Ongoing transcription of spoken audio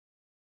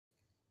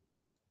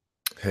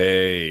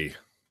Hey,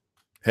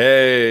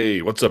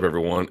 hey, what's up,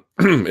 everyone?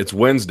 It's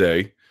Wednesday.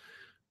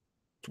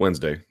 It's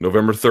Wednesday,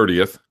 November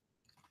 30th,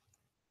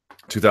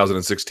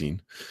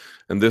 2016,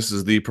 and this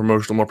is the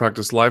Promotional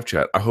Malpractice Live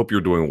Chat. I hope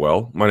you're doing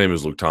well. My name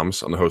is Luke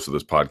Thomas. I'm the host of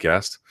this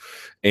podcast,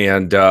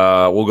 and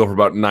we'll go for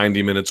about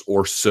 90 minutes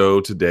or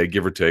so today,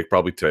 give or take,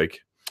 probably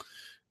take.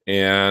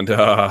 And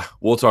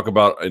we'll talk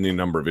about any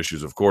number of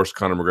issues. Of course,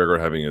 Conor McGregor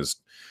having his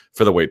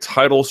featherweight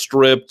title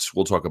stripped.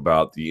 We'll talk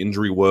about the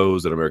injury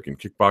woes at American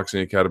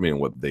Kickboxing Academy and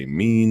what they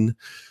mean.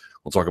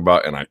 We'll talk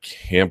about, and I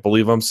can't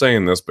believe I'm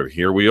saying this, but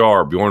here we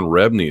are. Bjorn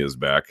Rebney is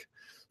back,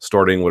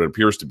 starting what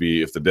appears to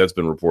be, if the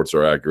Deadspin reports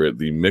are accurate,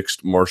 the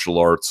Mixed Martial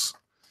Arts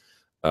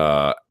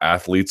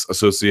Athletes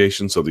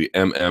Association, so the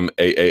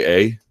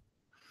MMAAA.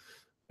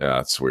 Yeah,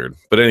 that's weird.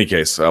 But in any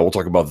case, we'll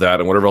talk about that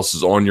and whatever else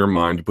is on your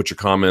mind. Put your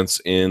comments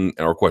in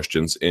or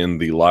questions in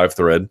the live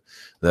thread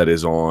that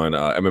is on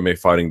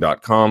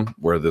MMAfighting.com,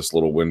 where this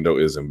little window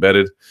is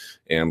embedded.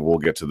 And we'll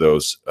get to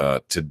those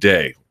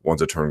today. Ones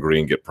that turn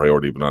green get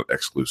priority, but not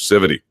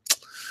exclusivity.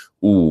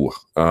 Ooh,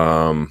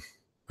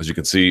 as you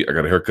can see, I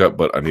got a haircut,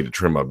 but I need to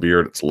trim my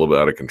beard. It's a little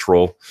bit out of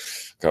control.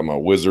 Got my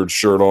Wizard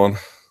shirt on,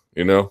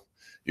 even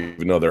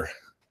though they're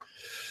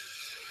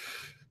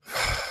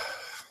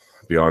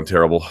beyond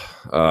terrible.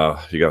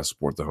 You got to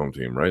support the home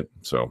team, right?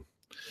 So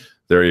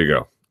there you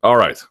go. All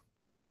right.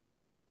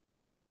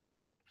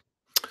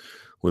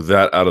 With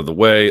that out of the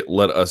way,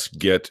 let us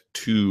get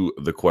to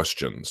the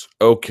questions.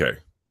 Okay.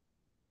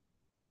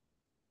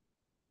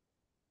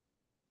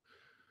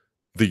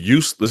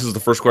 This is the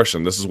first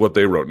question. This is what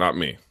they wrote, not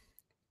me.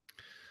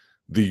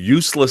 The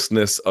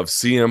uselessness of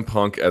CM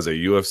Punk as a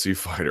UFC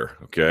fighter,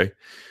 okay?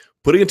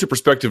 Putting into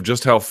perspective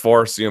just how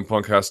far CM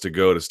Punk has to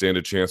go to stand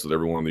a chance with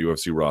everyone on the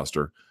UFC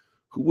roster,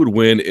 who would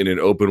win in an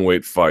open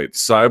weight fight,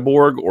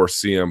 Cyborg or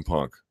CM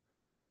Punk?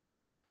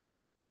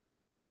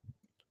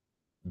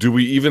 Do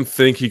we even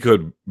think he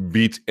could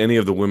beat any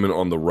of the women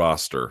on the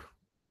roster?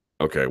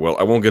 Okay, well,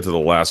 I won't get to the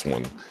last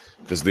one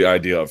because the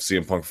idea of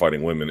CM Punk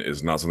fighting women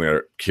is not something I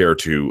care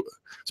to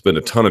spend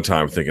a ton of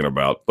time thinking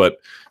about. But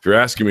if you're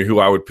asking me who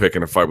I would pick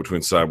in a fight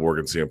between Cyborg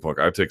and CM Punk,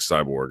 I'd take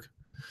Cyborg.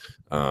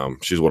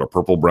 She's a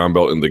purple brown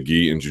belt in the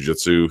gi in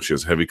jiu-jitsu. She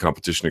has heavy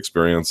competition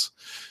experience.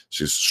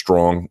 She's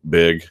strong,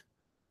 big.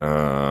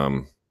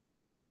 Yeah,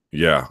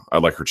 I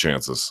like her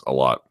chances a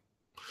lot.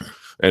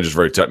 And just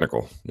very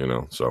technical,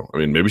 So, I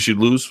mean, maybe she'd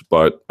lose,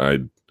 but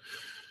I'd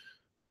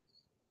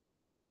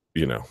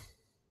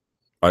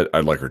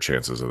like her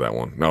chances of that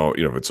one. Now,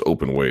 if it's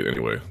open weight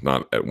anyway,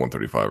 not at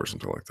 135 or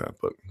something like that.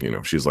 But,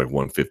 she's like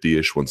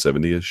 150-ish,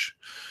 170-ish.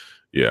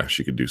 Yeah,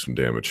 she could do some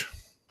damage.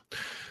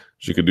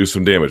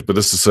 But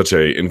this is such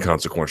a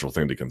inconsequential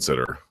thing to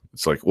consider.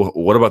 It's like, well,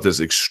 what about this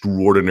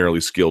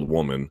extraordinarily skilled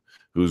woman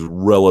who's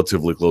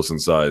relatively close in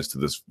size to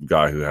this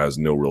guy who has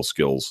no real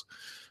skills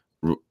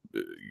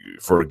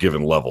for a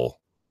given level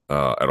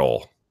at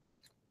all?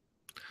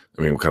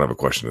 I mean, what kind of a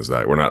question is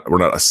that? We're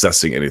not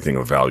assessing anything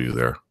of value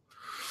there.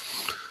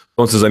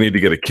 Someone says I need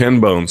to get a Ken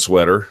Bone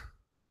sweater.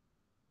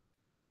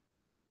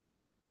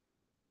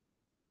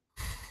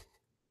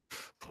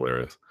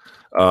 Hilarious.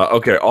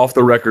 Okay, off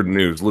the record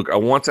news. Luke, I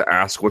want to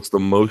ask, what's the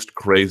most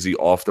crazy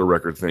off the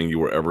record thing you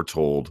were ever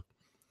told?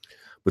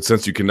 But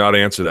since you cannot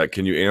answer that,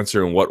 can you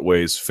answer in what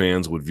ways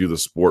fans would view the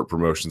sport,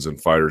 promotions,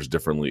 and fighters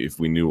differently if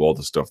we knew all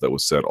the stuff that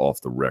was said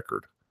off the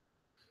record?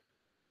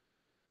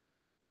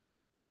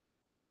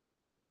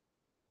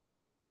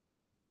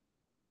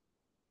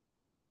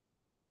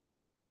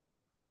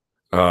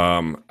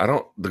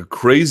 The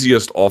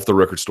craziest off the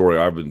record story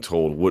I've been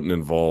told wouldn't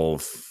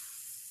involve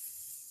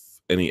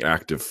any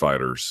active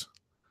fighters.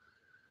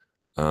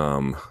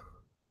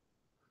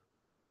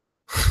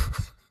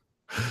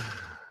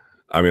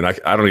 I mean, I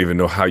don't even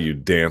know how you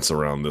dance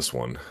around this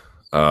one.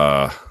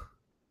 Yeah,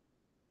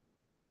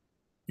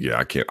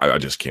 I can't. I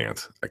just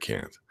can't. I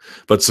can't.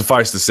 But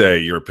suffice to say,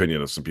 your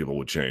opinion of some people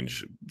would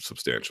change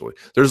substantially.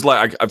 There's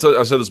I've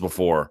said this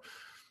before.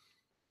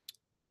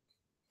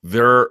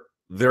 There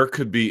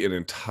could be an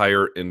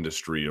entire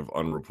industry of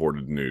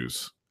unreported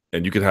news,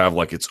 and you could have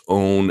like its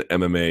own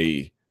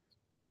MMA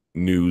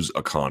news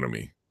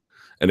economy,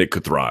 and it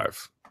could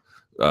thrive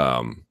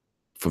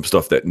from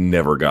stuff that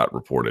never got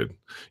reported,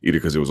 either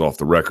because it was off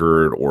the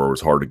record or it was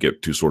hard to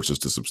get two sources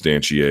to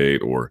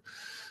substantiate, or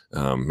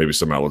maybe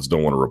some outlets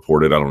don't want to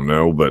report it. I don't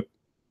know, but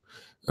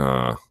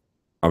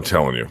I'm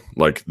telling you,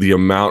 like the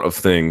amount of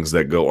things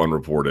that go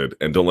unreported,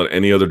 and don't let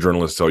any other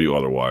journalist tell you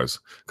otherwise,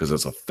 because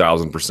that's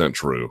 1,000%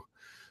 true,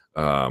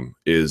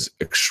 is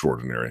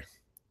extraordinary.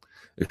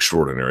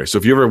 Extraordinary. So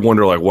if you ever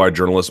wonder like why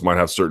journalists might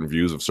have certain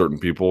views of certain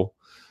people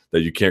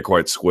that you can't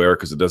quite square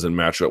because it doesn't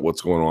match up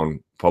what's going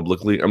on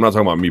publicly, I'm not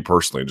talking about me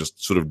personally,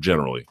 just sort of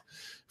generally.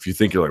 If you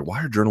think you're like,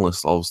 why are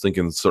journalists always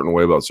thinking a certain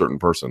way about a certain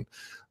person?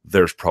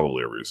 There's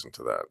probably a reason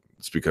to that.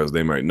 It's because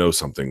they might know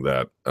something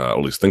that, at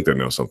least think they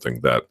know something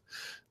that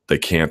they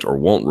can't or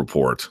won't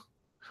report,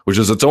 which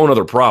is its own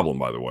other problem,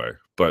 by the way.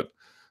 But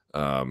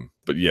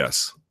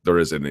yes, there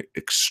is an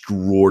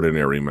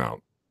extraordinary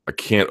amount, I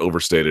can't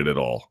overstate it at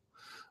all,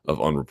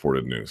 of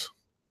unreported news.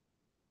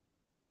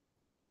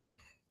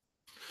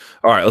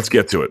 All right, let's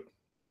get to it,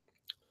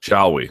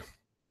 shall we?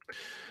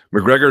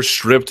 McGregor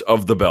stripped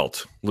of the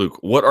belt. Luke,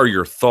 what are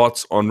your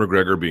thoughts on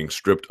McGregor being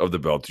stripped of the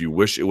belt? Do you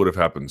wish it would have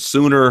happened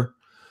sooner,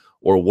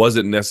 or was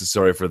it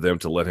necessary for them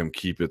to let him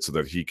keep it so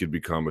that he could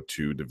become a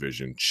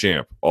 2-division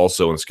champ?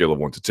 Also, on a scale of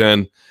 1 to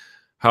 10,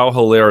 how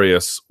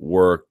hilarious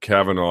were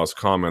Kavanaugh's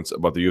comments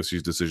about the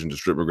UFC's decision to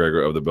strip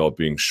McGregor of the belt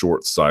being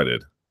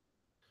short-sighted?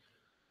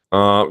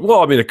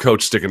 Well, I mean, a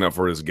coach sticking up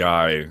for his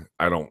guy,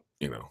 I don't,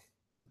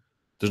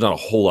 there's not a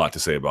whole lot to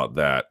say about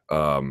that.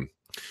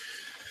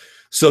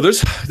 So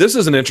this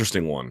is an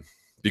interesting one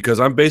because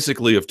I'm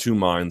basically of two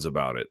minds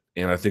about it.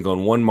 And I think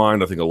on one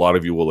mind, I think a lot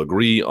of you will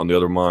agree. On the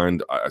other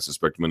mind, I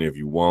suspect many of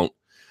you won't.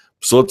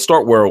 So let's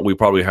start where we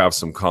probably have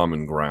some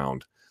common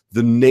ground.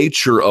 The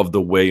nature of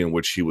the way in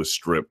which he was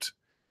stripped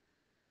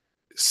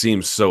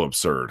seems so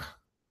absurd.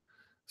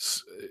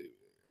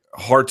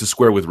 Hard to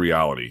square with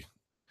reality.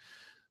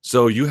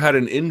 So you had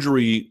an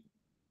injury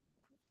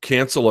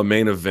cancel a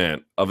main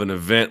event of an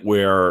event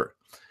where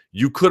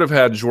you could have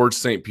had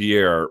Georges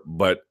St-Pierre,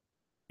 but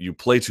you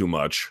play too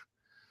much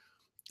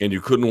and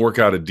you couldn't work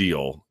out a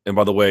deal. And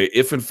by the way,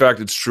 if in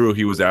fact it's true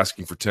he was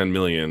asking for 10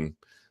 million,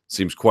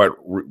 seems quite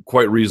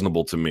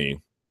reasonable to me.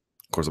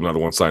 Of course, I'm not the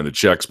one signing the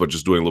checks, but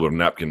just doing a little bit of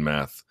napkin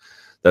math,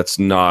 that's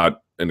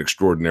not an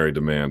extraordinary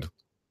demand.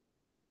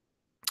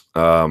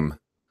 At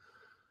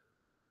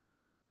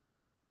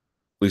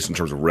least in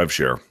terms of rev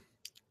share.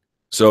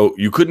 So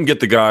you couldn't get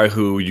the guy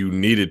who you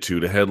needed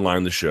to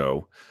headline the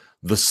show.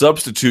 The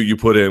substitute you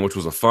put in, which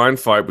was a fine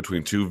fight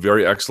between two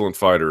very excellent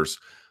fighters,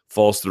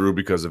 falls through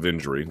because of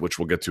injury, which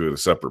we'll get to at a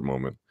separate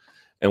moment.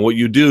 And what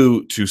you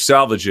do to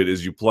salvage it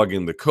is you plug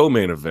in the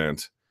co-main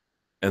event,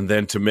 and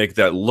then to make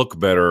that look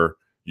better,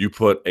 you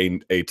put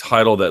a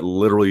title that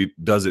literally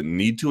doesn't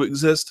need to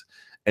exist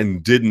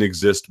and didn't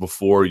exist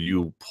before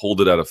you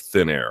pulled it out of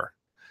thin air.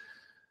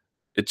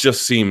 It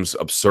just seems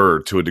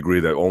absurd to a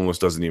degree that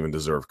almost doesn't even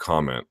deserve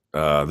comment.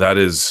 That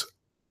is,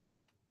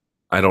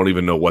 I don't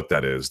even know what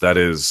that is. That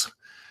is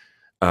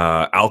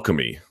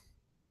alchemy.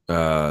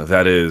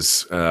 That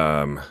is,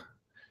 Ben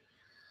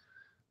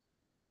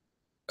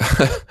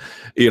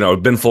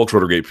Folk's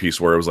wrote a great piece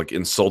where it was like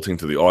insulting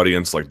to the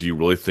audience. Like, do you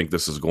really think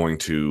this is going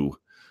to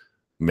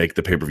make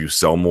the pay-per-view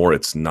sell more?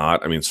 It's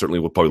not. I mean, certainly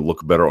would probably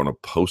look better on a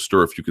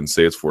poster if you can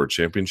say it's for a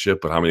championship,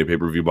 but how many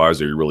pay-per-view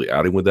buys are you really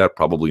adding with that?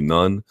 Probably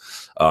none.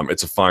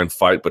 It's a fine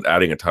fight, but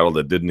adding a title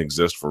that didn't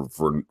exist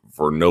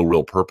for no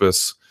real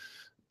purpose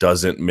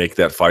doesn't make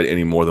that fight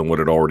any more than what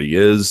it already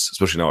is,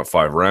 especially now at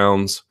 5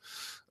 rounds.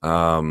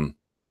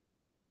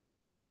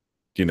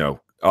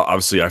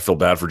 Obviously I feel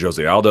bad for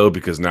Jose Aldo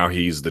because now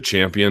he's the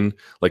champion.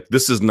 Like,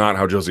 this is not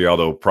how Jose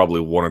Aldo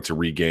probably wanted to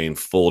regain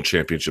full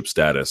championship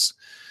status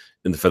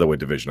in the featherweight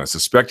division. I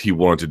suspect he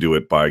wanted to do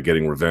it by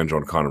getting revenge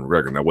on Conor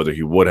McGregor. Now, whether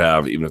he would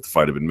have, even if the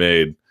fight had been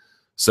made,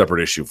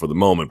 separate issue for the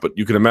moment. But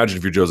you can imagine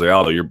if you're Jose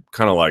Aldo, you're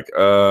kind of like,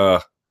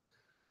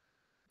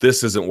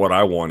 this isn't what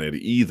I wanted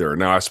either.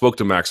 Now, I spoke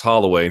to Max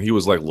Holloway, and he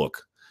was like,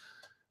 look,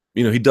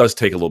 he does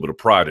take a little bit of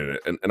pride in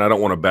it. And I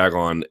don't want to bag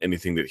on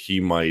anything that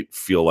he might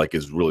feel like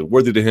is really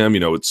worthy to him.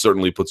 It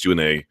certainly puts you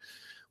in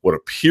what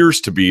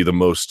appears to be the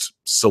most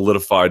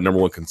solidified number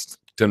one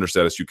contender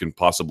status you can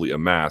possibly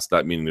amass.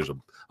 That meaning there's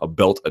a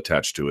belt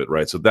attached to it,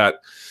 right? So that,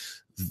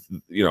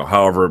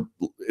 however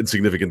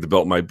insignificant the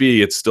belt might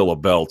be, it's still a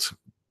belt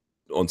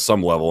on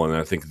some level. And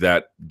I think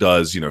that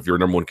does, if you're a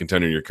number one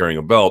contender and you're carrying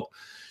a belt,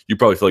 you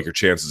probably feel like your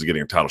chances of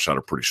getting a title shot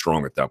are pretty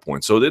strong at that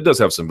point. So it does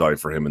have some value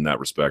for him in that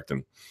respect.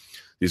 And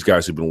these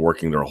guys who've been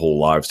working their whole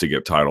lives to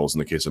get titles, in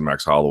the case of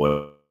Max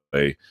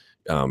Holloway,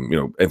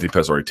 Anthony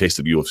Pettis already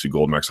tasted UFC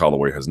gold. Max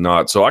Holloway has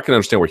not. So I can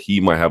understand where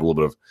he might have a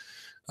little bit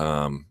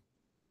of,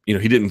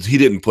 he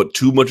didn't put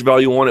too much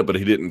value on it, but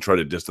he didn't try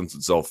to distance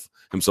himself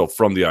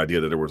from the idea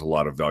that there was a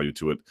lot of value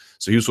to it.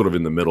 So he was sort of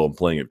in the middle and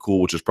playing it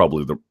cool, which is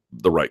probably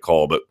the right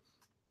call. But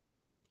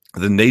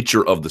the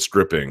nature of the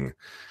stripping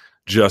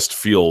just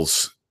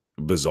feels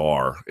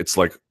bizarre. It's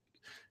like,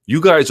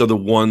 you guys are the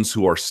ones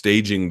who are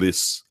staging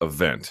this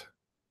event.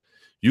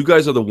 You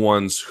guys are the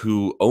ones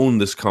who own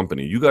this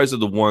company. You guys are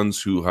the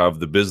ones who have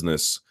the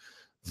business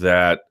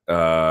that,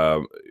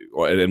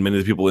 and many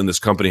of the people in this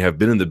company have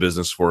been in the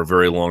business for a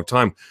very long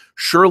time.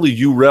 Surely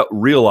you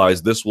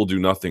realize this will do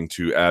nothing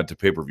to add to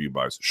pay-per-view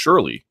buys.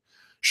 Surely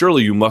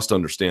you must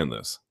understand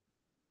this.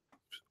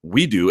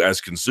 We do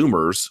as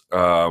consumers.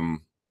 So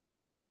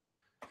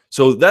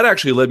that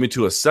actually led me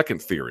to a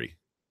second theory.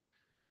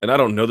 And I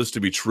don't know this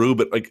to be true,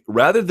 but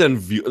rather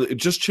than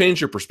just change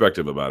your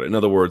perspective about it. In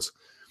other words,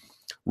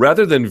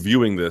 rather than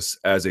viewing this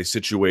as a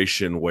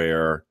situation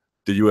where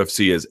the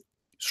UFC is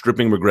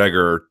stripping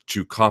McGregor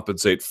to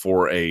compensate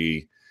for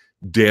a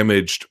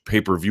damaged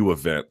pay-per-view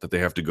event that they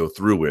have to go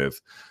through with,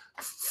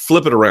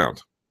 flip it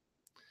around.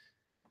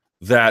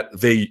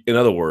 In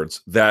other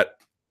words,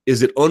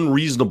 is it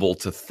unreasonable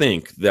to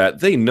think that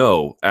they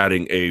know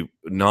adding a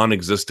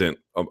non-existent,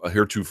 a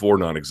heretofore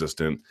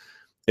non-existent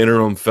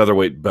interim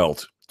featherweight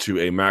belt to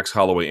a Max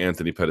Holloway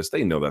Anthony Pettis,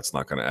 they know that's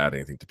not going to add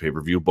anything to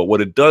pay-per-view. But what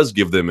it does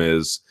give them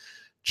is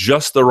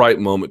just the right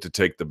moment to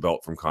take the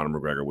belt from Conor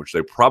McGregor, which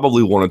they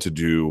probably wanted to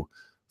do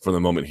from the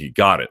moment he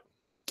got it,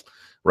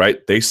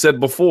 right? They said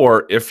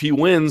before, if he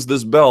wins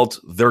this belt,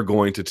 they're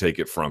going to take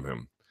it from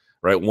him,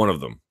 right? One of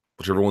them,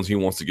 whichever ones he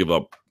wants to give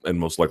up, and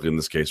most likely in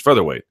this case,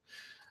 featherweight.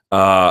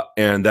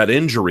 And that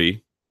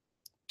injury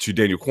to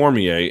Daniel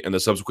Cormier and the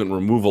subsequent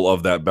removal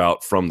of that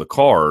bout from the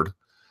card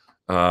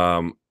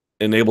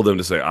enabled them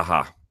to say,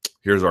 aha,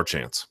 here's our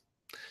chance.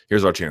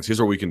 Here's our chance.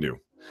 Here's what we can do.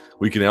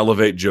 We can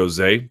elevate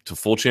Jose to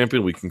full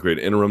champion. We can create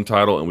an interim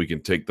title, and we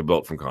can take the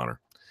belt from Conor,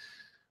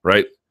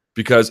 right?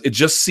 Because it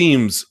just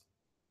seems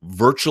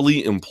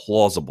virtually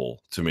implausible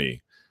to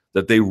me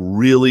that they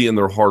really, in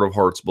their heart of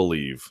hearts,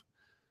 believe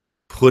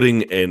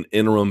putting an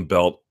interim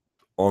belt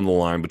on the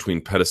line between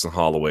Pettis and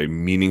Holloway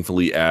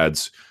meaningfully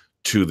adds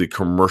to the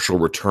commercial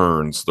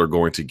returns they're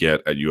going to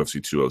get at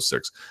UFC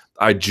 206.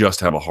 I just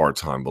have a hard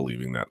time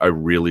believing that. I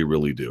really,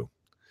 really do.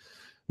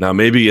 Now,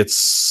 maybe it's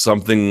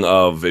something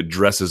of it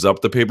dresses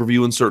up the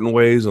pay-per-view in certain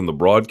ways on the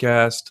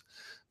broadcast,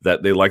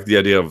 that they like the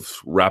idea of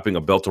wrapping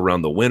a belt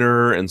around the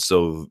winner, and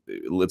so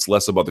it's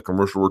less about the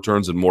commercial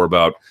returns and more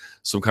about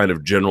some kind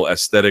of general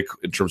aesthetic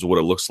in terms of what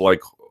it looks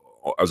like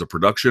as a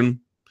production.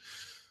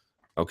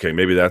 Okay,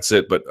 maybe that's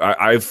it, but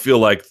I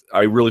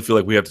really feel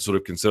like we have to sort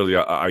of consider the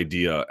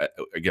idea.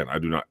 Again, I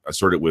do not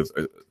assert it with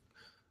the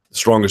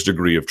strongest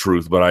degree of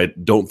truth, but I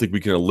don't think we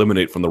can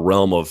eliminate from the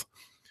realm of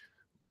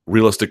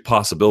realistic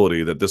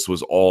possibility that this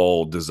was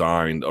all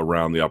designed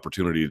around the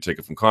opportunity to take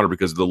it from Conor,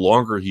 because the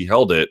longer he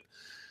held it,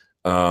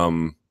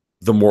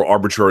 the more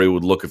arbitrary it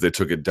would look if they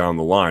took it down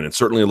the line. And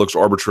certainly it looks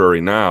arbitrary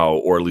now,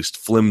 or at least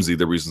flimsy,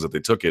 the reasons that they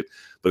took it,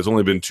 but it's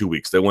only been 2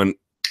 weeks. They went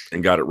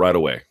and got it right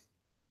away,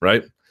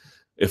 right?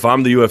 If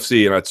I'm the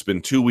UFC and it's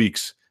been 2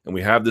 weeks and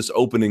we have this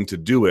opening to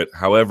do it,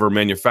 however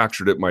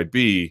manufactured it might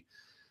be,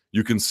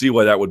 you can see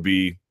why that would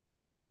be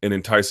an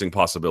enticing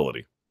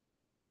possibility.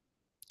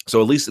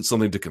 So at least it's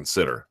something to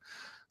consider,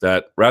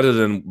 that rather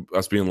than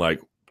us being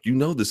like,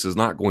 this is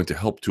not going to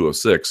help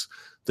 206,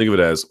 think of it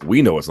as,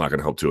 we know it's not going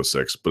to help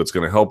 206, but it's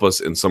going to help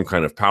us in some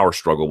kind of power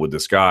struggle with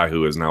this guy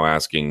who is now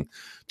asking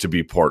to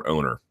be part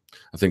owner.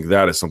 I think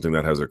that is something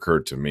that has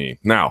occurred to me.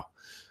 Now,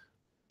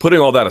 putting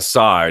all that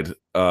aside,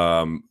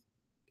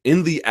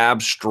 in the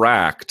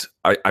abstract,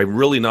 I'm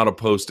really not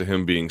opposed to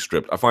him being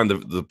stripped. I find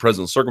the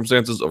present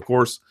circumstances, of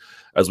course,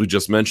 as we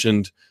just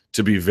mentioned,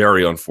 to be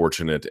very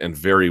unfortunate and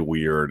very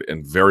weird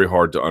and very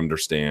hard to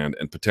understand,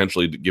 and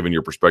potentially, given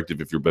your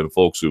perspective, if you're Ben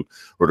Folks, who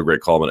wrote a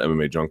great column at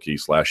MMA Junkie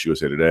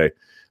 /USA Today,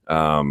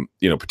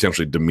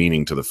 potentially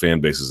demeaning to the fan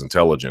base's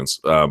intelligence.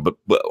 But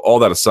all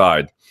that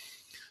aside,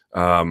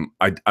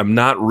 I'm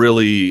not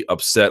really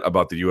upset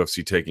about the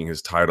UFC taking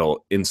his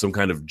title in some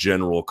kind of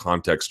general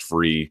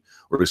context-free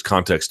or at least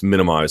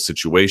context-minimized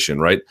situation,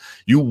 right?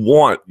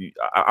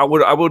 I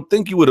would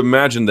think you would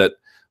imagine that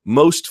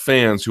most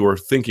fans who are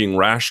thinking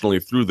rationally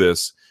through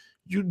this,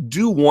 you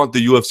do want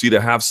the UFC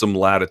to have some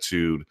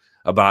latitude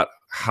about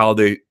how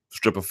they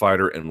strip a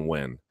fighter and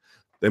when.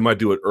 They might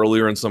do it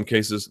earlier in some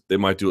cases. They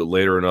might do it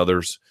later in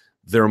others.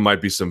 There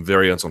might be some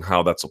variance on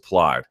how that's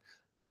applied.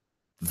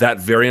 That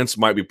variance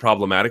might be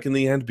problematic in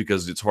the end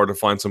because it's hard to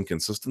find some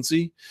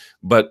consistency.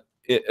 But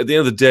at the end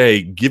of the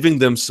day, giving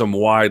them some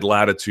wide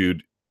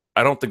latitude,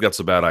 I don't think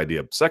that's a bad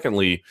idea.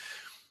 Secondly,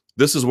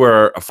 this is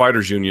where a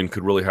fighters union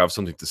could really have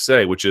something to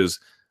say, which is,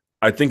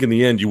 I think in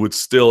the end, you would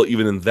still,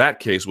 even in that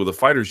case with a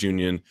fighters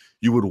union,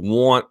 you would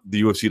want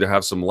the UFC to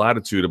have some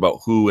latitude about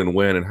who and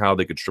when and how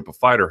they could strip a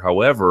fighter.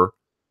 However,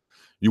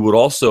 you would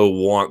also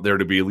want there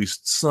to be at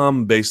least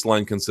some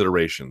baseline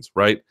considerations,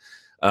 right?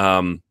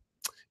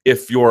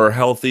 If you're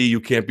healthy, you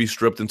can't be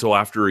stripped until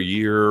after a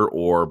year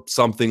or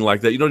something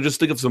like that.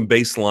 Just think of some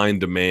baseline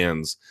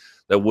demands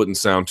that wouldn't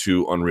sound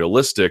too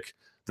unrealistic.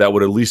 That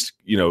would at least,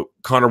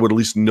 Conor would at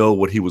least know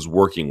what he was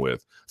working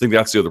with. I think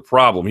that's the other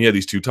problem. He had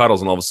these 2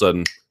 titles and all of a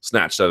sudden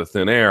snatched out of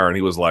thin air, and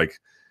he was like,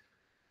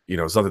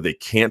 it's not that they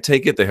can't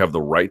take it. They have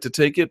the right to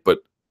take it, but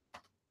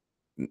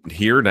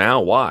here now,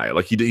 why?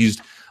 Like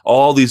he's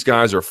all these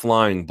guys are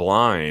flying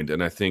blind,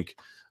 and I think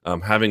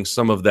having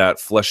some of that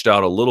fleshed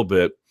out a little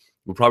bit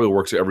would probably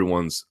work to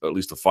everyone's, at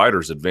least the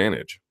fighter's,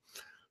 advantage.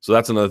 So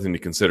that's another thing to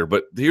consider.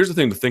 But here's the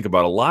thing to think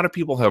about. A lot of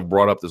people have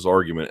brought up this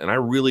argument, and I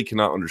really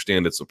cannot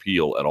understand its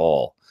appeal at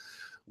all,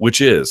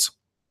 which is,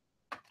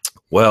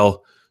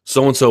 well,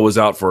 so-and-so was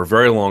out for a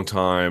very long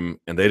time,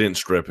 and they didn't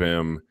strip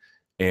him,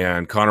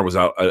 and Conor was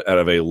out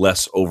of a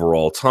less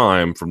overall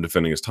time from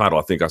defending his title.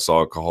 I think I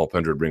saw Cahal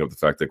Pendred bring up the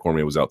fact that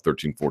Cormier was out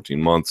 13,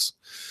 14 months,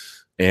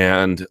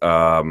 and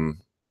Conor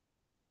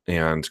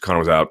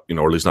was out,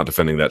 or at least not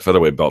defending that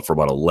featherweight belt for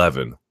about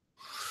 11.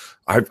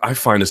 I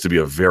find this to be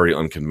a very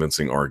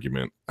unconvincing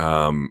argument.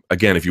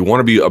 Again, if you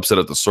want to be upset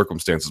at the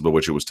circumstances by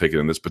which it was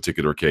taken in this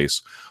particular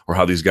case, or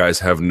how these guys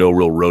have no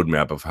real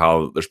roadmap of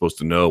how they're supposed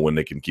to know when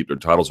they can keep their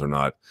titles or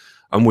not,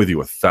 I'm with you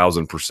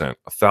 1,000%,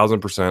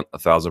 1,000%,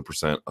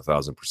 1,000%,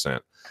 1,000%.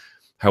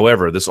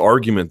 However, this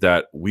argument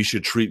that we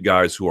should treat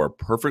guys who are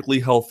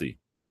perfectly healthy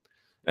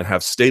and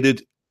have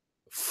stated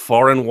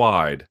far and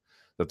wide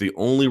that the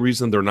only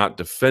reason they're not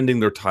defending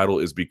their title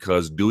is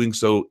because doing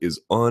so is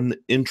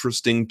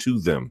uninteresting to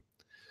them,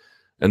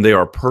 and they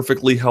are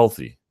perfectly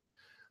healthy,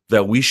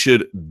 that we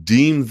should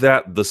deem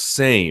that the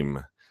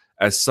same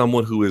as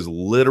someone who is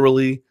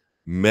literally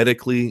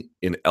medically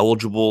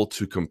ineligible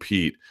to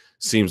compete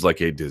seems like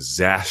a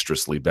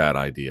disastrously bad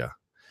idea.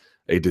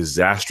 A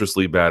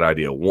disastrously bad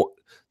idea.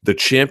 The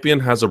champion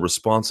has a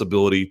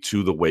responsibility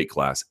to the weight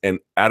class, and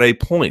at a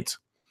point,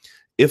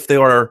 if they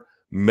are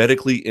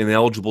medically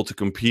ineligible to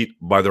compete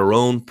by their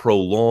own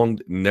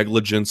prolonged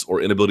negligence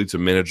or inability to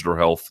manage their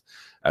health,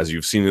 as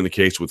you've seen in the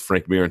case with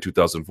Frank Mir in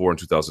 2004 and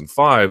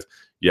 2005,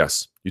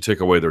 yes, you take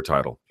away their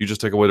title. You just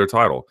take away their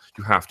title.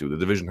 You have to. The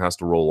division has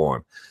to roll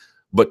on.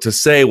 But to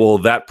say, well,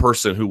 that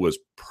person who was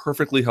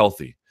perfectly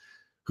healthy,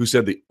 who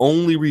said the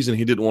only reason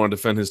he didn't want to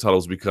defend his title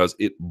is because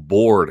it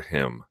bored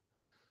him,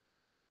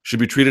 should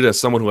be treated as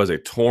someone who has a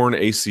torn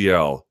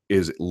ACL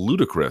is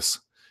ludicrous.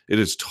 It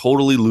is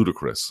totally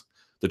ludicrous.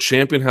 The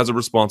champion has a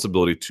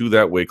responsibility to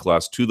that weight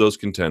class, to those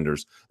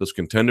contenders. Those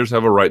contenders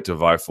have a right to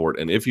vie for it.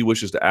 And if he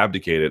wishes to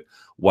abdicate it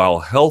while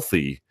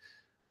healthy,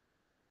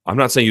 I'm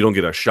not saying you don't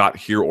get a shot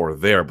here or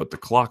there, but the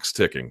clock's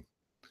ticking.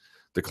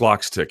 The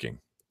clock's ticking.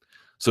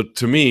 So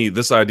to me,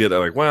 this idea that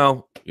like,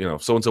 well, you know,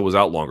 so-and-so was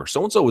out longer.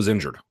 So-and-so was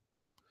injured.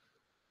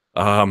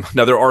 Now,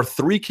 there are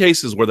 3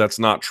 cases where that's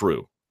not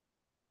true.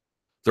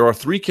 There are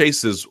 3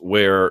 cases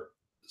where,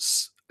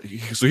 so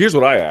here's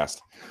what I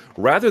asked.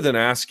 Rather than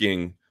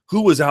asking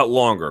who was out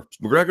longer,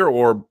 McGregor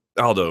or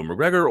Aldo,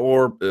 McGregor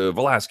or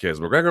Velasquez,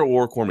 McGregor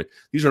or Cormier,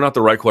 these are not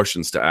the right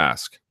questions to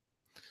ask.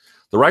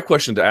 The right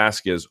question to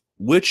ask is,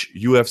 which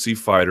UFC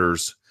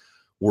fighters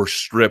were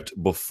stripped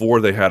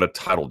before they had a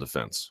title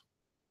defense?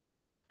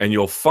 And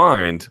you'll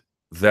find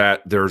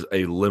that there's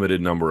a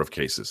limited number of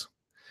cases.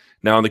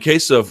 Now, in the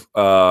case of,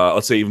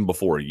 let's say even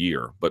before a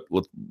year, but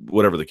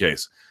whatever the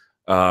case,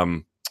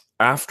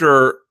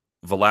 after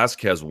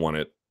Velasquez won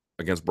it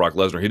against Brock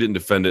Lesnar, he didn't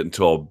defend it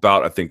until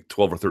about, I think,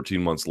 12 or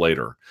 13 months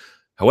later.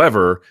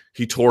 However,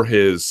 he tore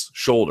his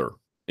shoulder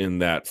in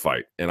that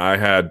fight, and I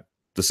had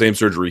the same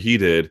surgery he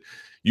did.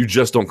 You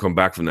just don't come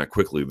back from that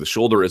quickly. The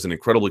shoulder is an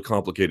incredibly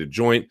complicated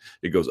joint.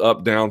 It goes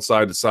up, down,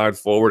 side to side,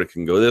 forward. It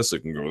can go this,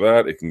 it can go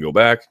that, it can go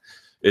back.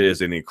 It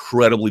is an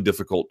incredibly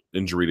difficult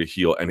injury to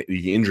heal, and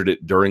he injured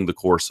it during the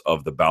course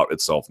of the bout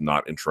itself,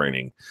 not in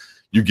training.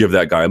 You give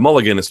that guy a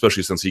mulligan,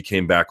 especially since he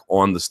came back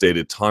on the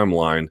stated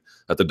timeline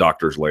that the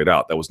doctors laid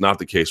out. That was not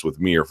the case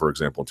with Mir, for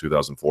example, in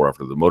 2004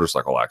 after the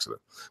motorcycle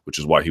accident, which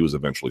is why he was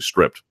eventually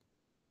stripped.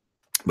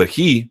 But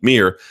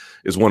Mir,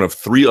 is one of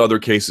 3 other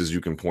cases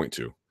you can point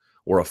to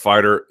where a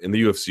fighter in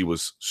the UFC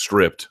was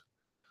stripped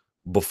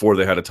before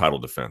they had a title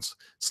defense.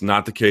 It's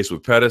not the case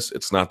with Pettis.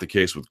 It's not the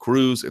case with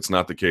Cruz. It's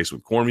not the case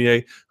with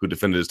Cormier, who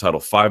defended his title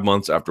 5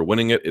 months after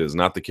winning it. It is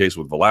not the case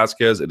with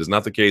Velasquez. It is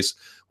not the case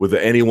with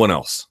anyone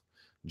else.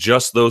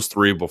 Just those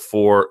 3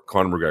 before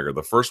Conor McGregor.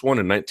 The first one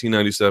in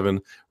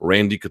 1997,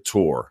 Randy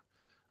Couture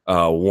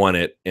won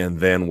it and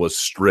then was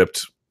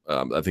stripped,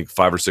 I think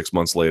 5 or 6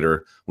 months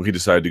later when he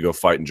decided to go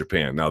fight in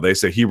Japan. Now, they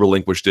say he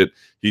relinquished it.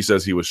 He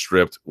says he was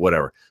stripped,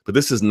 whatever. But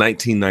this is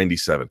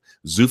 1997.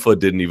 Zuffa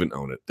didn't even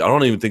own it. I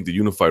don't even think the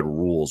unified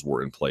rules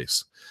were in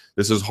place.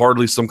 This is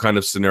hardly some kind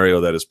of scenario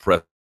that is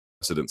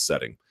precedent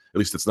setting. At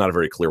least it's not a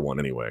very clear one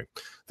anyway.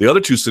 The other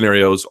 2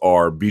 scenarios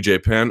are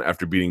BJ Penn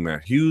after beating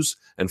Matt Hughes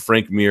and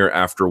Frank Mir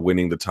after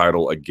winning the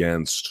title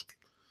against,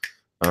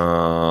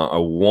 I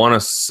want to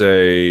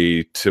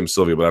say Tim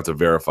Sylvia, but I have to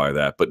verify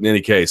that. But in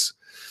any case,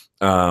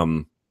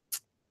 let's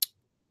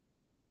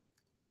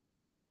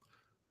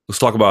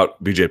talk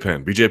about BJ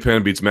Penn. BJ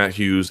Penn beats Matt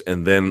Hughes,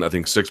 and then I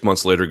think 6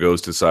 months later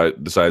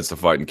decides to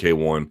fight in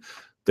K1.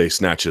 They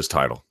snatch his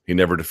title. He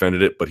never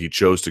defended it, but he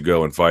chose to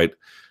go and fight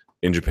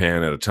in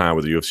Japan at a time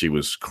where the UFC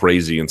was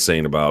crazy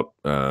insane about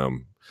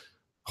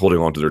holding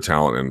on to their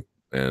talent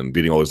and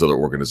beating all these other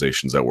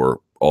organizations that were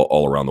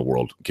all around the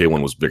world.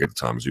 K1 was big at the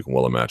time, as you can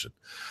well imagine.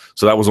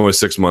 So that was only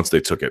 6 months they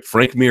took it.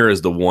 Frank Mir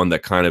is the one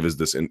that kind of is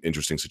this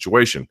interesting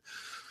situation.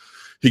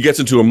 He gets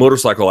into a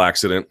motorcycle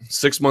accident.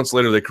 6 months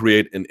later, they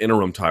create an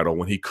interim title.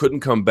 When he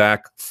couldn't come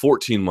back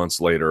 14 months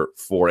later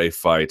for a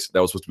fight,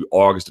 that was supposed to be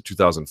August of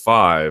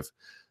 2005,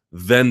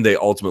 then they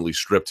ultimately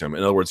stripped him.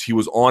 In other words, he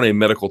was on a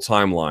medical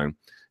timeline,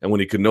 and when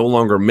he could no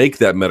longer make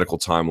that medical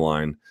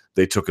timeline,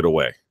 they took it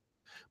away.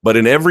 But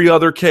in every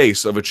other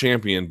case of a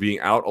champion being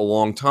out a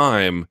long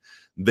time,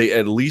 they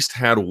at least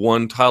had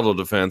one title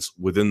defense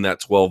within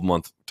that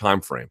 12-month time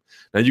frame.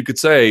 Now, you could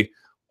say,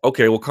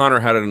 okay, well, Conor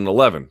had it in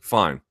 11.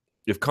 Fine.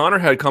 If Conor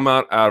had come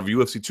out of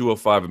UFC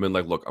 205 and been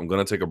like, look, I'm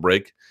going to take a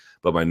break,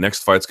 but my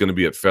next fight's going to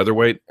be at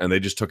featherweight, and they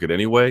just took it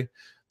anyway,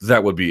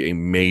 that would be a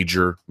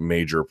major,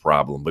 major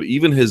problem. But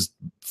even his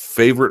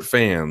favorite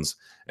fans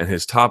and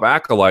his top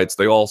acolytes,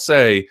 they all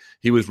say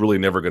he was really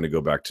never going to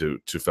go back to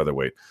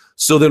featherweight.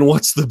 So then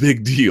what's the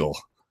big deal?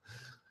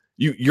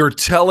 You're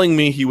telling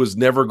me he was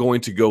never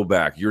going to go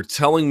back. You're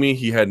telling me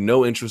he had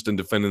no interest in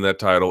defending that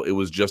title. It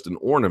was just an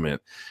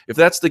ornament. If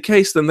that's the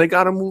case, then they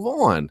got to move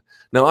on.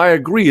 Now, I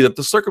agree that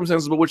the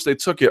circumstances by which they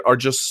took it are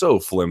just so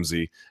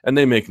flimsy, and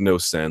they make no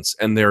sense,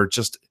 and they're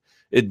just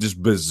It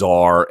just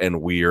bizarre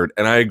and weird.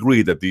 And I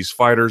agree that these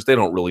fighters, they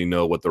don't really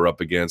know what they're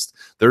up against.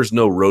 There's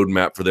no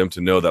roadmap for them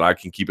to know that I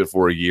can keep it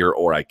for a year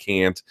or I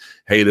can't.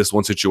 Hey, this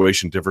one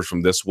situation differs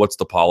from this. What's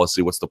the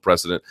policy? What's the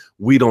precedent?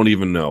 We don't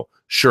even know.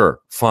 Sure,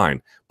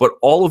 fine. But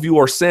all of you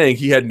are saying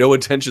he had no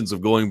intentions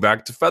of going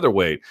back to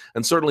featherweight.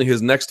 And certainly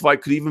his next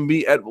fight could even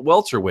be at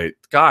welterweight.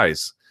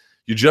 Guys,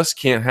 you just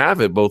can't have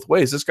it both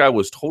ways. This guy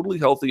was totally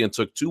healthy and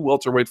took 2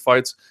 welterweight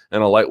fights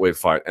and a lightweight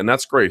fight. And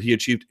that's great. He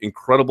achieved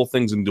incredible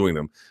things in doing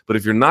them. But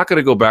if you're not going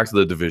to go back to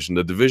the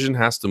division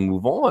has to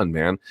move on,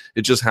 man.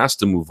 It just has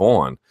to move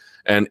on.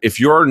 And if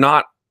you're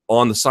not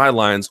on the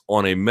sidelines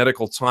on a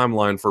medical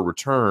timeline for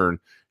return,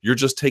 you're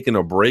just taking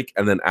a break.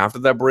 And then after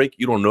that break,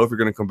 you don't know if you're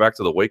going to come back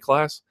to the weight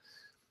class.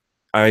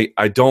 I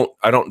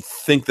don't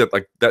think that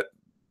like that.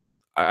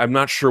 I'm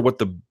not sure what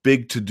the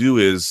big to do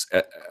is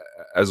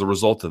as a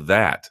result of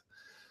that.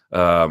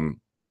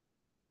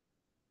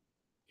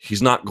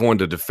 He's not going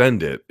to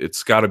defend it.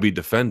 It's got to be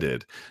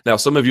defended. Now,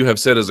 some of you have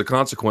said as a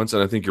consequence,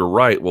 and I think you're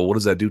right, well, what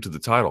does that do to the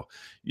title?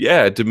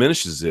 Yeah, it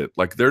diminishes it.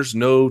 Like, there's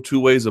no two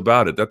ways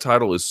about it. That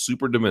title is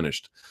super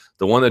diminished.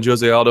 The one that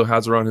Jose Aldo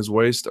has around his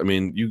waist, I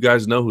mean, you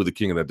guys know who the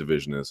king of that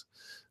division is.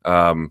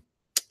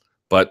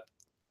 But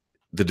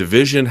the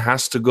division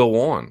has to go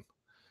on.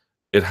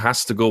 It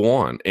has to go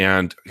on.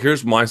 And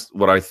here's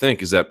what I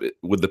think is that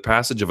with the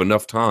passage of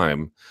enough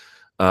time,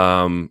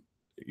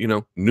 you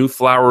know, new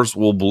flowers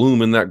will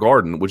bloom in that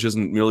garden, which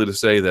isn't merely to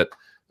say that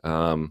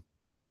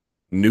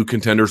new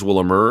contenders will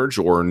emerge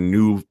or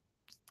new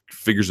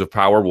figures of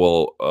power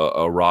will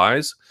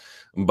arise,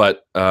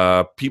 but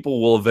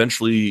people will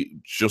eventually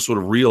just sort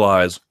of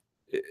realize,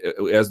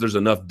 as there's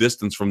enough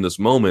distance from this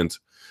moment,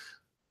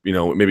 you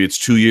know, maybe it's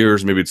 2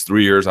 years, maybe it's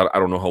 3 years. I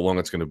don't know how long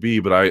it's going to be,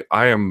 but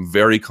I am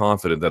very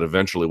confident that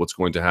eventually what's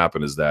going to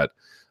happen is that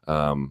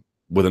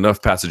with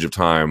enough passage of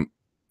time,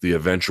 the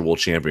eventual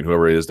champion,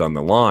 whoever it is down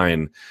the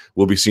line,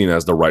 will be seen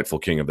as the rightful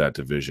king of that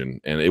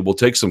division. And it will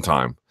take some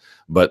time,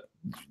 but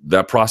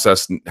that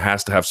process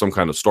has to have some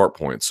kind of start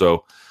point.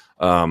 So,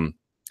 so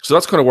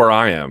that's kind of where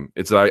I am.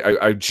 It's that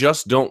I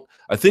just don't,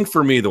 I think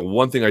for me, the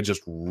one thing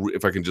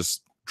if I can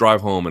just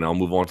drive home and I'll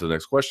move on to the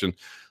next question,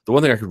 the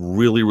one thing I could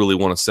really, really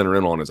want to center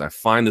in on is I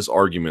find this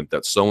argument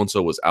that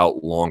so-and-so was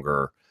out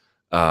longer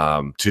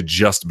to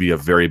just be a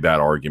very bad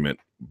argument,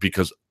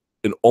 because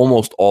in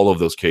almost all of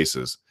those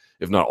cases,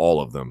 if not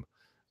all of them,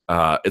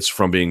 it's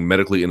from being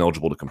medically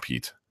ineligible to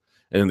compete.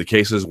 And in the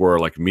cases where,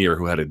 like Mir,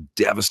 who had a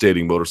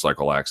devastating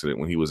motorcycle accident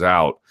when he was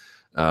out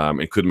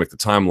and couldn't make the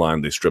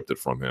timeline, they stripped it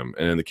from him.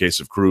 And in the case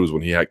of Cruz,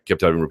 when he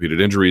kept having repeated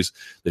injuries,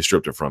 they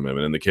stripped it from him.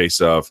 And in the case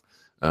of,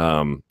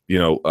 Cain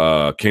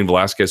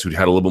Velasquez, who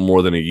had a little bit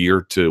more than a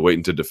year to wait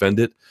and to defend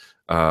it,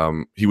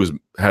 he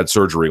had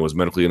surgery and was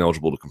medically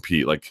ineligible to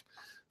compete. Like,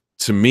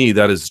 to me,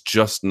 that is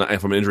just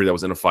not from an injury that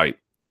was in a fight.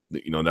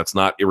 You know, that's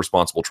not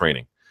irresponsible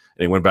training.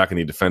 And he went back and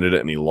he defended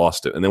it and he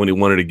lost it. And then when he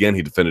won it again,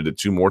 he defended it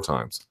 2 more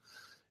times.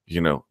 You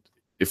know,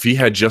 if he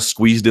had just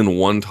squeezed in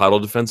one title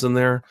defense in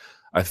there,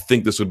 I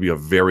think this would be a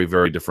very,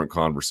 very different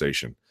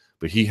conversation.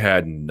 But he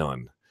had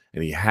none.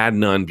 And he had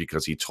none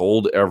because he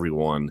told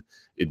everyone,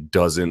 it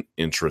doesn't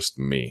interest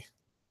me.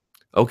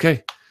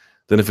 Okay.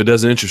 Then if it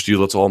doesn't interest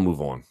you, let's all move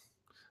on.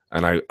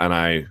 And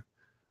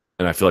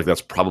I feel like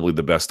that's probably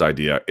the best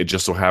idea. It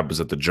just so happens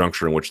that the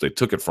juncture in which they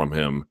took it from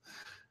him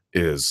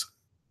is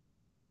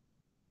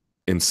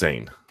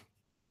insane.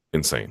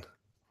 Insane.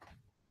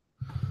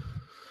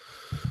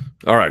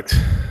 All right.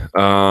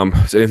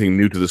 Is anything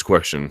new to this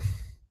question?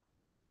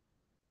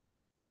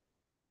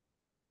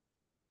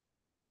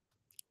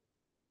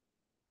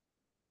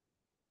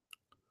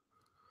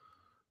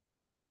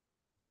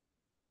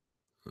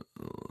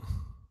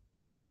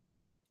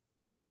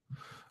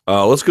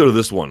 Let's go to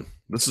this one.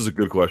 This is a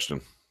good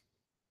question.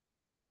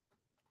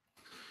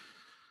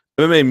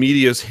 MMA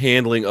media's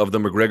handling of the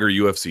McGregor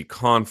UFC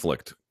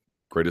conflict.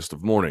 Greatest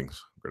of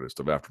mornings, greatest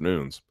of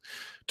afternoons.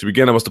 To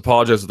begin, I must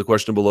apologize if the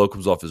question below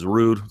comes off as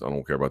rude. I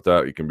don't care about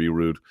that. You can be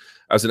rude.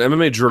 As an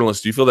MMA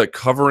journalist, do you feel that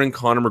covering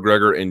Conor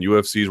McGregor and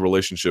UFC's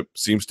relationship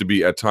seems to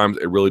be at times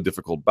a really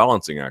difficult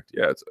balancing act?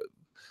 Yeah,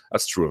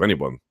 that's true of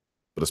anyone,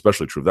 but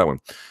especially true of that one.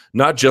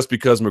 Not just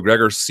because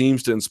McGregor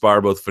seems to inspire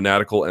both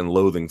fanatical and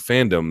loathing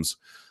fandoms,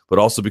 but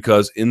also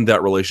because in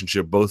that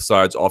relationship, both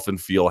sides often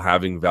feel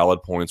having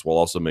valid points while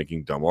also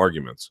making dumb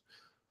arguments.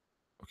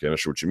 Okay, I'm not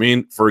sure what you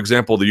mean. For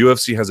example, the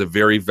UFC has a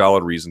very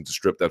valid reason to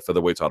strip that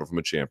featherweight title from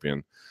a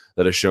champion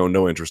that has shown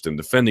no interest in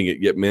defending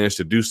it, yet managed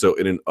to do so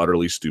in an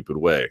utterly stupid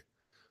way.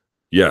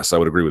 Yes, I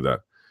would agree with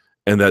that.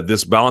 And that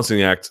this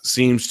balancing act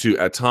seems to,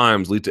 at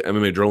times, lead to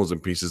MMA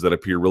journalism pieces that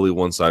appear really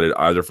one-sided,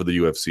 either for the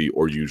UFC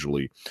or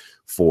usually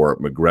for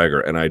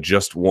McGregor. And I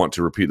just want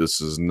to repeat,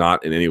 this is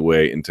not in any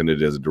way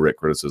intended as a direct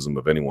criticism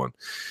of anyone.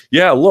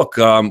 Yeah, look,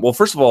 well,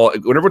 first of all,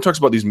 whenever everyone talks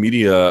about these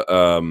media,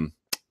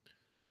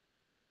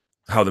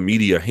 how the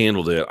media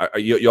handled it,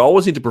 you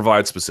always need to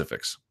provide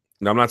specifics.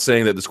 Now, I'm not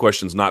saying that this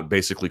question is not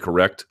basically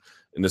correct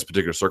in this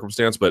particular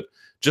circumstance, but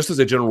just as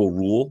a general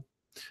rule,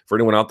 for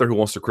anyone out there who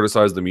wants to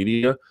criticize the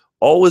media,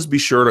 always be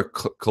sure to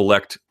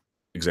collect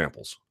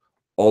examples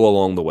all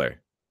along the way.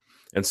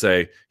 and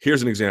say,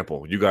 here's an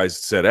example. You guys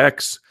said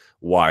X,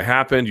 Y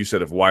happened. You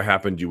said if Y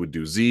happened, you would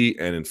do Z.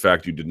 And in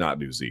fact, you did not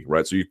do Z,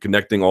 right? So you're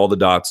connecting all the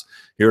dots.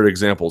 Here are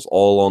examples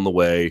all on the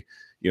way.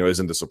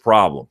 Isn't this a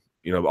problem?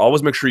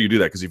 Always make sure you do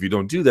that, because if you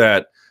don't do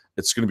that,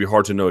 it's going to be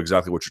hard to know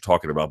exactly what you're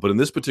talking about. But in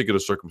this particular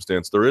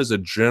circumstance, there is a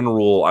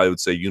general, I would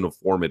say,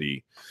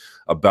 uniformity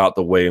about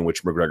the way in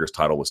which McGregor's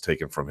title was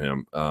taken from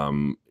him.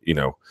 I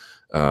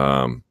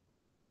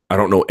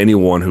don't know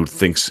anyone who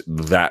thinks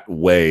that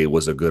way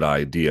was a good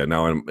idea.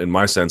 Now, in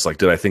my sense, like,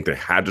 did I think they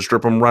had to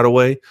strip him right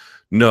away?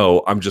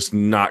 No, I'm just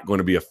not going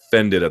to be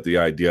offended at the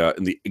idea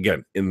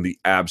in the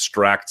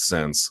abstract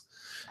sense,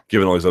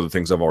 given all these other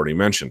things I've already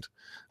mentioned.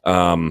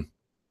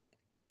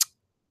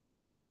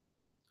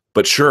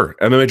 But sure,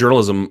 MMA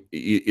journalism,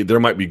 there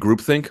might be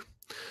groupthink.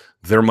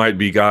 There might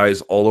be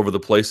guys all over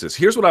the places.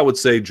 Here's what I would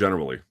say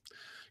generally.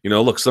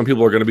 Look, some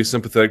people are going to be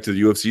sympathetic to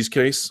the UFC's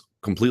case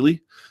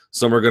completely.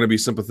 Some are going to be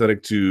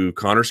sympathetic to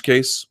Conor's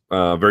case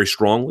very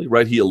strongly,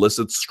 right? He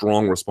elicits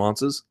strong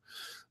responses.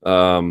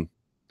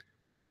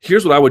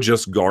 Here's what I would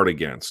just guard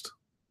against.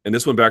 And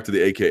this went back to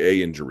the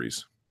AKA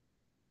injuries.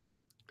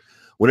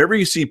 Whenever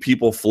you see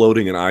people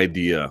floating an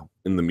idea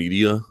in the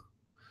media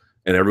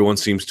and everyone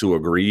seems to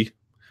agree,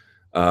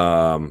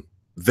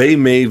 they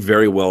may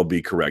very well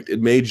be correct.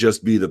 It may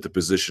just be that the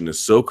position is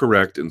so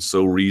correct and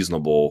so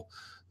reasonable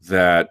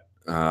that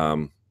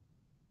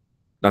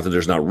not that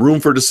there's not room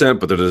for dissent,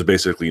 but that there's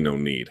basically no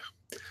need.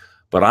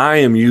 But I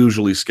am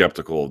usually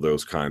skeptical of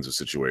those kinds of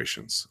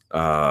situations.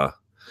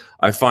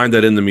 I find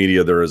that in the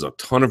media there is a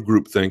ton of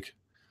groupthink,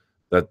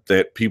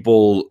 that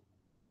people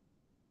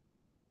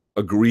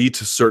agree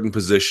to certain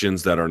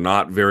positions that are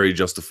not very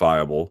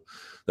justifiable,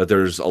 that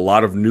there's a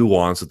lot of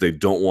nuance that they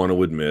don't want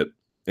to admit.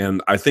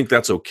 And I think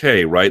that's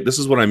okay, right? This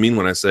is what I mean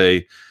when I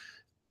say,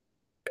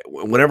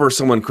 whenever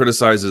someone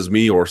criticizes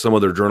me or some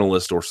other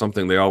journalist or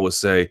something, they always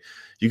say,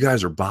 you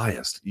guys are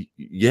biased.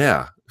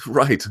 Yeah,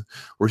 right.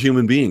 We're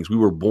human beings. We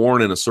were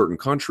born in a certain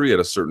country at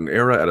a certain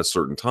era at a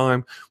certain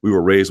time. We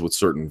were raised with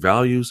certain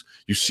values.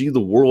 You see the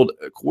world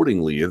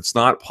accordingly. It's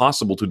not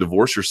possible to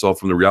divorce yourself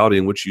from the reality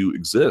in which you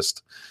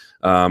exist.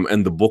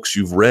 And the books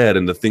you've read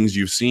and the things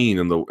you've seen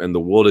and the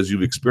world as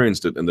you've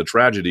experienced it, and the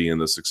tragedy and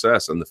the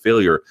success and the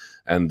failure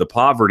and the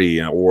poverty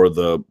or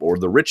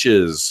the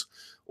riches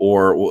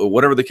or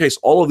whatever the case,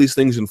 all of these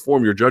things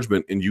inform your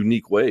judgment in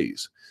unique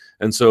ways.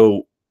 And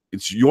so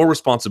it's your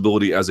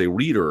responsibility as a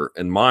reader,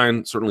 and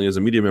mine certainly as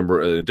a media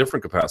member in a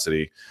different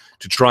capacity,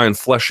 to try and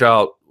flesh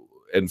out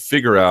and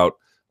figure out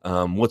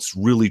what's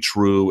really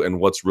true and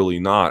what's really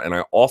not. And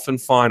I often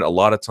find a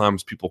lot of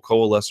times people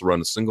coalesce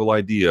around a single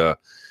idea,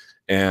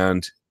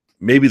 and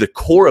maybe the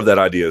core of that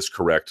idea is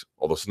correct,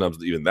 although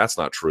sometimes even that's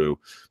not true.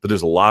 But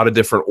there's a lot of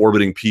different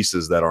orbiting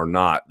pieces that are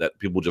not, that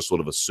people just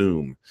sort of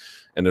assume.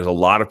 And there's a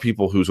lot of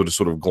people who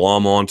sort of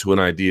glom onto an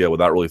idea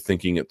without really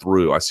thinking it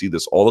through. I see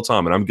this all the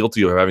time, and I'm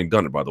guilty of having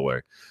done it, by the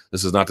way.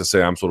 This is not to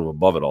say I'm sort of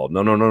above it all.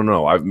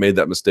 No. I've made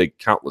that mistake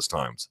countless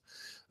times.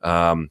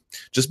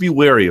 Just be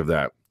wary of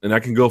that. And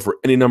that can go for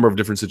any number of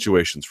different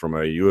situations, from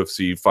a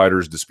UFC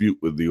fighter's dispute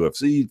with the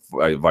UFC,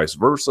 vice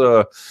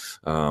versa,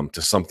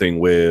 to something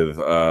with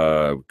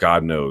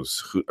God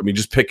knows who. I mean,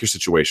 just pick your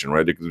situation,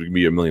 right? There can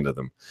be a million of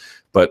them.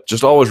 But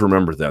just always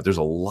remember that there's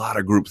a lot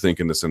of groupthink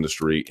in this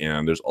industry,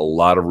 and there's a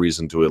lot of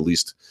reason to, at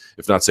least,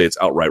 if not say it's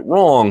outright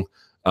wrong,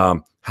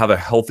 have a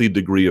healthy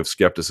degree of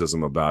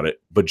skepticism about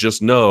it. But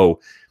just know,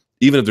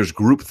 even if there's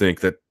groupthink,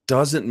 that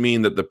doesn't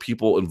mean that the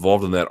people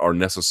involved in that are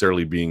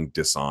necessarily being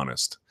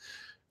dishonest.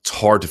 It's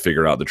hard to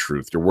figure out the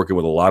truth. You're working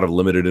with a lot of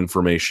limited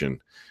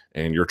information,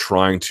 and you're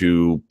trying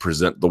to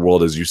present the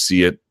world as you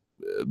see it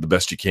the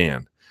best you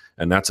can.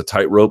 And that's a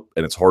tightrope,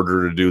 and it's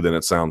harder to do than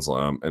it sounds.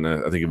 And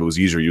I think if it was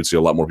easier, you'd see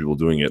a lot more people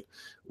doing it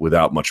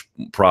without much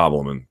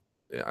problem. And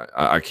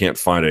I can't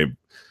find a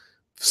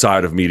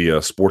side of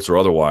media, sports or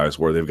otherwise,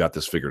 where they've got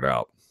this figured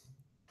out.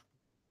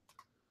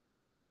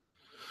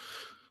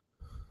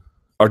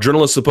 Are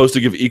journalists supposed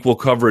to give equal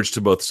coverage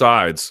to both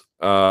sides?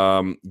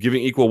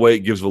 Giving equal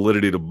weight gives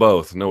validity to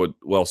both. No,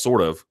 well,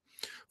 sort of.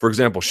 For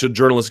example, should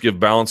journalists give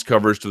balanced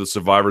coverage to the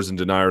survivors and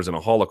deniers in a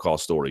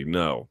Holocaust story?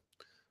 No.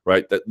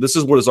 Right? This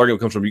is where this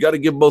argument comes from. You got to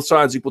give both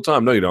sides equal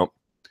time. No, you don't.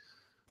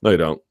 No, you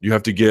don't. You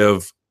have to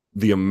give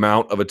the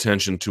amount of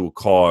attention to a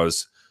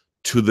cause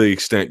to the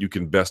extent you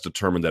can best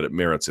determine that it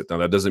merits it. Now,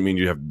 that doesn't mean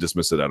you have to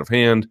dismiss it out of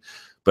hand.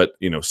 But,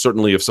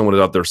 certainly if someone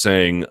is out there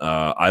saying,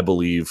 I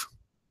believe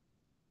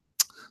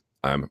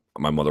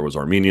my mother was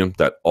Armenian,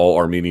 that all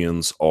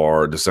Armenians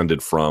are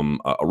descended from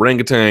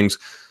orangutans,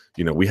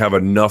 we have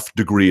enough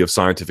degree of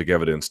scientific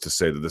evidence to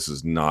say that this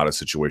is not a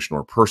situation or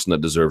a person that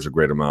deserves a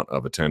great amount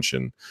of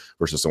attention,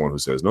 versus someone who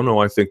says, no,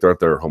 I think that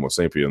they're Homo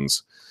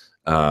sapiens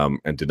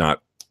and did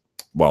not,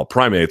 well,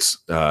 primates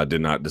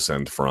did not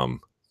descend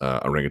from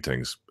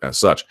orangutans as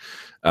such.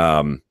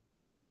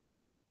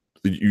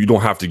 You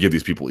don't have to give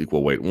these people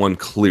equal weight. One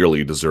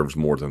clearly deserves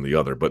more than the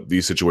other, but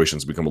these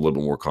situations become a little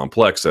bit more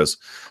complex as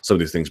some of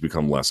these things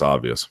become less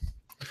obvious.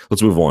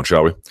 Let's move on,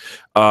 shall we?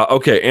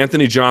 Okay,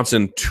 Anthony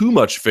Johnson, too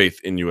much faith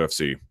in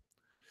UFC.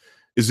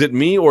 Is it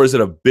me, or is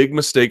it a big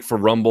mistake for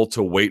Rumble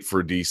to wait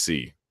for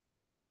DC?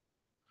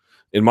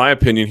 In my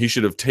opinion, he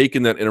should have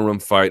taken that interim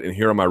fight, and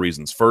here are my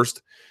reasons.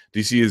 First,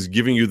 DC is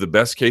giving you the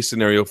best case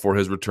scenario for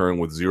his return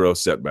with 0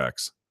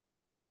 setbacks.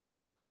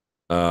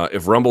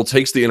 If Rumble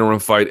takes the interim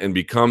fight and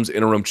becomes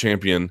interim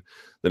champion,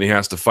 then he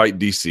has to fight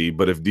DC.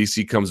 But if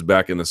DC comes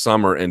back in the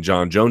summer and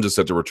John Jones is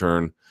set to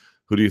return,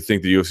 who do you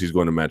think the UFC is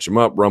going to match him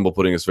up? Rumble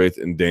putting his faith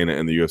in Dana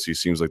and the UFC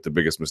seems like the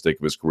biggest mistake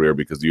of his career,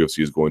 because the UFC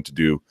is going to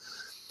do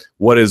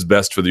what is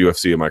best for the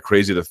UFC. Am I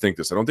crazy to think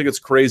this? I don't think it's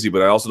crazy,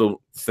 but I also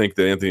don't think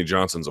that Anthony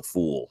Johnson's a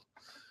fool.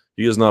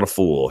 He is not a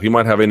fool. He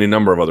might have any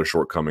number of other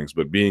shortcomings,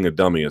 but being a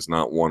dummy is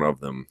not one of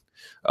them,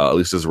 at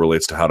least as it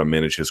relates to how to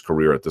manage his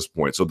career at this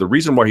point. So the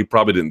reason why he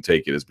probably didn't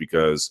take it is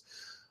because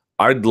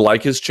I'd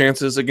like his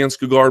chances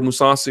against Gegard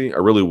Mousasi. I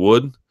really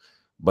would,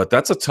 but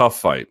that's a tough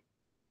fight.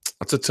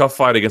 That's a tough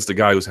fight against a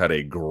guy who's had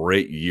a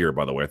great year,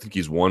 by the way. I think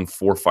he's won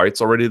 4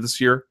 fights already this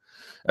year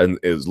and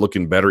is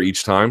looking better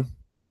each time.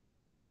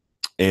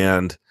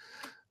 And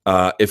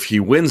if he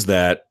wins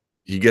that,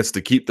 he gets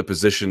to keep the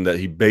position that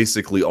he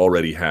basically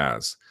already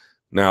has.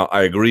 Now,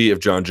 I agree, if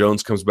John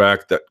Jones comes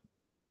back, that,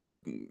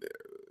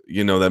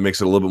 you know, that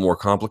makes it a little bit more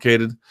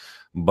complicated.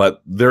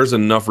 But there's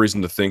enough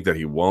reason to think that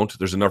he won't.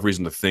 There's enough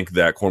reason to think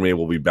that Cormier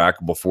will be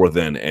back before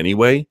then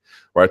anyway.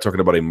 Right, talking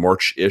about a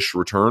March-ish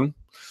return.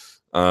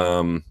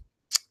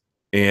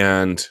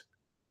 And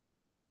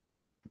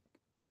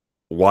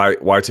why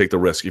take the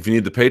risk? If you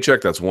need the paycheck,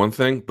 that's one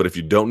thing. But if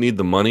you don't need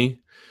the money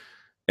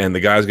and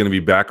the guy's going to be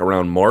back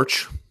around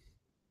March,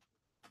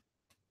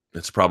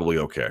 it's probably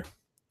okay.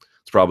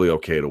 It's probably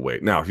okay to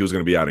wait. Now, if he was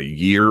going to be out a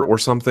year or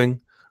something,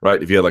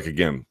 right? If he had, like,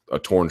 again, a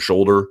torn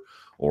shoulder,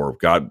 or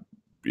God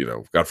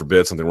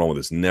forbid, something wrong with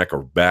his neck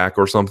or back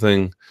or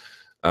something,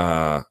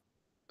 then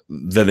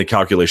the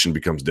calculation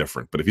becomes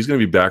different. But if he's going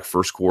to be back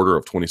first quarter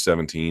of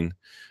 2017,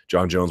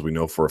 John Jones, we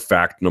know for a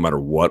fact, no matter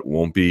what,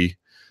 won't be.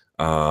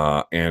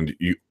 And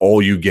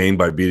all you gain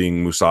by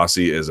beating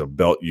Mousasi is a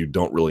belt you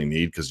don't really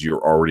need, because you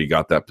already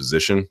got that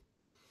position.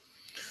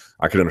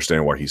 I can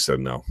understand why he said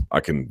no.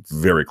 I can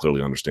very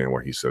clearly understand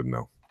why he said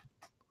no.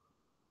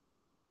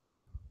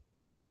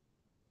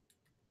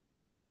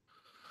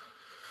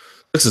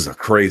 This is a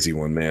crazy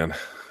one, man.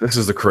 This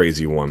is a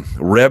crazy one.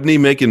 Rebney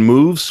making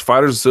moves.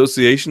 Fighters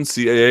Association,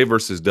 CAA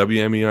versus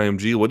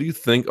WME-IMG. What do you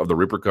think of the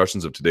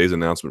repercussions of today's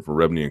announcement for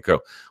Rebney and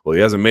co? Well,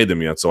 he hasn't made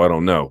them yet, so I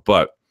don't know.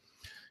 But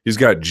he's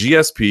got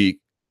GSP,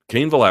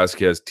 Cain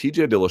Velasquez,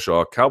 TJ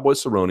Dillashaw, Cowboy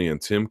Cerrone,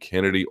 and Tim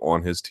Kennedy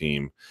on his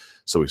team.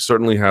 So he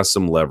certainly has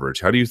some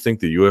leverage. How do you think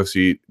the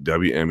UFC,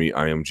 WME,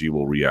 IMG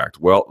will react?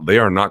 Well, they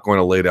are not going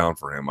to lay down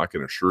for him. I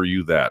can assure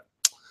you that.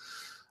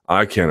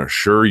 I can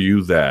assure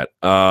you that.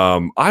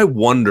 I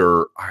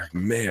wonder,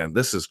 man,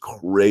 this is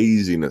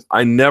craziness.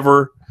 I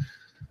never,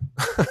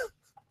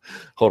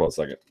 hold on a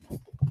second.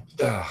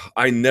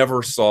 I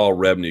never saw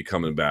Rebney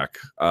coming back.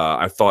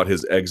 I thought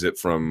his exit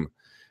from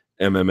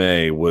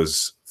MMA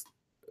was,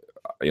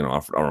 I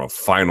don't know if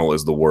final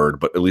is the word,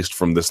 but at least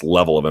from this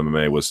level of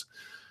MMA was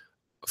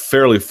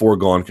fairly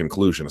foregone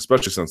conclusion,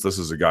 especially since this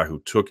is a guy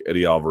who took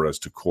Eddie Alvarez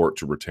to court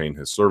to retain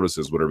his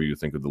services. Whatever you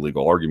think of the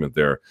legal argument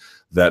there,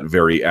 that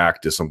very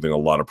act is something a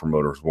lot of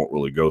promoters won't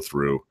really go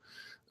through.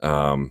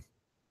 They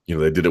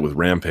did it with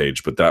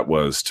Rampage, but that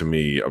was, to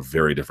me, a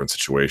very different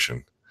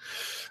situation.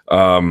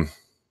 So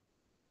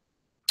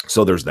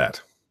there's that.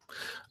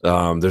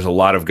 There's a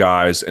lot of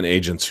guys and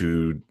agents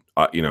who,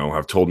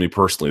 have told me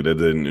personally that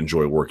they didn't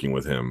enjoy working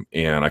with him.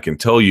 And I can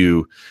tell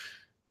you,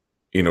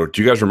 do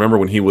you guys remember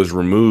when he was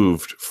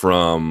removed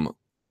from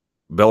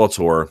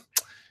Bellator?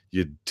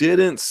 You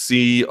didn't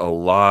see a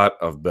lot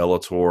of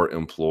Bellator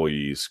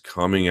employees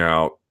coming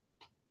out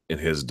in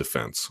his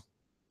defense.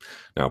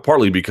 Now,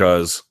 partly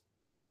because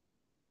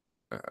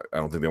I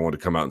don't think they wanted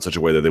to come out in such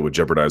a way that they would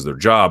jeopardize their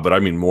job, but I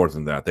mean more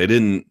than that. There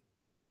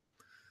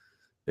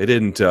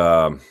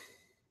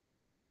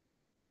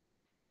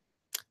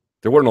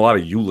weren't a lot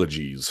of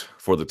eulogies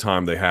for the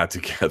time they had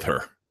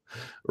together.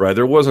 Right,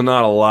 there was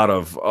not a lot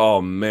of, oh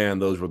man,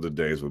 those were the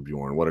days with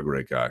Bjorn. What a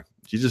great guy.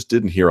 You just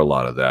didn't hear a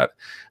lot of that.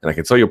 And I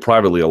can tell you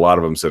privately, a lot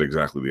of them said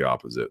exactly the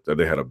opposite, that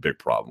they had a big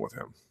problem with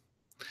him.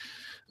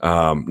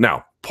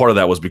 Now, part of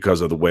that was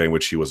because of the way in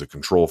which he was a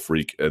control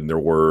freak in their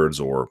words,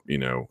 or,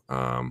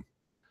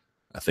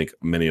 I think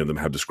many of them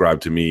have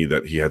described to me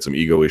that he had some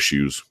ego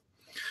issues.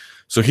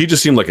 So he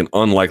just seemed like an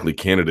unlikely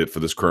candidate for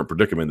this current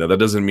predicament. Now, that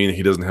doesn't mean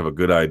he doesn't have a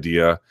good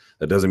idea.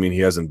 That doesn't mean he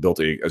hasn't built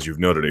as you've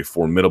noted, a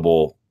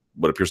formidable,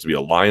 what appears to be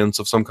alliance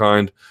of some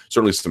kind,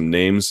 certainly some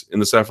names in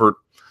this effort.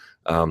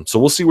 So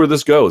we'll see where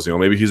this goes.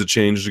 Maybe he's a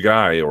changed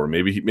guy, or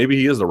maybe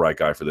he is the right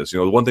guy for this.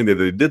 The one thing that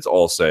they did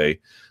all say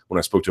when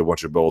I spoke to a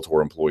bunch of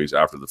Bellator employees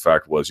after the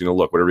fact was,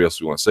 look, whatever else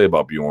you want to say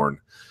about Bjorn,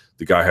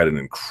 the guy had an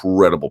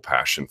incredible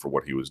passion for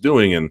what he was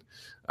doing. And,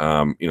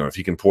 if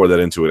he can pour that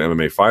into an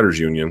MMA fighters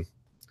union,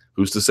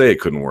 who's to say it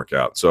couldn't work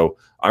out? So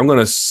I'm going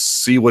to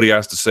see what he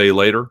has to say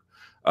later.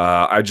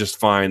 I just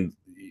find,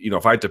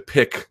 if I had to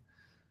pick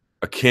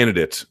a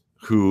candidate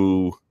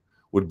who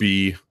would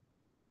be,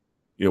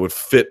 would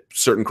fit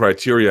certain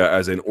criteria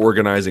as an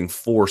organizing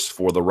force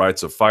for the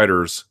rights of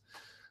fighters,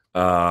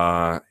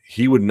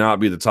 he would not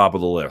be the top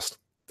of the list.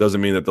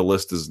 Doesn't mean that the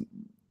list is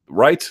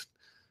right,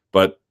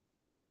 but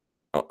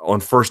on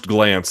first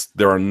glance,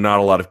 there are not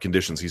a lot of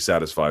conditions he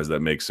satisfies that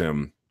makes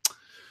him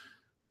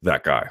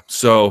that guy.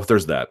 So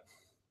there's that.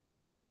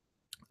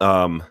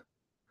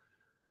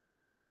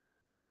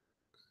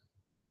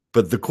 But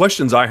the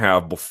questions I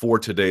have before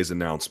today's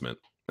announcement,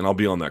 and I'll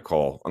be on that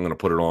call, I'm going to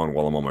put it on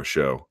while I'm on my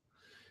show.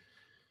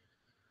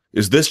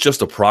 Is this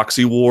just a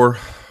proxy war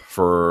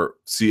for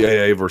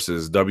CAA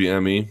versus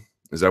WME?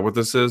 Is that what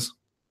this is?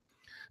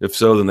 If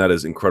so, then that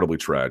is incredibly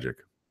tragic.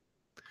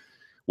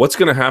 What's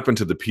going to happen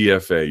to the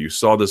PFA? You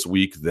saw this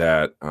week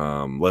that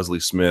Leslie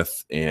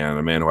Smith and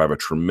a man who I have a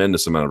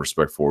tremendous amount of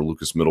respect for,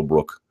 Lucas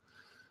Middlebrook,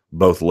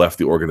 both left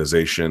the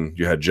organization.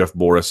 You had Jeff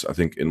Boris, I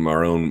think, in my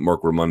own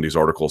Mark Ramundi's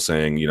article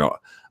saying,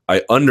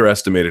 I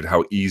underestimated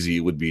how easy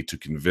it would be to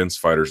convince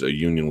fighters a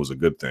union was a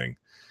good thing.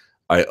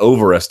 I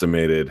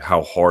overestimated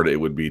how hard it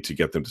would be to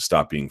get them to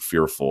stop being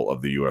fearful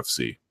of the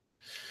UFC.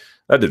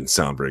 That didn't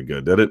sound very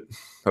good, did it?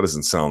 That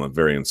doesn't sound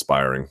very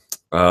inspiring.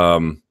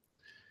 And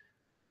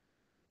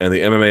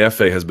the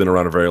MMAFA has been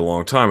around a very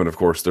long time. And of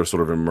course, they're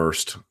sort of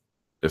immersed,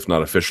 if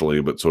not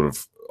officially, but sort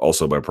of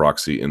also by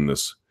proxy in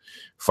this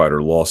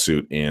fighter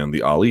lawsuit and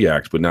the Ali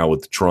Act. But now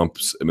with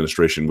Trump's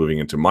administration moving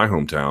into my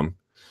hometown,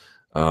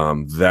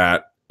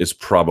 that is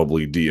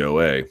probably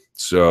DOA.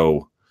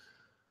 So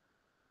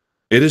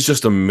it is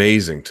just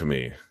amazing to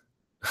me.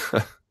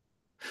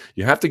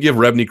 You have to give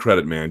Rebney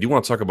credit, man. You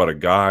want to talk about a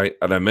guy,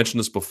 and I mentioned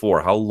this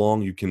before, how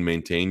long you can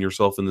maintain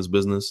yourself in this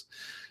business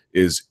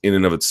is in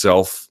and of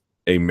itself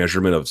a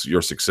measurement of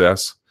your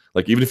success.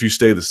 Like, even if you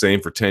stay the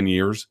same for 10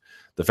 years,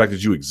 the fact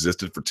that you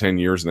existed for 10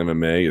 years in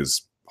MMA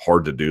is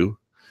hard to do.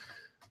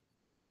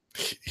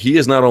 He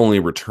is not only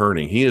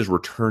returning, he is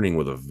returning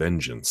with a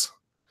vengeance.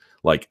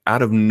 Like,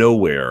 out of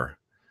nowhere,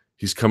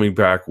 he's coming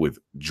back with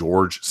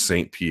George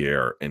St.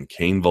 Pierre and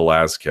Cain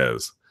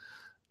Velasquez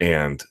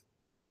and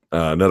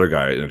another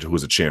guy who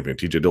was a champion,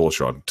 TJ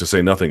Dillashaw, to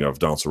say nothing of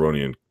Donald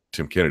Cerrone and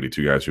Tim Kennedy,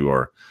 two guys who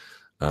are,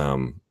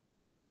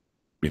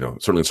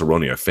 certainly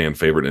Cerrone, a fan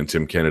favorite, and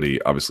Tim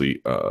Kennedy,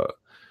 obviously,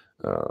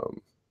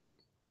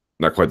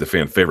 not quite the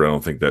fan favorite. I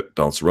don't think that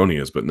Donald Cerrone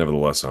is, but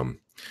nevertheless, a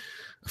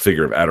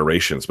figure of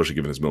adoration, especially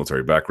given his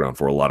military background,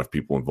 for a lot of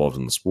people involved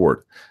in the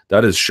sport.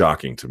 That is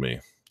shocking to me.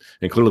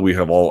 And clearly we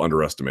have all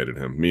underestimated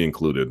him, me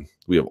included.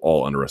 We have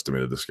all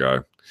underestimated this guy.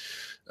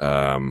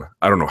 I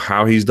don't know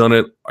how he's done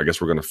it. I guess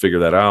we're going to figure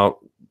that out.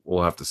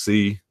 We'll have to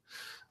see.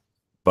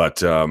 But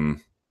the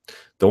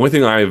only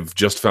thing I've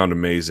just found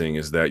amazing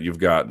is that you've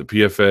got the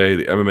PFA,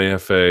 the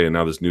MMAFA, and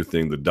now this new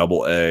thing, the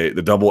double A,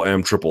 the double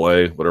M, triple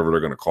A, whatever they're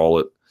going to call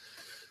it.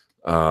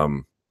 I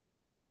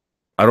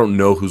don't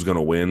know who's going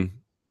to win.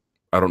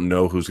 I don't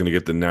know who's going to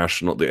get the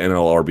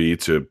NLRB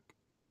to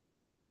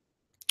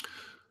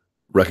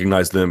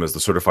recognize them as the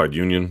certified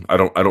union. I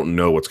don't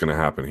know what's going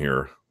to happen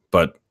here,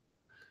 but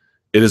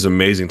it is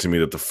amazing to me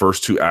that the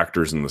first two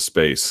actors in the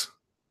space,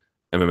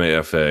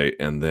 MMAFA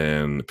and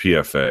then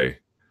PFA,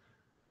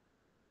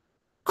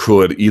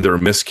 could either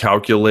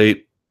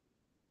miscalculate,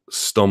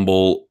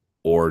 stumble,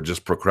 or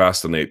just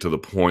procrastinate to the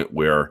point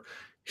where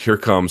here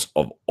comes,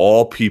 of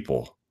all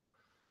people,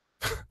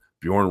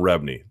 Bjorn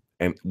Rebney,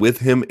 and with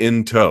him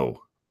in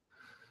tow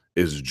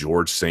is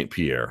George St.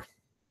 Pierre.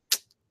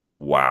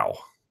 Wow.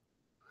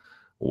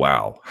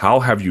 Wow.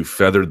 How have you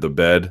feathered the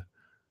bed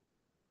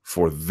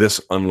for this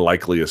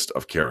unlikeliest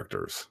of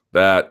characters?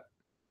 That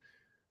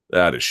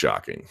is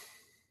shocking.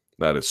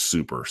 That is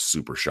super,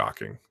 super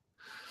shocking.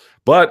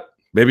 But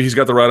maybe he's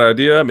got the right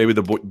idea. Maybe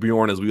the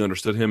Bjorn, as we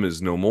understood him,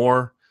 is no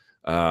more.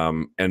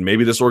 And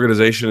maybe this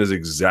organization is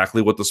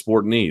exactly what the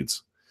sport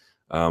needs.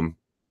 We're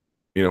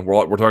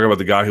talking about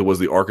the guy who was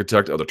the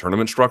architect of the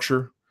tournament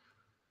structure,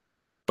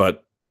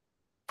 but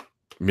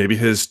maybe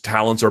his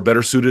talents are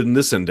better suited in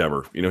this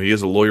endeavor. He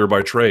is a lawyer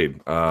by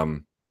trade.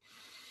 4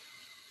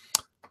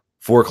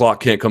 o'clock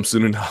can't come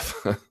soon enough.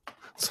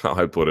 That's how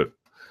I put it.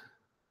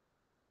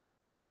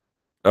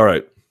 All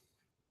right.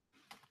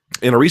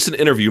 In a recent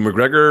interview,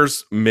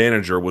 McGregor's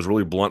manager was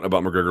really blunt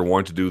about McGregor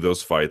wanting to do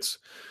those fights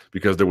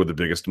because they were the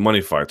biggest money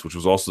fights, which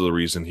was also the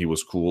reason he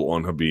was cool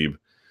on Khabib,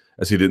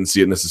 as he didn't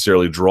see it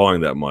necessarily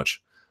drawing that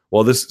much.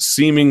 While this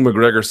seeming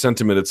McGregor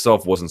sentiment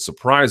itself wasn't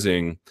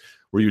surprising,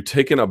 were you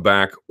taken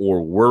aback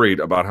or worried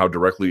about how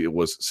directly it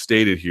was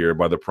stated here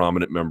by the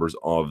prominent members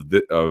of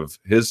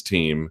his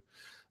team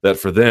that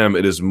for them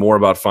it is more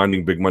about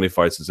finding big money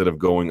fights instead of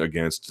going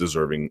against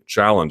deserving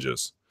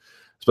challenges,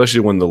 especially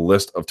when the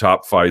list of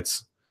top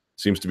fights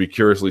seems to be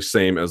curiously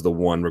same as the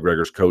one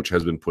McGregor's coach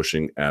has been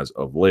pushing as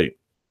of late?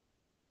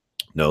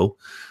 No,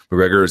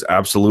 McGregor is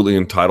absolutely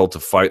entitled to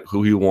fight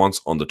who he wants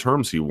on the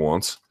terms he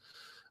wants.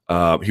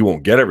 He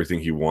won't get everything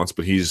he wants,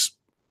 but he's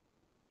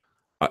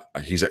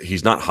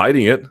not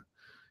hiding it.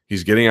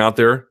 He's getting out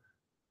there.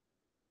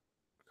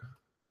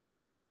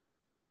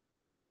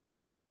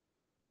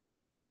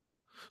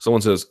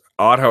 Someone says,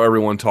 odd how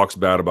everyone talks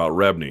bad about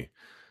Rebney.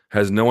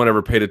 Has no one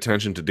ever paid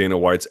attention to Dana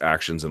White's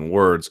actions and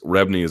words?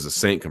 Rebney is a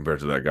saint compared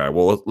to that guy.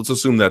 Well, let's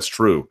assume that's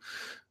true.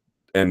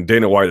 And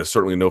Dana White is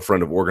certainly no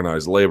friend of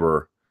organized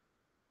labor.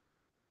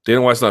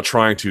 Dana White's not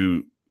trying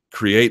to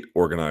create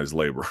organized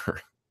labor,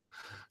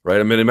 right?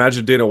 I mean,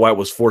 imagine Dana White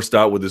was forced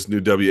out with this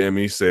new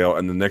WME sale,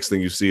 and the next thing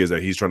you see is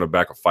that he's trying to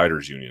back a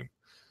fighters union.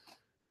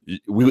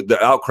 The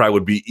outcry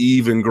would be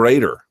even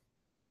greater.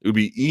 It would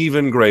be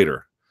even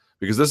greater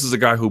because this is a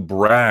guy who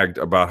bragged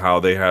about how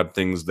they had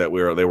things that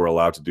they were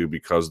allowed to do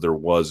because there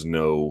was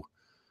no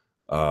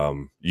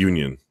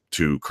union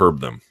to curb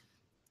them.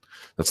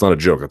 That's not a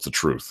joke. That's the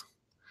truth.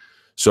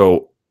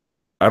 So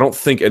I don't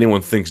think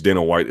anyone thinks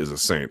Dana White is a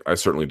saint. I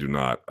certainly do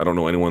not. I don't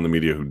know anyone in the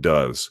media who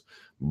does.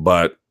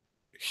 But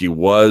he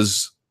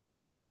was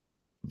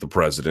the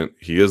president.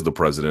 He is the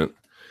president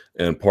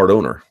and part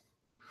owner.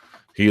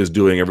 He is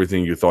doing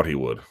everything you thought he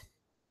would.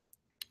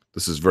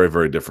 This is very,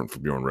 very different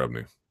from Bjorn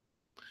Rebney.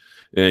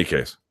 In any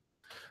case,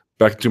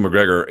 back to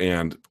McGregor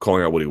and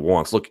calling out what he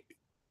wants. Look,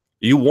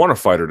 you want a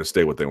fighter to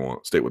state what they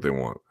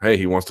want. Hey,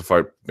 he wants to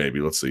fight,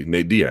 maybe, let's see,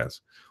 Nate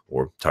Diaz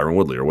or Tyron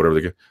Woodley or whatever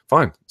they get.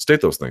 Fine, state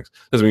those things.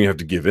 Doesn't mean you have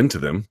to give in to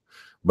them.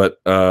 But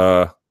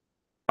I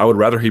would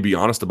rather he be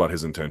honest about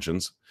his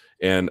intentions.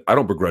 And I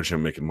don't begrudge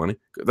him making money.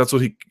 That's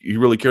what he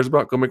really cares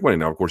about. Go make money.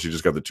 Now, of course, he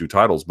just got the 2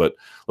 titles, but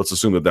let's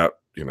assume that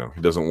he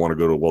doesn't want to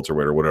go to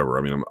welterweight or whatever.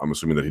 I mean, I'm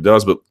assuming that he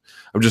does, but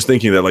I'm just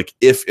thinking that, like,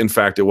 if in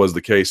fact it was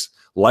the case,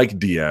 like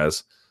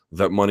Diaz,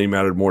 that money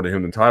mattered more to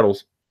him than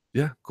titles.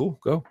 Yeah, cool.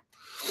 Go.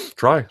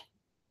 Try.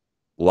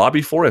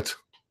 Lobby for it.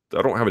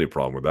 I don't have any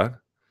problem with that.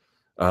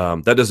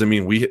 That doesn't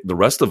mean the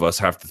rest of us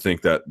have to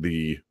think that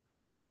the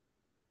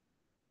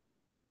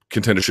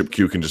contendership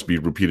queue can just be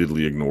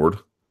repeatedly ignored.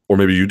 Or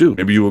maybe you do.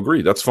 Maybe you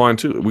agree. That's fine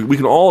too. We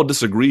can all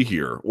disagree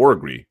here or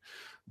agree.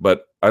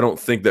 But I don't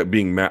think that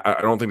being mad,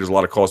 I don't think there's a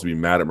lot of cause to be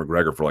mad at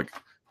McGregor for, like,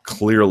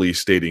 clearly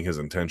stating his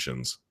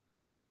intentions.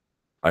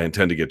 I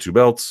intend to get 2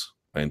 belts.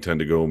 I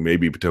intend to go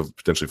maybe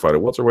potentially fight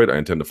at welterweight. I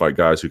intend to fight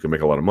guys who can make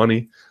a lot of money.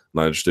 I'm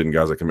not interested in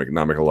guys that can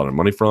not make a lot of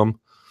money from.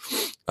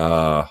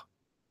 I'm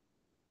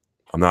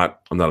not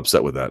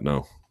upset with that.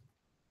 No.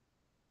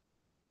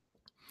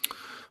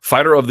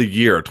 Fighter of the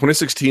Year.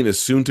 2016 is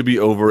soon to be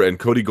over, and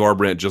Cody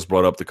Garbrandt just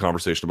brought up the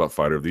conversation about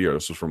Fighter of the Year.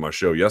 This was from my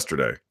show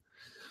yesterday.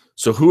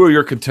 So who are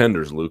your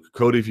contenders, Luke?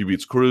 Cody if he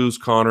beats Cruz,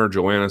 Conor,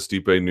 Joanna,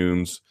 Stipe,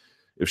 Nunes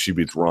if she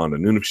beats Ronda.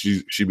 Nunes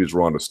if she beats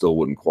Ronda still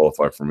wouldn't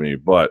qualify for me.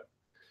 But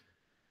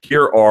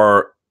here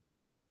are,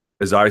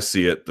 as I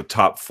see it, the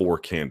top 4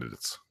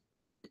 candidates.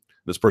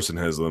 This person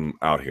has them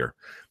out here.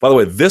 By the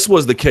way, this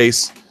was the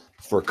case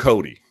for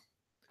Cody.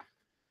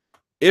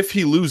 If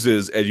he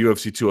loses at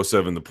UFC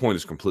 207, the point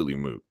is completely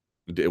moot.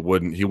 He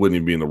wouldn't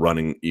even be in the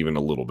running even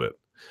a little bit.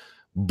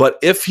 But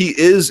if he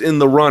is in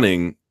the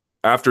running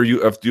after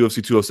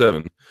UFC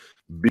 207,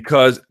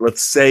 because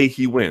let's say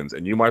he wins,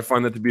 and you might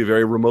find that to be a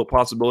very remote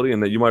possibility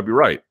and that you might be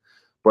right,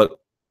 but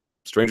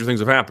stranger things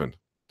have happened.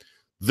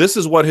 This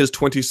is what his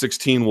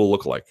 2016 will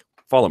look like.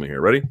 Follow me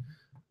here. Ready?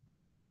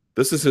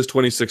 This is his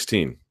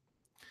 2016.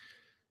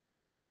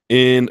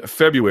 In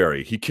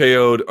February, he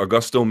KO'd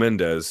Augusto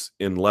Mendez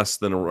in less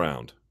than a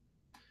round.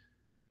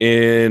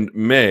 In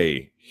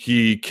May,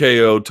 he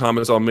KO'd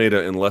Thomas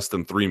Almeida in less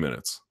than 3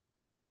 minutes.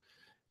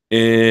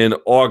 In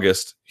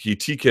August, he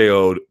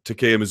TKO'd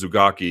Takeya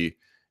Mizugaki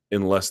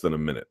in less than a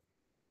minute.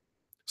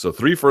 So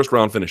 3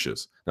 first-round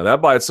finishes. Now, that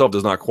by itself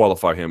does not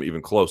qualify him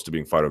even close to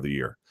being Fighter of the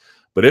Year.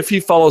 But if he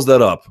follows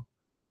that up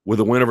with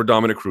a win over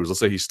Dominic Cruz, let's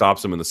say he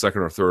stops him in the 2nd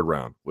or 3rd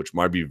round, which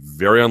might be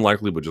very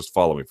unlikely, but just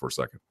follow me for a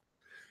second.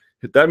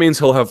 That means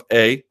he'll have,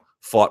 A,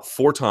 fought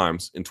 4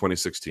 times in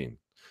 2016.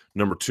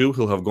 Number 2,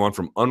 he'll have gone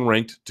from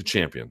unranked to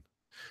champion.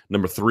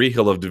 Number 3,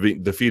 he'll have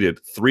defeated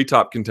 3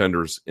 top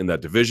contenders in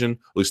that division, at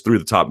least 3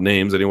 of the top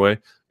names anyway,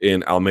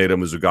 in Almeida,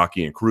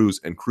 Mizugaki, and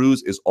Cruz. And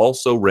Cruz is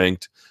also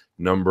ranked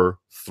number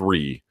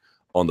 3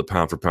 on the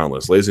pound-for-pound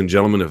list. Ladies and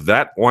gentlemen, if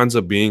that winds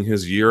up being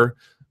his year,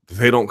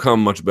 they don't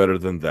come much better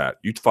than that.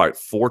 You fight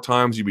 4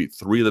 times, you beat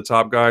 3 of the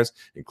top guys,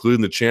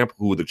 including the champ,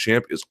 who the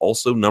champ is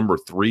also number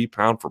 3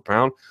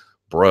 pound-for-pound.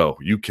 Bro,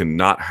 you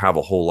cannot have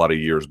a whole lot of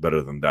years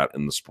better than that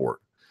in the sport.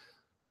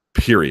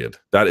 Period.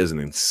 That is an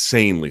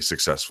insanely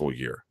successful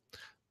year.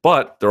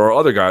 But there are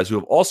other guys who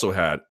have also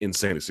had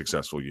insanely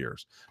successful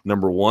years.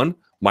 Number 1,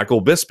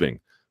 Michael Bisping,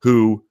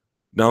 who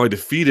not only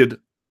defeated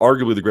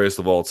arguably the greatest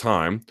of all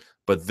time,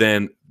 but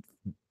then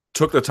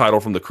took the title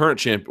from the current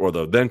champ or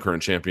the then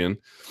current champion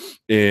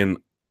in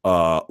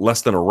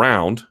less than a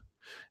round,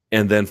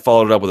 and then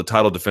followed it up with a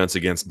title defense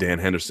against Dan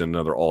Henderson,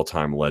 another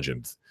all-time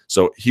legend.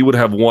 So he would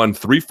have won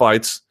 3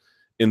 fights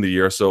in the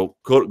year. So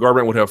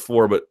Garbrandt would have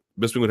 4, but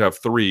Bisping would have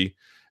 3,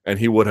 and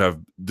he would have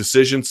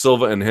decision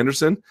Silva and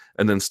Henderson,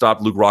 and then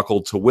stopped Luke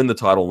Rockhold to win the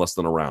title in less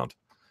than a round.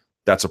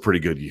 That's a pretty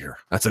good year.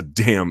 That's a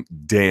damn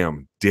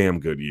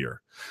good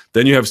year.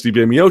 Then you have Stipe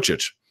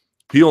Miocic.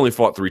 He only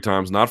fought 3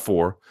 times, not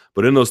 4,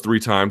 but in those 3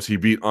 times, he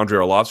beat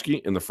Andrei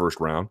Arlovsky in the 1st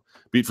round,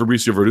 beat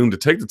Fabricio Verdun to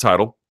take the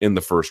title in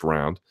the 1st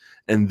round,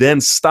 and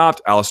then stopped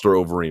Alistair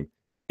Overeem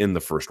in the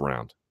 1st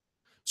round.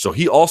 So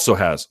he also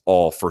has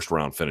all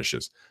 1st-round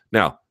finishes.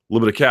 Now, A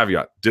little bit of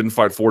caveat, didn't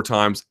fight 4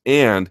 times,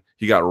 and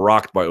he got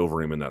rocked by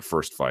Overeem in that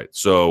first fight.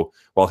 So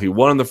while he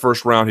won in the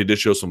first round, he did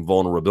show some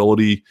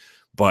vulnerability,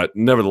 but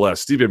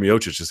nevertheless, Stipe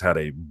Miocic just had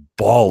a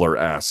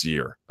baller-ass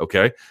year,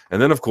 okay? And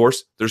then, of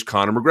course, there's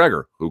Conor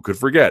McGregor. Who could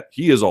forget?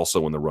 He is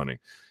also in the running.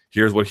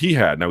 Here's what he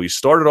had. Now, he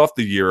started off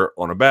the year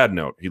on a bad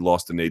note. He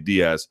lost to Nate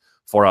Diaz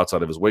far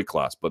outside of his weight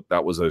class, but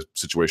that was a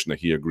situation that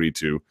he agreed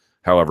to,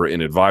 however,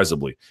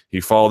 inadvisably.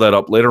 He followed that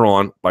up later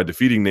on by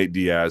defeating Nate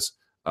Diaz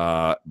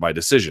by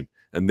decision.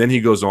 And then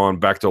he goes on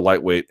back to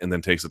lightweight and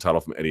then takes the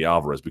title from Eddie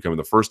Alvarez, becoming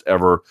the first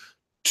ever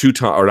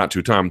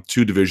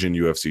two-division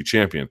UFC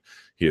champion.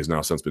 He has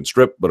now since been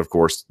stripped, but of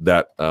course,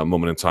 that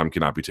moment in time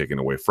cannot be taken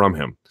away from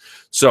him.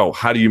 So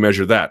how do you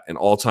measure that? An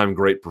all-time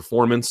great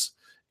performance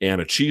and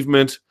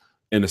achievement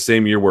in the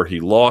same year where he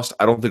lost.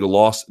 I don't think a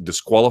loss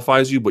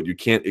disqualifies you, but you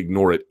can't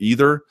ignore it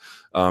either.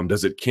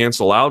 Does it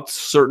cancel out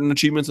certain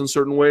achievements in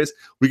certain ways?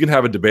 We can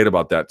have a debate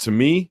about that. To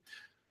me,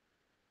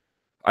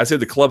 I say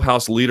the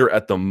clubhouse leader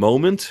at the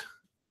moment,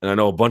 and I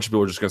know a bunch of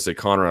people are just going to say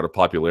Conor out of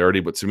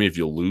popularity, but to me, if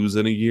you lose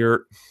in a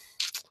year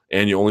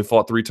and you only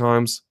fought 3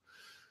 times,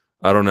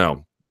 I don't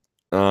know.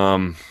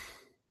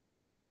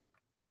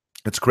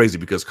 It's crazy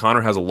because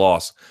Conor has a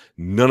loss.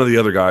 None of the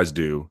other guys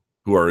do,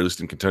 who are at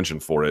least in contention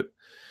for it.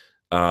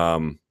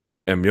 And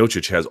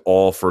Miocic has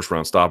all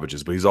first-round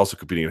stoppages, but he's also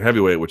competing in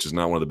heavyweight, which is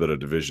not one of the better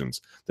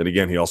divisions. Then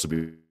again, he also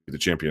beat the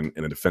champion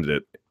and defended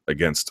it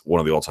against one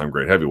of the all-time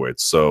great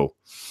heavyweights. So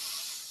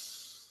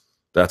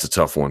that's a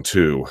tough one,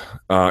 too.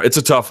 It's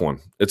a tough one.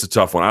 It's a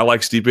tough one. I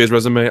like Stipe's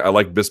resume. I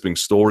like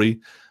Bisping's story.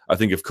 I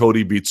think if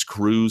Cody beats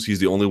Cruz, he's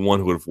the only one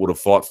who would have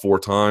fought 4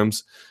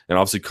 times. And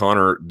obviously,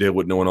 Conor did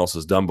what no one else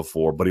has done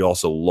before, but he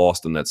also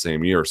lost in that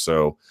same year.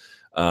 So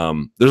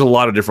there's a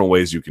lot of different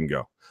ways you can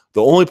go.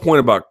 The only point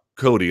about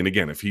Cody, and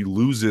again, if he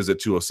loses at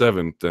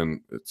 207,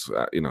 then it's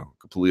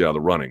completely out of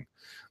the running.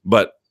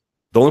 But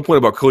the only point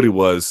about Cody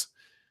was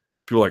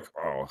people were like,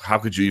 oh, how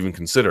could you even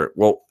consider it?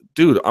 Well,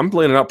 dude, I'm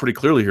laying it out pretty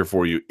clearly here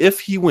for you. If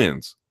he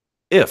wins,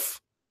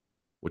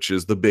 which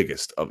is the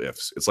biggest of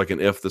ifs, it's like an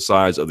if the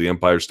size of the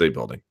Empire State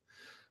Building.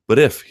 But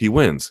if he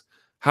wins,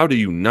 how do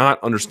you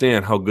not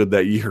understand how good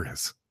that year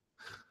is?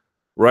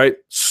 Right?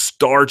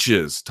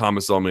 Starches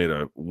Thomas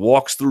Almeida,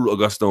 walks through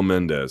Augusto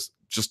Mendez,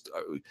 just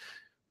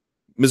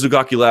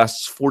Mizugaki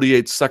lasts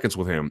 48 seconds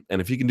with him.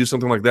 And if he can do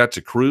something like that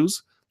to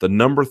Cruz, the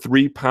number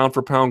 3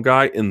 pound-for-pound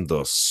guy in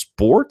the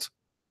sport,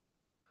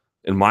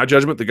 in my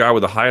judgment, the guy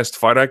with the highest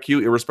fight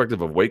IQ,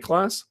 irrespective of weight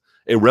class,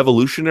 a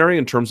revolutionary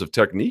in terms of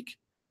technique,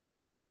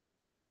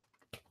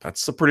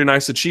 that's a pretty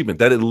nice achievement.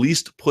 That at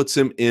least puts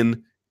him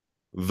in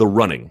the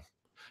running.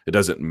 It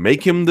doesn't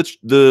make him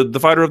the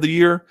fighter of the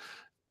year.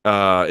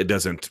 It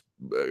doesn't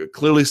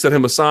clearly set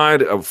him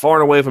aside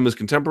far and away from his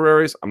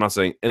contemporaries. I'm not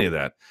saying any of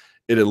that.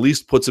 It at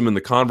least puts him in the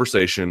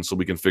conversation so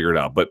we can figure it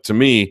out. But to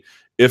me,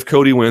 if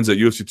Cody wins at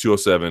UFC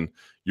 207,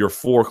 your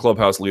 4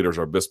 clubhouse leaders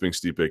are Bisping,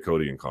 Stipe,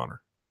 Cody, and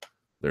Conor.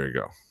 There you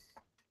go.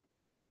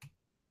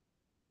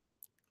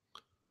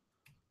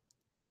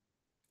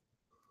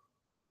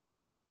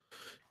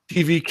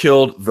 TV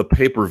killed the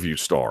pay-per-view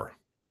star.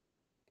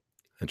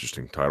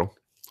 Interesting title.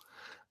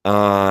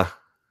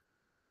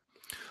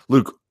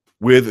 Luke,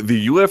 with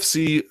the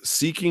UFC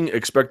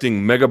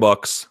expecting mega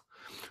bucks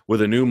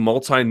with a new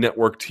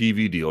multi-network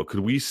TV deal, could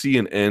we see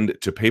an end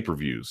to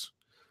pay-per-views?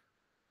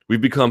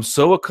 We've become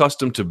so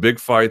accustomed to big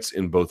fights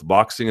in both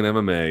boxing and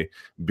MMA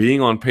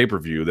being on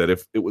pay-per-view that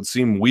if it would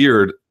seem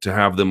weird to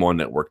have them on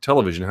network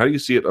television. How do you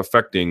see it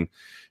affecting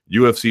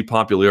UFC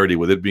popularity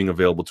with it being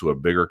available to a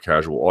bigger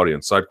casual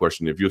audience? Side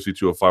question, if UFC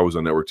 205 was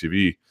on network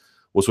TV,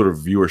 what sort of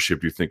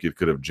viewership do you think it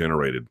could have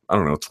generated? I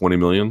don't know, 20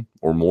 million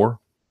or more?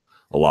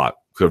 A lot.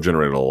 Could have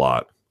generated a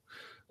lot.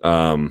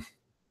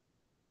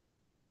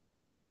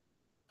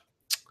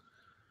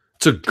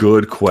 It's a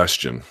good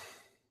question.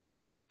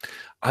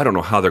 I don't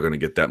know how they're going to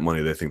get that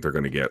money they think they're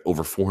going to get.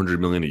 Over $400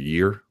 million a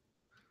year?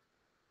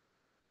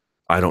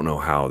 I don't know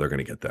how they're going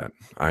to get that.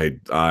 I'm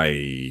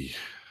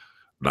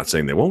not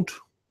saying they won't.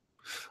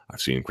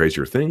 I've seen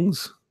crazier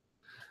things.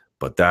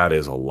 But that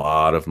is a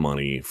lot of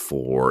money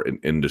for an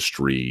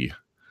industry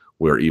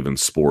where even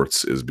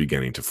sports is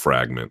beginning to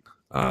fragment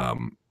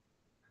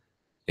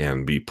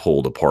and be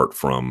pulled apart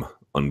from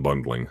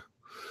unbundling.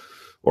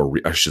 Or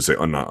I should say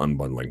not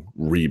unbundling,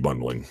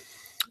 rebundling.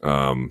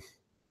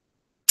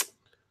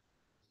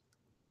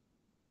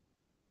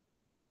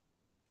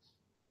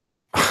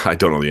 I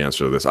don't know the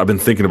answer to this. I've been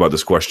thinking about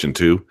this question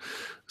too.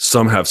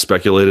 Some have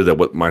speculated that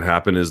what might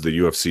happen is the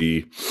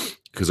UFC,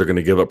 because they're going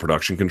to give up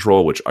production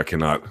control, which I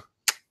cannot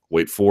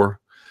wait for.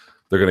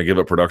 They're going to give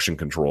up production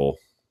control.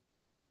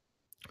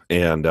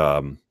 And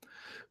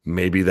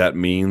maybe that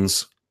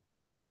means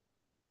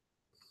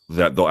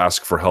that they'll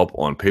ask for help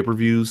on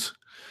pay-per-views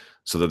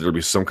so that there'll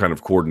be some kind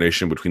of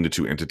coordination between the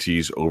two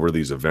entities over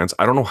these events.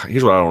 I don't know.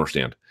 Here's what I don't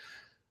understand.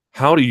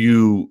 How do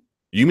you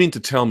mean to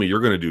tell me you're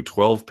going to do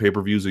 12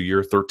 pay-per-views a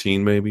year,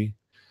 13 maybe,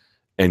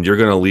 and you're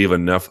going to leave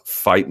enough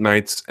fight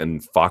nights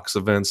and Fox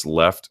events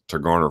left to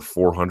garner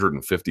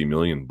 $450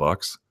 million?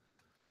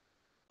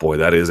 Boy,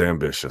 that is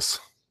ambitious.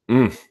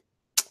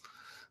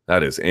 That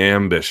That is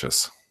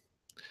ambitious.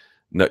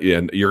 No,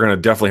 yeah, you're going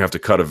to definitely have to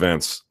cut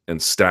events and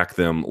stack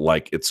them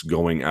like it's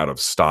going out of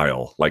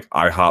style, like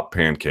IHOP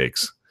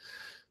pancakes,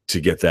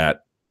 to get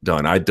that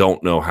done. I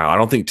don't know how. I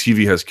don't think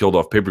TV has killed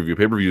off pay-per-view.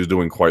 Pay-per-view is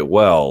doing quite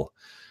well,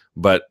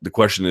 but the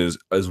question is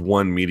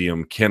one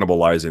medium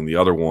cannibalizing the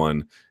other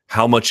one?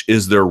 How much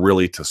is there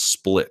really to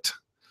split?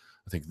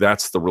 I think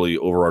that's the really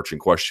overarching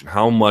question.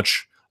 How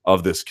much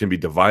of this can be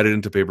divided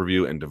into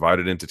pay-per-view and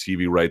divided into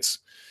TV rights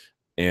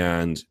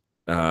and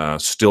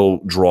still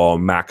draw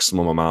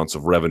maximum amounts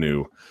of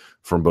revenue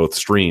from both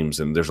streams?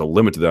 And there's a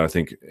limit to that. I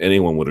think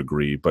anyone would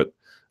agree, but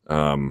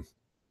I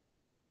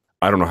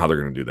don't know how they're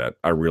going to do that.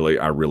 I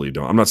really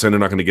don't. I'm not saying they're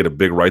not going to get a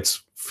big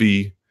rights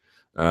fee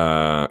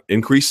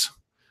increase,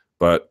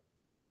 but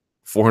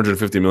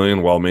 $450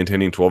 million while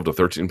maintaining 12 to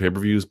 13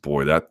 pay-per-views,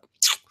 boy, that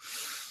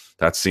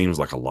seems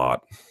like a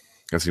lot.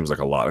 That seems like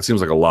a lot. It seems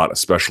like a lot,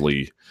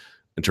 especially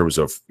in terms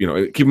of,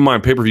 keep in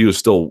mind, pay-per-view is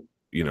still,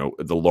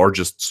 the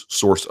largest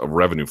source of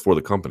revenue for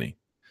the company.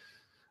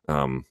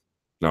 Now,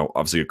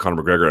 obviously,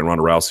 Conor McGregor and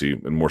Ronda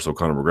Rousey, and more so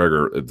Conor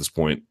McGregor at this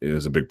point,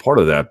 is a big part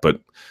of that.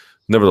 But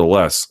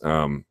nevertheless,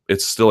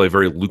 it's still a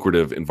very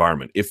lucrative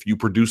environment. If you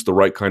produce the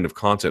right kind of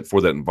content for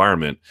that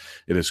environment,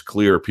 it is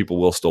clear people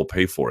will still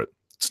pay for it.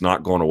 It's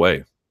not going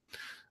away.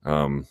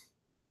 But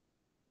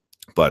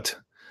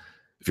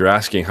if you're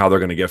asking how they're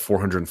going to get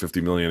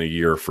 $450 million a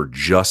year for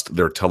just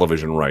their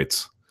television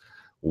rights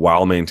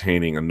while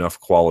maintaining enough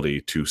quality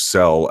to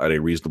sell at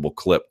a reasonable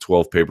clip,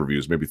 12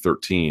 pay-per-views, maybe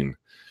 13,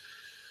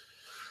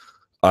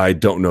 I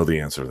don't know the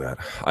answer to that.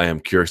 I am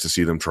curious to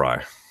see them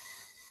try.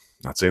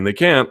 Not saying they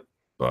can't,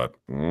 but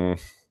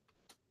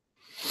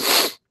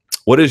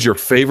what is your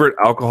favorite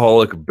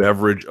alcoholic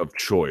beverage of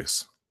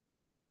choice?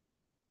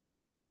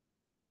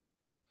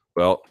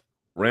 Well,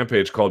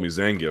 Rampage called me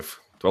Zangief.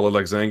 Do I look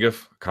like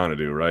Zangief? Kind of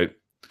do, right?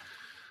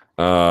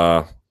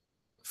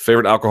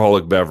 Favorite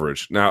alcoholic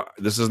beverage. Now,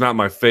 this is not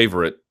my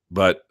favorite,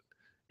 but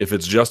if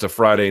it's just a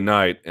Friday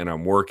night and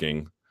I'm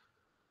working,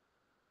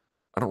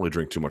 I don't really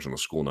drink too much on the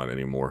school night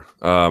anymore.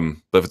 But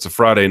if it's a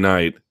Friday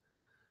night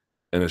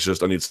and it's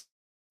just I need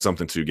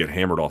something to get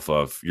hammered off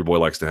of, your boy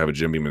likes to have a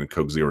Jim Beam and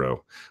Coke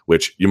Zero,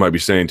 which you might be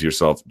saying to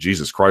yourself,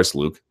 Jesus Christ,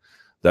 Luke,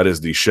 that is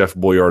the Chef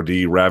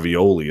Boyardee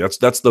ravioli.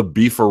 That's the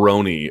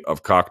beefaroni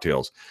of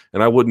cocktails.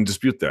 And I wouldn't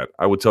dispute that.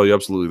 I would tell you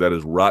absolutely that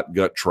is rot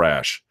gut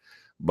trash.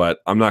 But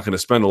I'm not going to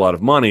spend a lot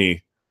of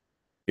money.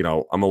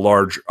 I'm a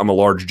large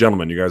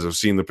gentleman. You guys have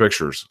seen the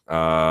pictures.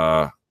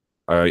 I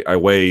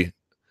weigh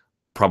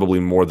probably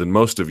more than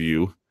most of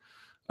you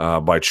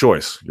by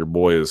choice. Your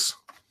boy is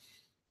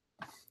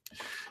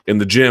in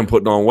the gym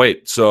putting on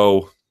weight.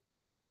 So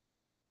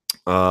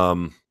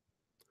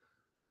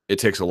it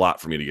takes a lot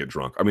for me to get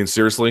drunk. I mean,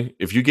 seriously,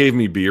 if you gave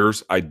me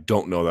beers, I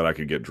don't know that I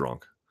could get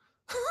drunk.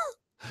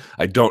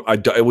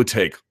 It would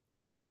take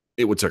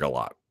a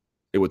lot.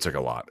 It would take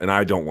a lot. And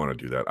I don't want to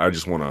do that. I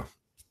just want to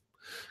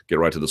get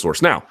right to the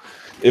source. Now,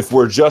 if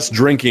we're just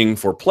drinking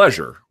for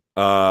pleasure,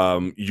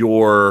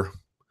 your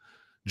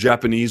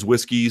Japanese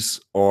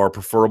whiskeys are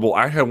preferable.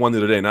 I had one the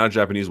other day, not a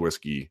Japanese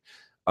whiskey,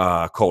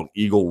 called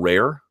Eagle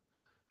Rare.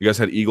 You guys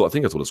had Eagle? I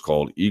think that's what it's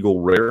called. Eagle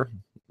Rare.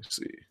 Let's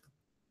see.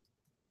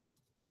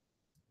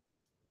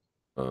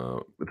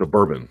 It's a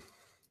bourbon,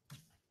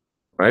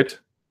 right?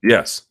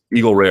 Yes,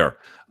 Eagle Rare.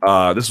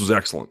 This was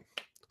excellent.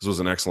 This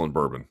was an excellent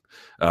bourbon.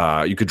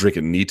 You could drink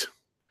it neat.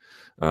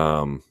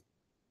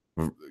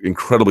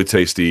 Incredibly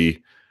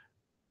tasty,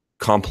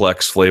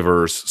 complex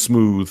flavors,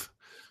 smooth,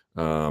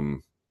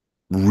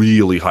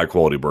 really high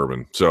quality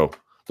bourbon. So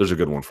there's a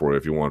good one for you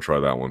if you want to try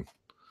that one.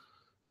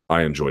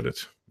 I enjoyed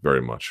it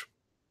very much.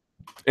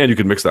 And you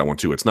can mix that one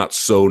too. It's not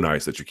so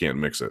nice that you can't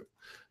mix it,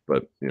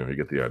 but you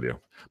get the idea.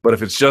 But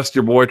if it's just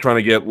your boy trying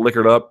to get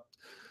liquored up,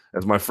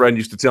 as my friend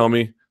used to tell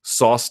me,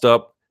 sauced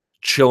up,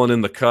 chilling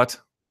in the cut,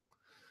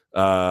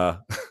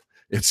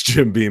 it's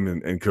Jim Beam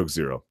and Coke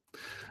Zero.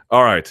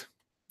 All right.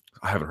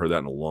 I haven't heard that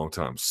in a long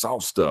time.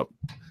 Sauced up,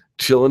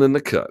 chilling in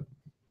the cut.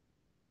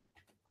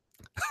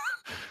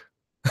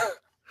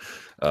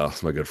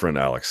 It's my good friend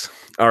Alex.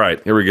 All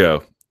right, here we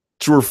go.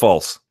 True or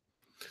false?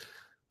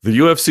 The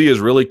UFC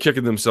is really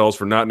kicking themselves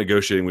for not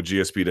negotiating with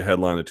GSP to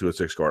headline the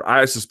 206 card.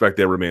 I suspect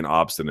they remain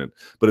obstinate,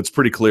 but it's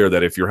pretty clear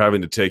that if you're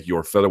having to take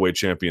your featherweight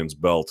champion's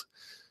belt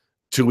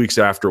 2 weeks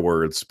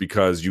afterwards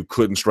because you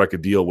couldn't strike a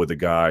deal with a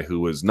guy who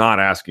was not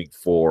asking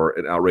for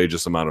an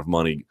outrageous amount of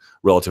money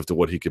relative to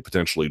what he could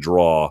potentially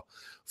draw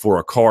for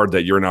a card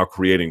that you're now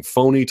creating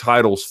phony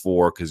titles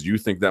for because you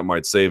think that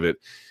might save it,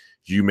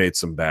 you made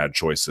some bad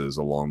choices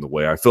along the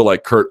way. I feel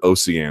like Kurt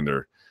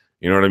Osiander.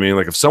 You know what I mean?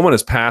 Like if someone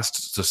has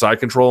passed to side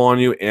control on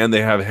you and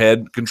they have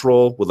head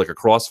control with like a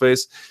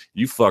crossface,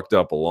 you fucked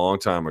up a long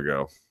time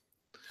ago.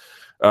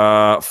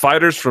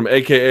 Fighters from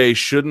AKA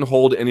shouldn't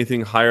hold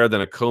anything higher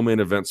than a co-main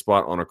event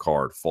spot on a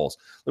card. False.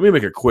 Let me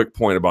make a quick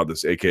point about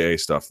this AKA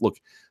stuff. Look,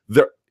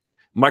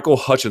 Michael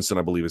Hutchinson,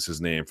 I believe is his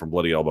name, from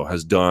Bloody Elbow,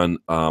 has done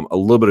a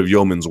little bit of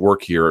yeoman's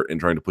work here in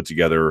trying to put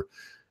together,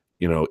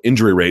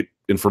 injury rate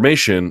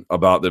information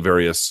about the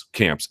various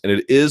camps. And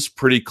it is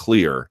pretty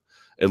clear,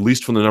 at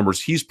least from the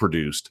numbers he's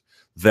produced,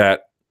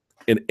 that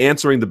in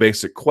answering the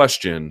basic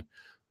question,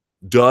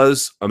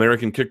 does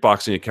American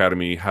Kickboxing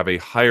Academy have a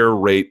higher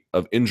rate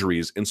of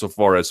injuries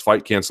insofar as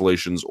fight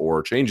cancellations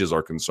or changes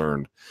are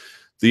concerned?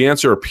 The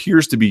answer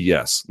appears to be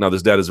yes. Now,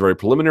 this data is very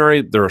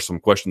preliminary. There are some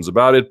questions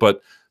about it,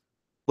 but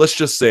let's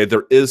just say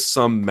there is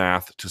some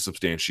math to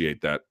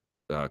substantiate that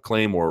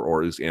claim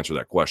or at least answer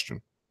that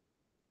question.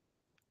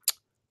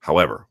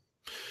 However,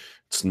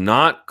 it's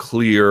not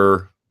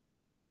clear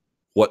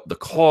what the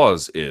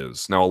cause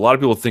is. Now, a lot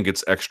of people think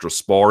it's extra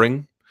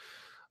sparring.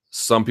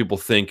 Some people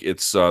think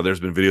it's there's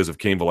been videos of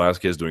Cain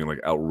Velasquez doing like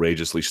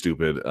outrageously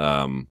stupid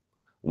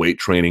weight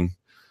training,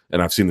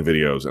 and I've seen the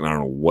videos and I don't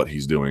know what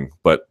he's doing,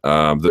 but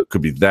that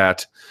could be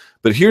that.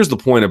 But here's the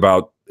point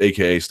about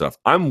AKA stuff.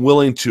 I'm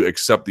willing to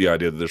accept the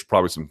idea that there's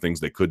probably some things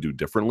they could do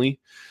differently,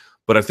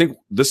 but I think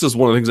this is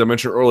one of the things I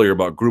mentioned earlier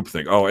about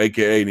groupthink. Oh,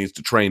 AKA needs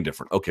to train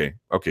different. Okay,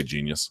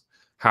 genius.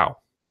 How?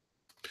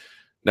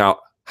 Now,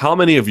 how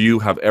many of you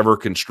have ever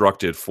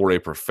constructed for a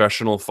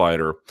professional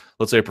fighter,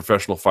 let's say a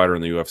professional fighter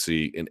in the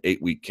UFC, an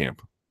 8-week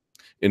camp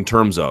in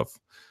terms of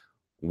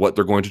what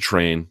they're going to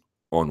train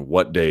on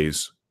what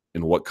days,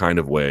 in what kind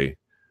of way,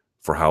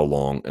 for how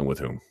long, and with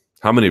whom?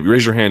 How many of you?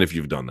 Raise your hand if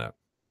you've done that.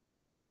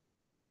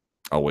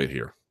 I'll wait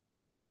here.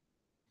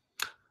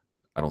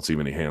 I don't see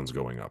many hands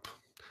going up.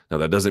 Now,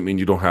 that doesn't mean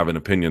you don't have an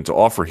opinion to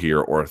offer here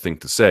or a thing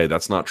to say.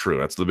 That's not true.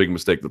 That's the big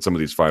mistake that some of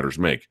these fighters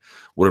make.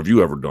 What have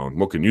you ever done?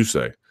 What can you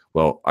say?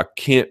 Well,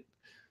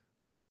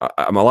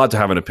 I'm allowed to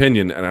have an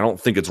opinion, and I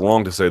don't think it's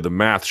wrong to say the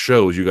math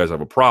shows you guys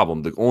have a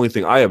problem. The only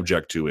thing I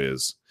object to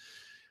is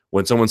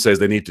when someone says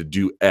they need to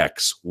do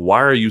X, why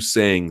are you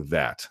saying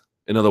that?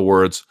 In other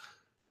words,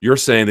 you're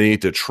saying they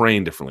need to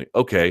train differently.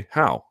 Okay,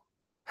 how?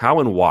 How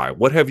and why?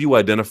 What have you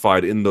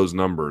identified in those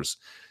numbers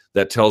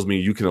that tells me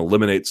you can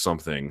eliminate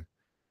something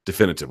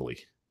definitively?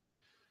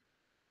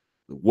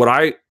 What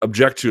I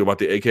object to about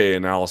the AKA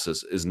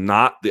analysis is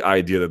not the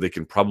idea that they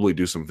can probably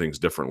do some things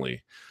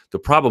differently. The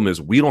problem is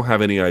we don't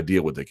have any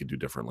idea what they could do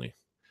differently.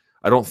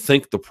 I don't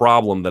think the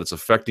problem that it's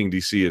affecting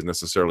DC is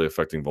necessarily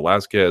affecting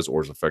Velasquez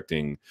or is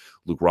affecting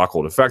Luke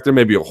Rockhold. In fact, there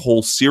may be a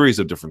whole series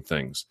of different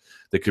things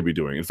they could be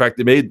doing. In fact,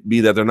 it may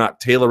be that they're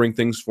not tailoring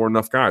things for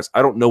enough guys.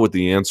 I don't know what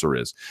the answer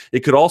is.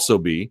 It could also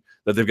be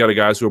that they've got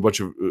guys who are a bunch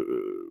of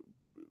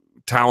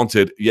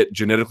talented yet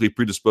genetically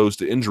predisposed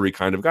to injury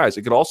kind of guys.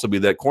 It could also be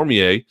that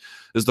Cormier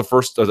is the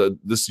first,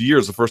 this year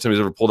is the first time he's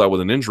ever pulled out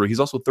with an injury.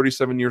 He's also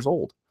 37 years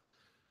old,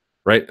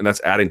 right? And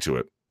that's adding to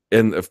it.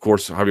 And of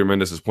course, Javier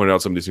Mendez has pointed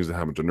out some of these things that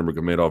happened to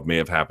Nurmagomedov may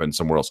have happened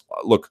somewhere else.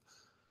 Look,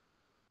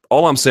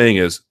 all I'm saying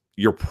is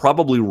you're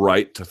probably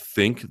right to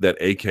think that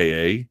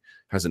AKA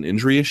has an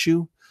injury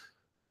issue.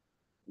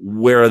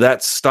 Where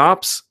that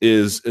stops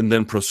is in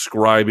then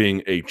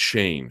prescribing a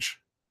change.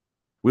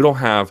 We don't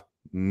have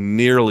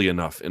nearly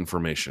enough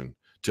information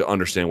to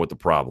understand what the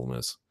problem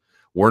is.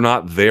 We're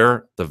not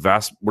there. I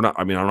don't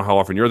know how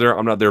often you're there.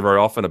 I'm not there very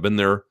often. I've been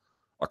there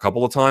a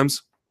couple of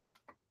times.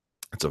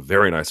 It's a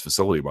very nice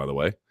facility, by the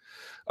way.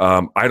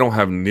 I don't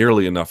have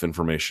nearly enough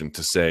information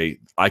to say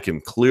I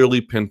can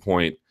clearly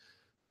pinpoint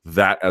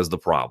that as the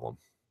problem.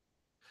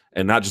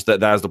 And not just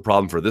that is the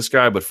problem for this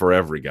guy, but for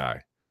every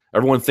guy.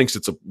 Everyone thinks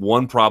it's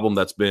one problem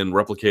that's been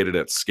replicated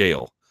at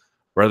scale,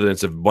 rather than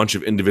it's a bunch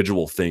of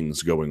individual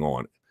things going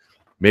on.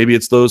 Maybe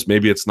it's those,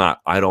 maybe it's not.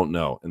 I don't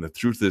know. And the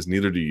truth is,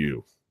 neither do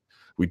you.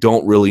 We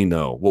don't really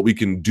know. What we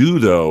can do,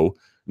 though,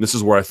 and this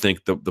is where I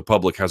think the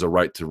public has a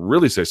right to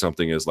really say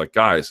something, is like,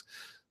 guys,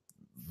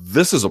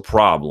 this is a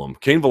problem.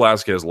 Cain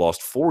Velasquez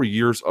lost 4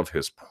 years of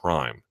his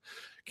prime.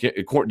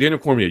 Daniel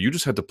Cormier, you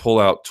just had to pull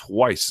out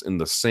twice in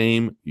the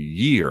same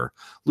year.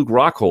 Luke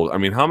Rockhold, I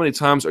mean, how many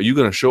times are you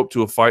going to show up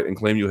to a fight and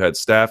claim you had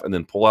staph and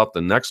then pull out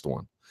the next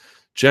one?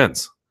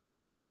 Gents,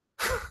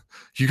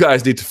 you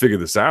guys need to figure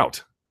this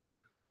out.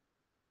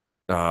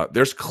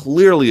 There's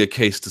clearly a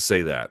case to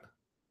say that.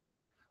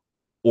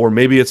 Or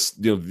maybe it's,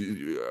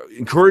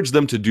 encourage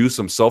them to do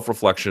some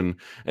self-reflection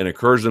and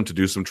encourage them to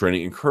do some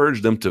training.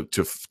 Encourage them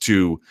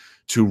to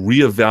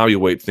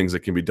reevaluate things that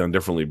can be done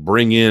differently.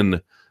 Bring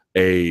in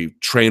a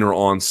trainer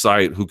on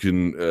site who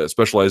can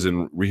specialize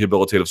in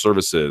rehabilitative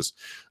services.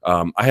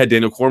 I had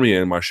Daniel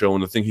Cormier in my show,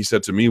 and the thing he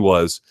said to me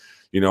was,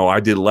 I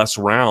did less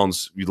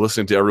rounds. You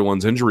listen to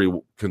everyone's injury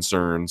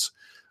concerns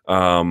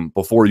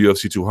before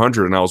UFC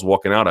 200, and I was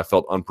walking out. I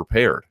felt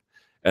unprepared,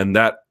 and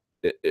that,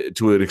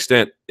 to an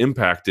extent,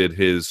 impacted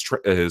his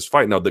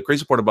fight. Now, the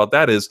crazy part about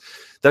that is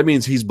that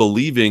means he's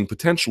believing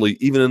potentially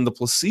even in the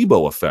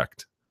placebo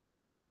effect.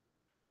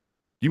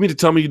 You mean to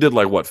tell me you did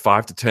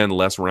 5 to 10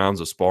 less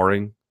rounds of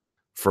sparring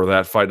for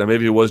that fight? Now,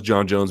 maybe it was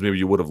John Jones. Maybe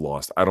you would have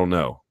lost. I don't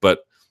know. But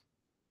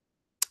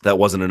that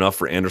wasn't enough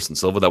for Anderson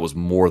Silva. That was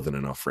more than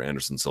enough for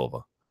Anderson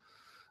Silva.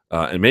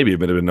 And maybe it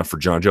would have been enough for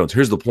John Jones.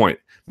 Here's the point.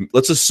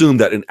 Let's assume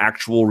that in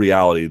actual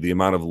reality, the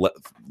amount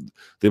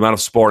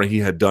of sparring he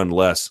had done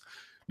less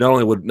not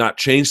only would not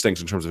change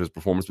things in terms of his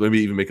performance, but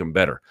maybe even make him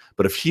better.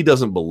 But if he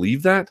doesn't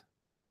believe that,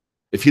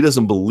 it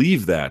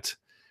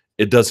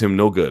does him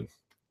no good.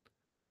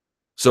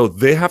 So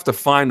they have to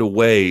find a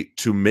way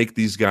to make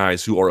these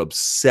guys who are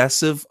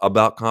obsessive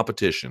about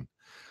competition,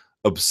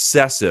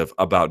 obsessive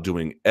about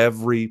doing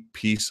every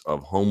piece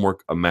of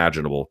homework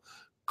imaginable,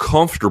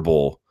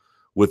 comfortable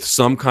with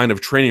some kind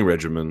of training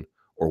regimen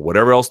or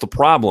whatever else the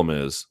problem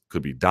is.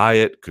 Could be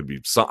diet, could be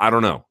some, I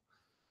don't know.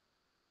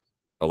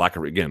 A lack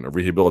of, again, of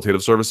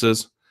rehabilitative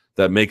services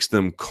that makes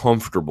them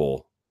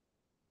comfortable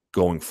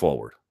going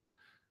forward.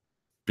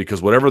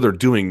 Because whatever they're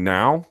doing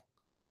now,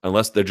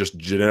 unless they're just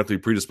genetically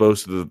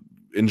predisposed to the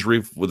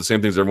injury with the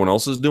same things everyone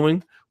else is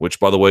doing, which,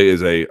 by the way,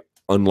 is a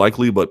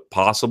unlikely but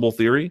possible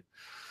theory,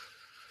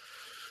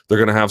 they're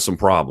going to have some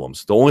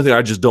problems. The only thing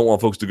I just don't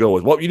want folks to go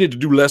is, well, you need to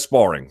do less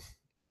sparring.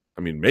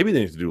 I mean, maybe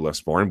they need to do less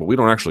sparring, but we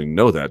don't actually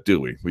know that, do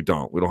we? We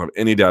don't. We don't have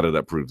any data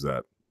that proves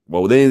that.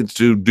 Well, they need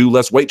to do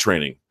less weight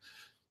training.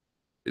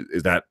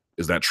 Is that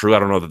true? I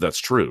don't know that that's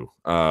true.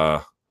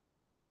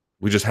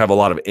 We just have a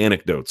lot of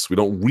anecdotes. We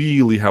don't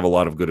really have a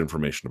lot of good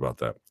information about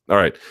that. All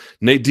right.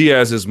 Nate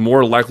Diaz is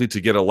more likely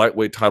to get a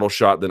lightweight title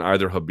shot than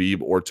either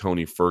Khabib or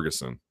Tony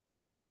Ferguson.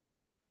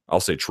 I'll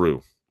say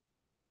true.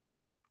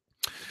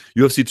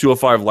 UFC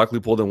 205 likely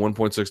pulled in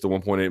 1.6 to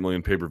 1.8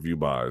 million pay-per-view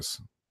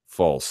buys.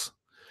 False.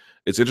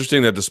 It's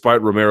interesting that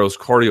despite Romero's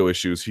cardio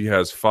issues, he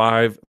has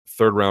 5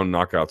 third-round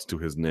knockouts to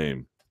his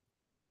name.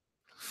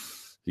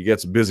 He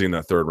gets busy in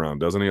that third round,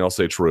 doesn't he? I'll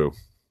say true.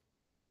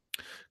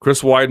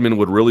 Chris Weidman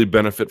would really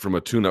benefit from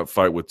a tune-up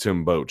fight with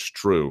Tim Boetsch.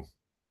 True.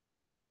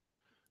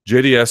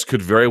 JDS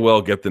could very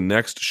well get the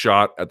next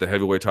shot at the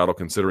heavyweight title,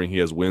 considering he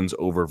has wins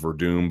over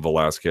Verdum,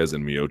 Velasquez,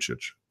 and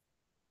Miocic.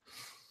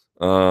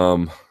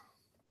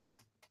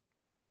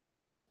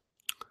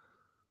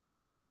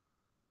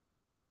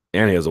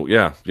 And he has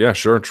a, yeah,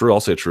 sure, true. I'll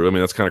say true. I mean,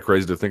 that's kind of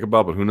crazy to think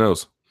about, but who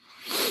knows?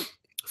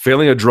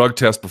 Failing a drug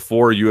test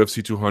before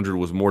UFC 200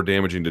 was more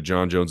damaging to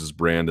John Jones's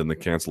brand than the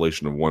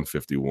cancellation of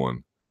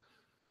 151.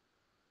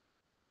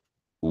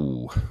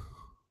 Ooh.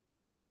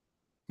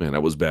 Man,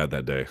 that was bad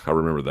that day. I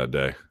remember that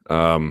day.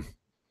 I was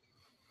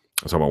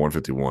talking about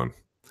 151.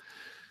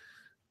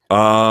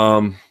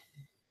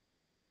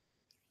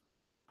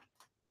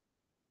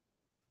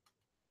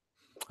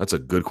 That's a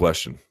good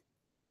question.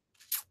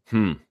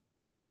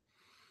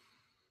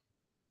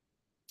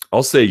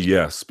 I'll say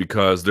yes,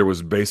 because there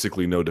was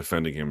basically no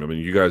defending him. I mean,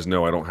 you guys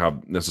know I don't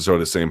have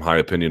necessarily the same high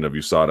opinion of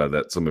USADA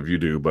that some of you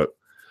do, but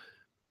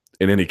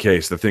in any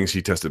case, the things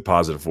he tested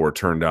positive for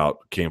turned out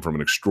came from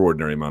an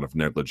extraordinary amount of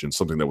negligence,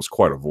 something that was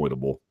quite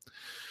avoidable.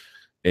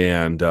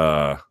 And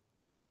at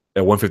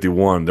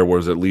 151, there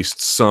was at least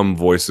some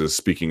voices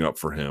speaking up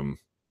for him,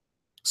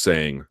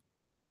 saying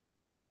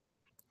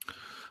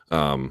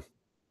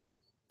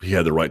he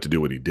had the right to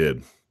do what he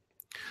did.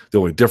 The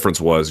only difference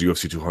was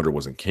UFC 200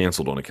 wasn't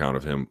canceled on account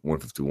of him.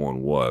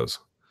 151 was.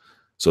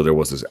 So there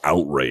was this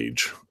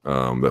outrage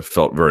that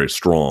felt very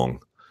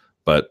strong.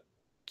 But,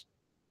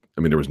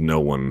 I mean, there was no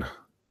one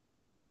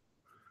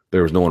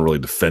really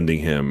defending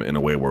him in a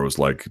way where it was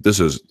like,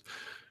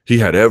 he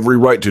had every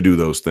right to do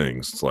those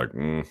things. It's like,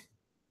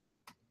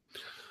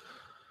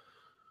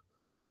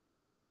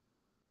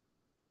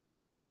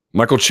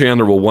 Michael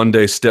Chandler will one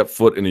day step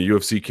foot in a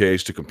UFC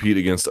cage to compete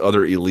against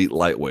other elite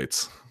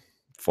lightweights.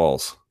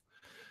 False.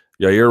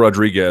 Yair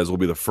Rodriguez will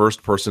be the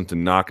first person to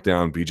knock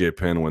down BJ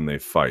Penn when they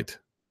fight.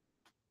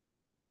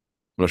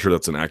 I'm not sure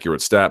that's an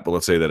accurate stat, but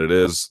let's say that it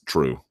is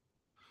true.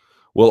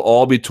 We'll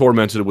all be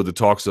tormented with the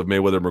talks of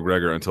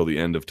Mayweather-McGregor until the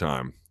end of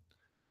time.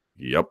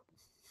 Yep.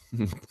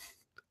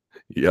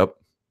 Yep.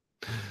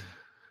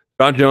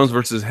 John Jones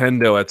versus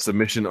Hendo at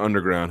Submission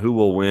Underground. Who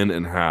will win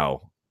and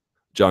how?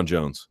 John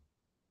Jones.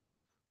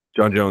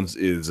 John Jones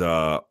is,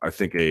 I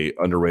think, a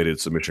underrated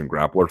submission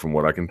grappler from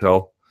what I can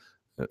tell.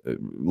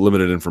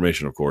 Limited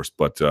information, of course,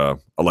 but I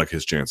like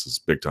his chances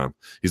big time.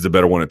 He's the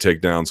better one at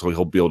takedowns, so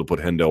he'll be able to put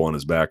Hendo on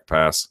his back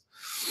pass.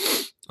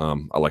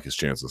 I like his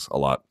chances a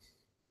lot.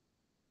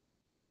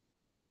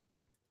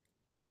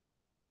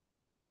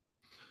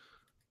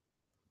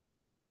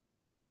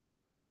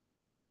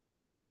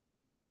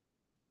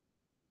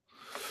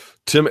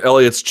 Tim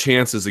Elliott's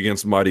chances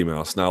against Mighty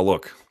Mouse. Now,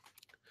 look,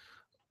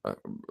 I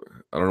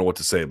don't know what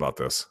to say about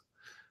this.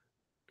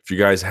 If you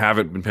guys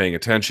haven't been paying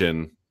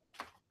attention,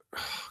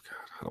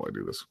 how do I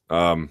do this?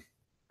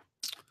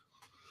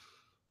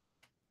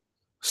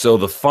 So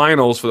the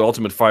finals for the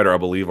Ultimate Fighter, I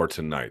believe, are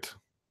tonight.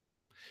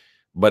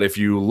 But if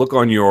you look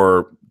on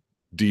your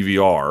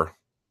DVR,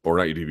 or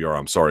not your DVR,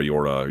 I'm sorry,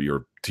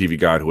 your TV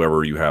guide,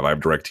 whoever you have, I have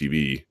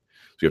DirecTV, so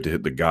you have to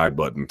hit the guide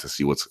button to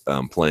see what's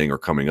playing or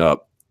coming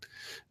up.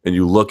 And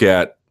you look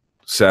at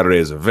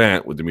Saturday's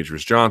event with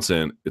Demetrius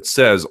Johnson, it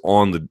says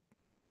on the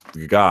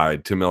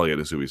guide, Tim Elliott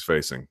is who he's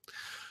facing.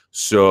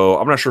 So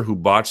I'm not sure who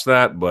botched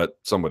that, but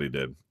somebody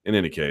did. In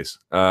any case,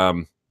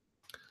 let's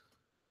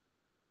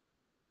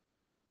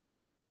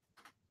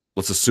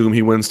assume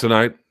he wins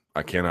tonight.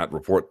 I cannot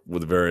report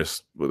with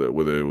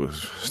a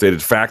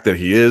stated fact that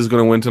he is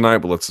going to win tonight,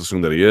 but let's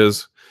assume that he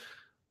is.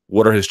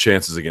 What are his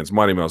chances against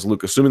Mighty Mouse?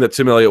 Luke, assuming that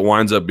Tim Elliott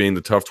winds up being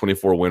the TUF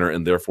 24 winner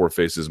and therefore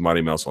faces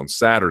Mighty Mouse on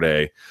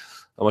Saturday,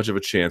 How much of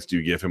a chance do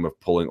you give him of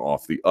pulling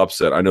off the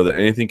upset? I know that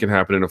anything can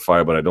happen in a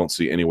fight, but I don't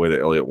see any way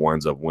that Elliott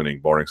winds up winning,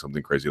 barring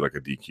something crazy like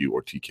a DQ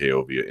or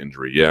TKO via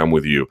injury. Yeah, I'm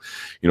with you.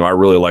 I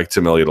really like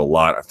Tim Elliott a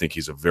lot. I think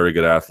he's a very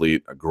good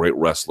athlete, a great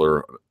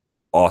wrestler,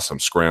 awesome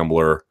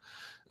scrambler,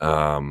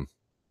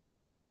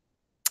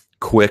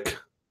 quick,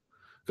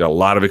 got a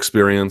lot of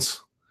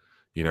experience.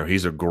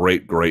 He's a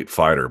great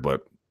fighter,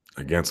 but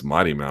against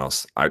Mighty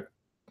Mouse,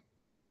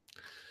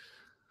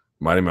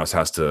 Mighty Mouse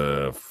has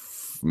to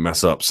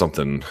mess up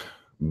something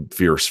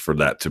fierce for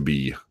that to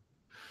be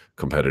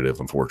competitive,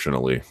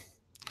 unfortunately.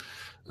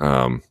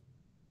 But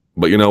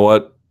you know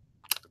what?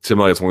 Tim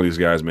Elliott's one of these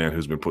guys, man,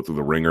 who's been put through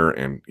the ringer,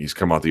 and he's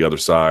come out the other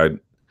side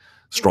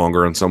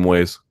stronger in some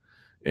ways.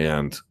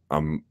 And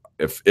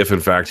if in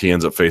fact he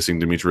ends up facing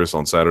Demetrius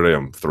on Saturday,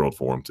 I'm thrilled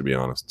for him, to be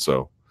honest.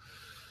 So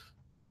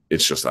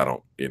it's just I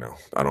don't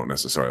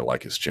necessarily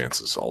like his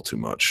chances all too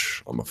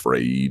much, I'm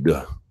afraid.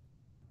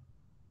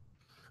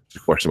 It's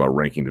a question about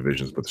ranking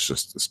divisions, but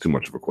it's too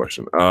much of a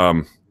question.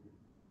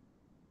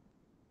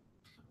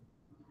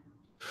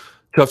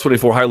 Tough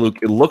 24. Hi, Luke.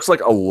 It looks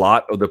like a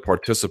lot of the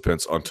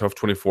participants on Tough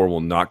 24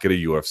 will not get a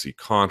UFC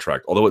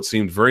contract, although it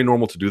seemed very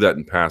normal to do that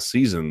in past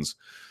seasons.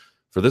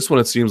 For this one,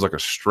 it seems like a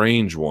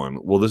strange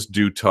one. Will this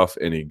do Tough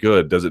any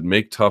good? Does it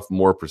make Tough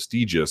more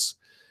prestigious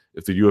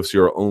if the UFC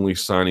are only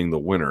signing the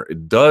winner?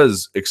 It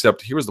does,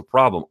 except here's the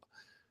problem.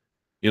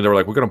 They're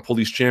like, we're going to pull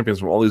these champions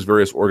from all these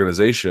various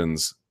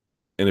organizations.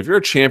 And if you're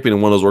a champion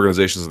in one of those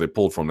organizations that they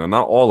pulled from, now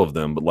not all of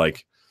them, but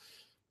like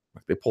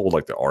they pulled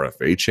like the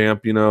RFA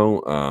champ,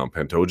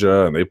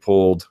 Pantoja, and they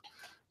pulled,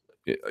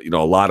 a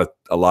lot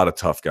of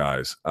tough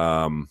guys.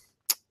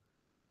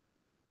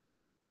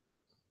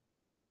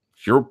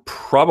 You're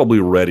probably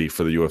ready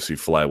for the UFC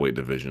flyweight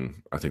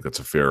division. I think that's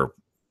a fair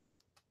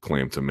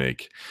claim to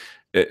make.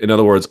 In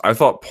other words, I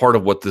thought part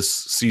of what this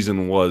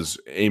season was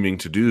aiming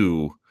to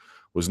do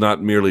was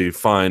not merely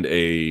find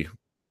a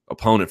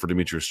opponent for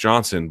Demetrius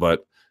Johnson,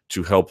 but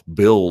to help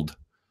build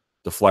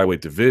the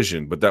flyweight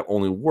division. But that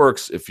only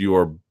works if you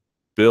are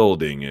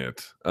building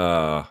it.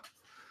 They're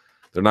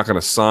not going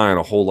to sign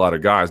a whole lot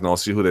of guys. And I'll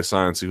see who they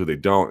sign, see who they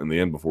don't in the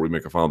end before we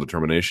make a final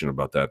determination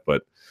about that.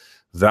 But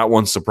that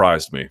one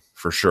surprised me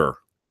for sure.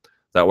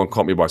 That one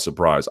caught me by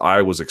surprise.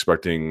 I was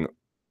expecting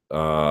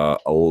a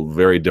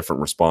very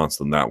different response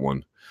than that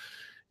one.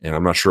 And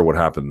I'm not sure what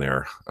happened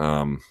there.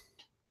 I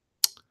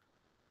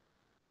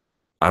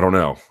don't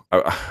know.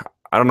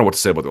 I don't know what to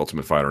say about the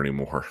Ultimate Fighter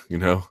anymore,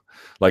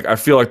 Like, I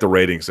feel like the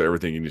ratings are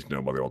everything you need to know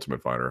about the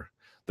Ultimate Fighter.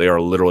 They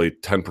are literally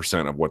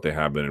 10% of what they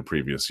have been in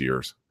previous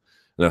years.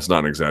 And that's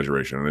not an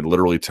exaggeration. I mean,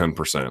 literally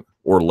 10%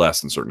 or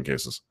less in certain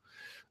cases.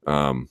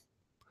 They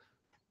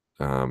are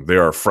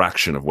a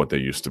fraction of what they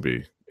used to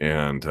be.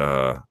 And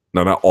no,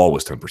 not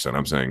always 10%.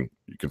 I'm saying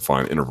you can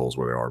find intervals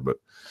where they are, but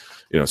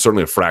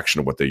certainly a fraction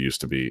of what they used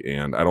to be.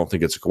 And I don't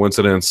think it's a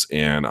coincidence.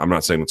 And I'm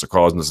not saying it's a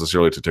cause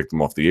necessarily to take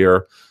them off the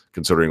air,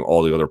 considering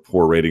all the other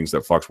poor ratings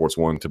that Fox Sports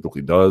 1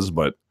 typically does.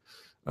 But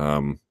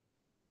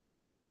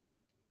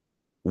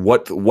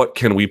what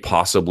can we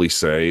possibly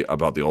say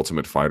about the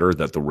Ultimate Fighter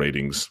that the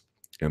ratings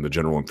and the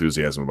general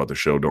enthusiasm about the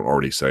show don't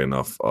already say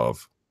enough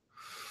of?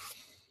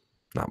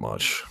 Not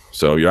much.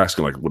 So you're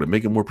asking, like, would it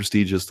make it more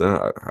prestigious?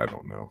 I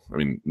don't know. I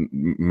mean,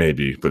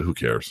 maybe, but who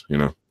cares,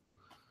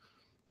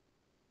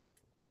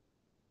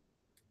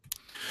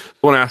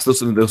 Someone asked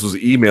this, and this was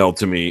emailed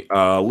to me.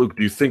 Luke,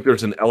 do you think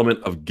there's an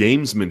element of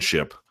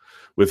gamesmanship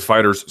with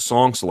fighters'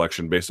 song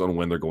selection based on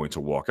when they're going to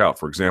walk out?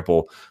 For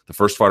example, the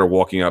first fighter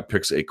walking out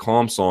picks a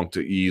calm song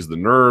to ease the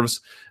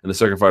nerves, and the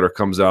second fighter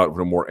comes out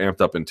with a more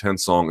amped up,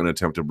 intense song in an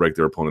attempt to break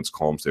their opponent's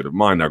calm state of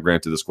mind. Now,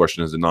 granted, this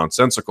question is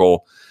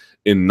nonsensical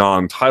in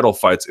non-title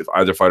fights if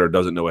either fighter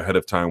doesn't know ahead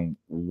of time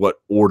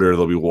what order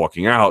they'll be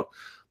walking out,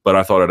 but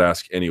I thought I'd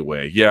ask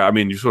anyway. Yeah, I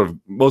mean,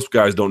 most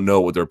guys don't know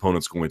what their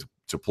opponent's going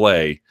to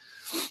play,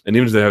 and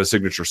even if they have a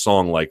signature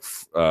song like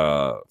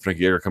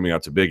Frankie Edgar coming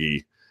out to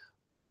Biggie,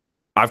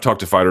 I've talked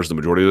to fighters the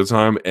majority of the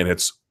time, and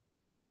it's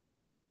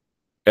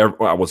I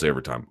won't say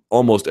every time,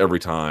 almost every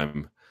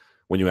time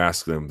when you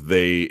ask them,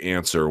 they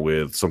answer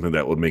with something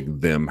that would make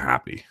them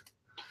happy.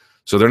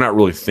 So they're not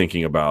really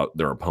thinking about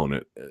their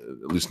opponent,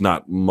 at least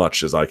not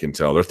much as I can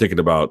tell. They're thinking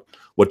about,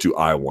 what do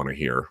I want to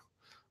hear?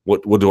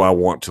 What do I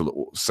want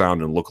to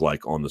sound and look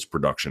like on this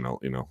production?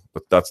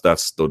 But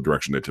that's the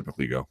direction they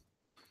typically go.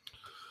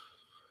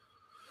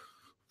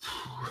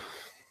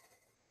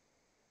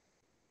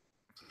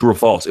 True or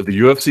false? If the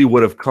UFC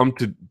would have come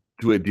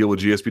to a deal with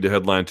GSP to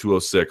headline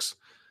 206,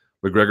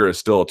 McGregor is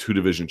still a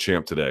 2-division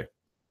champ today.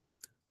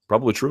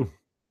 Probably true.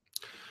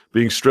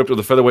 Being stripped of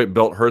the featherweight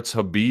belt hurts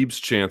Khabib's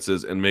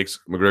chances and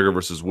makes McGregor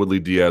versus Woodley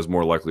Diaz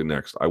more likely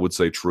next. I would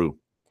say true.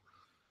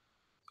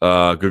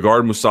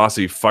 Gegard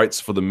Mousasi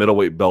fights for the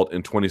middleweight belt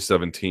in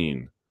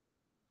 2017.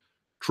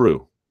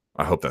 True.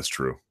 I hope that's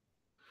true.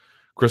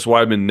 Chris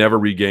Weidman never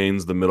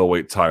regains the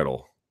middleweight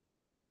title.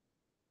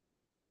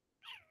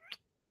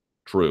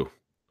 True.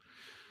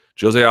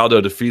 Jose Aldo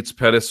defeats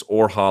Pettis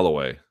or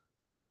Holloway.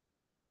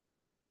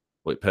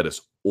 Wait, Pettis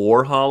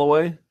or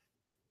Holloway?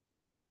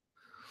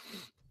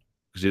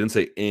 because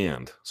he didn't say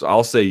and. So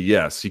I'll say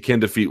yes. He can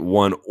defeat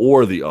one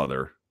or the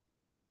other.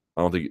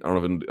 I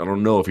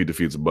don't know if he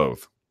defeats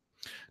both.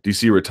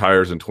 DC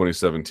retires in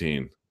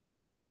 2017.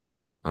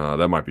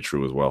 That might be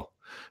true as well.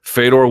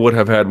 Fedor would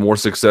have had more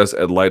success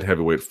at light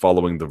heavyweight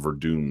following the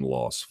Verdun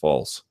loss.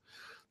 False.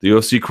 The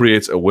UFC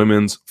creates a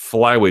women's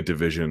flyweight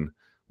division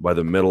by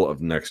the middle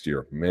of next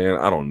year. Man,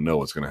 I don't know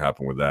what's going to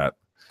happen with that.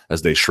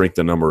 As they shrink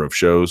the number of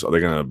shows, are they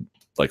going to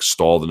like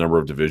stall the number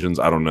of divisions?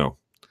 I don't know.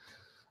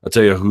 I'll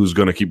tell you who's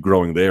going to keep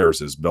growing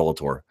theirs is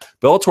Bellator.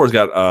 Bellator's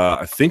got,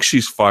 I think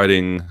she's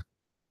fighting.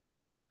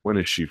 When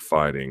is she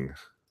fighting?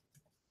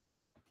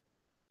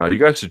 You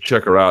guys should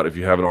check her out if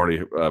you haven't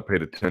already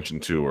paid attention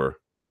to her.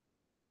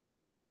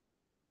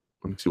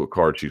 Let me see what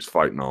card she's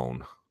fighting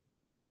on.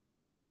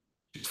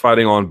 She's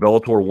fighting on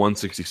Bellator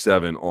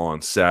 167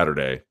 on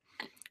Saturday.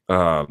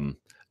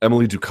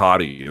 Emily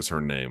Ducati is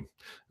her name.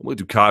 Emily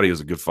Ducati is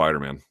a good fighter,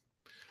 man.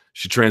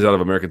 She trains out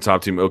of American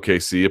Top Team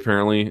OKC,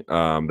 apparently.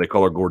 They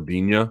call her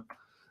Gordina.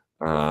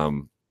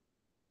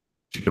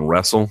 She can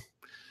wrestle.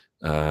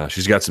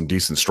 She's got some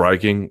decent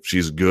striking.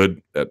 She's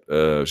good at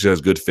she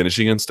has good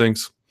finishing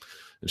instincts.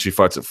 And she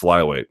fights at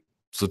flyweight.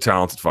 She's a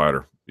talented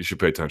fighter. You should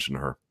pay attention to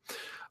her.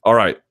 All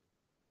right.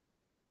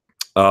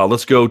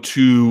 Let's go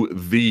to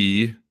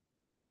the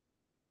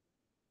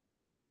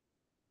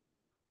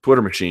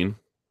Twitter machine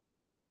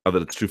now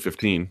that it's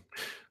 2:15.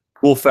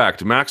 Cool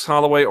fact. Max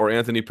Holloway or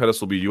Anthony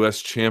Pettis will be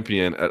U.S.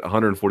 champion at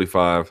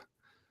 145.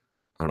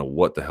 I don't know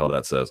what the hell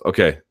that says.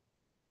 Okay.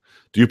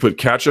 Do you put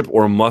ketchup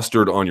or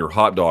mustard on your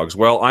hot dogs?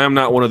 Well, I am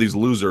not one of these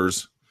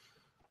losers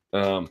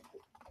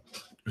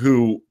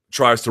who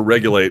tries to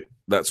regulate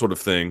that sort of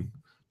thing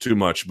too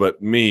much.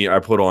 But me, I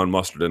put on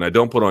mustard. And I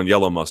don't put on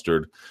yellow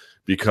mustard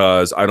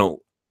because I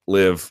don't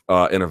live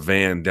in a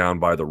van down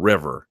by the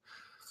river.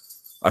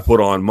 I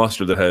put on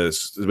mustard that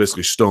has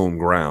basically stone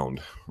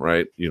ground,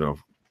 right? You know,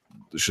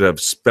 it should have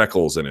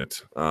speckles in it.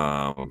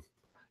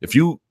 If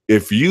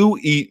you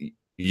eat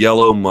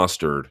yellow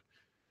mustard,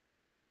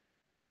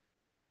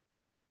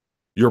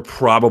 you're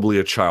probably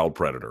a child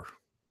predator.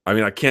 I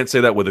mean, I can't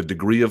say that with a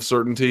degree of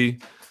certainty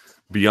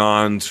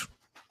beyond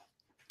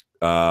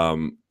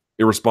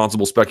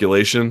irresponsible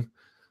speculation,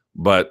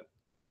 but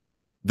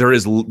there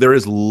is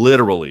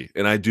literally,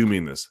 and I do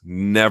mean this,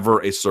 never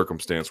a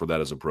circumstance where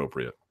that is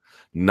appropriate.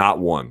 Not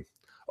one.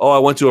 Oh, I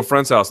went to a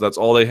friend's house. That's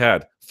all they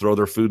had. Throw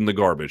their food in the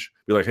garbage.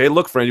 Be like, hey,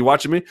 look, friend, you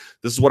watching me?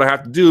 This is what I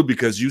have to do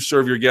because you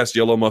serve your guests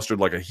yellow mustard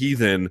like a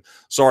heathen.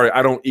 Sorry,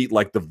 I don't eat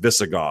like the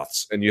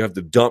Visigoths. And you have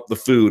to dump the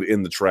food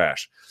in the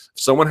trash.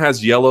 If someone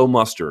has yellow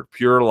mustard,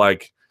 pure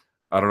like,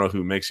 I don't know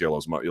who makes yellow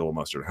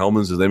mustard.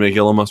 Hellman's, do they make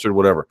yellow mustard?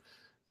 Whatever.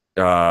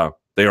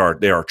 They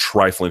are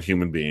trifling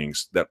human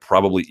beings that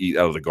probably eat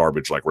out of the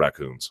garbage like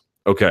raccoons.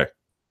 Okay.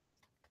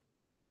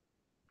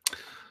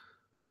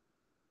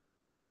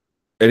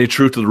 Any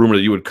truth to the rumor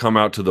that you would come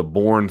out to the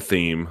Bourne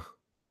theme?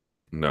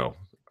 No,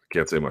 I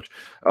can't say much.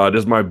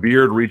 Does my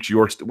beard reach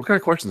your... what kind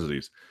of questions are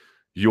these?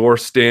 Your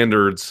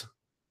standards,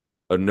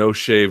 a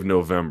no-shave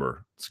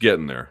November. It's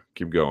getting there.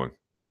 Keep going.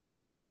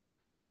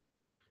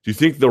 Do you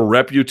think the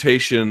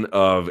reputation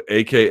of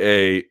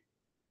AKA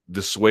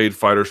dissuade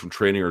fighters from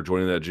training or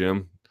joining that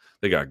gym?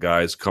 They got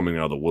guys coming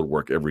out of the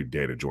woodwork every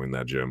day to join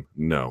that gym.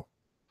 No.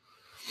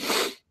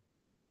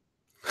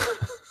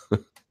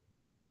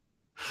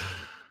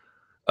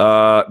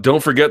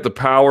 Don't forget the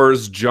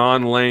Powers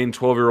John Lane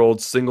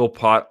 12-year-old single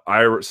pot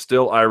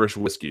still Irish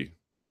whiskey.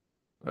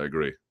 I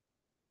agree.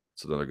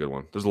 It's another good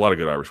one. There's a lot of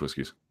good Irish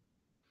whiskeys.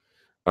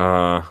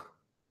 What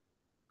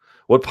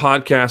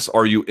podcasts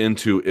are you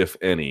into, if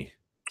any?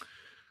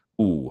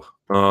 Ooh.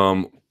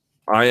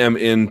 I am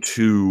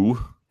into...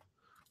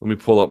 Let me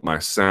pull up my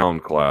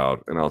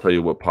SoundCloud, and I'll tell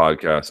you what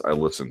podcasts I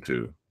listen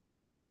to.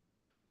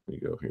 Let me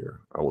go here.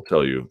 I will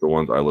tell you the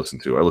ones I listen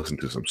to. I listen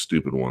to some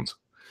stupid ones.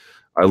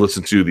 I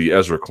listen to the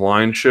Ezra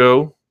Klein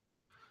Show.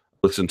 I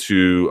listen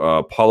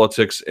to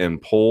Politics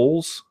and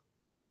Polls.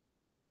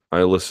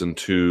 I listen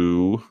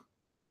to...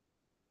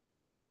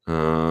 that's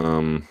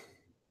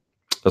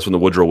from the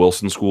Woodrow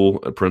Wilson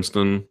School at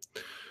Princeton.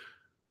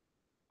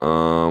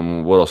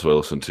 What else do I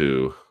listen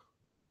to?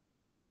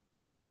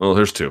 Well,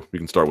 there's two. We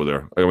can start with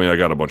there. I mean, I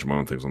got a bunch of my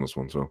own things on this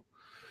one, so.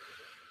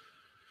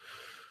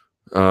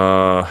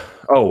 I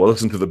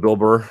listen to the Bill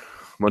Burr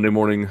Monday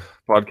morning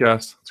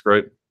podcast. It's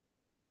great.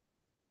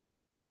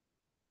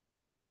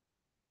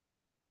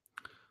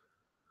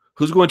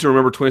 Who's going to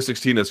remember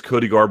 2016 as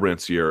Cody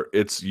Garbrandt's year?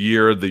 It's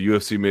year the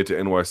UFC made to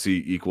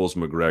NYC equals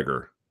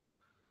McGregor.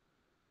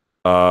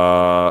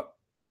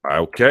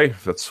 Okay,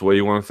 if that's the way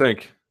you want to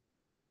think.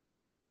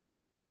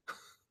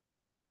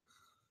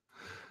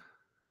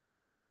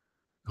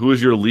 Who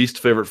is your least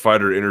favorite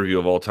fighter interview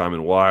of all time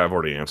and why? I've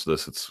already answered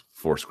this. It's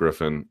Forrest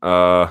Griffin.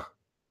 Will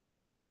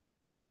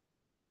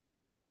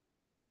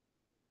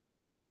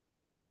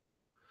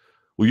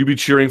you be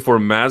cheering for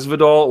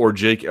Masvidal or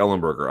Jake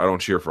Ellenberger? I don't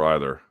cheer for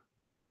either.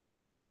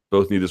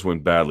 Both need this win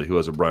badly. Who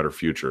has a brighter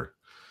future?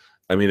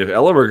 I mean, if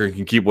Ellenberger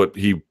can keep what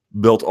he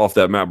built off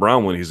that Matt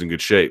Brown win, he's in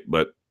good shape.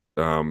 But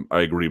I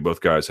agree.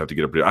 Both guys have to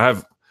get up. I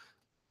have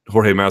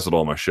Jorge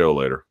Masvidal on my show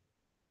later.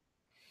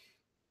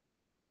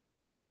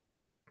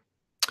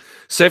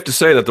 Safe to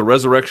say that the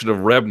resurrection of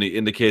Rebney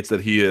indicates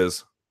that he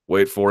is,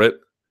 wait for it,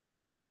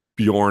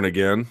 Bjorn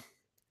again.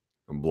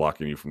 I'm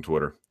blocking you from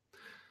Twitter.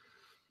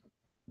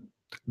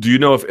 Do you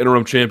know if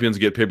interim champions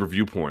get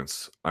pay-per-view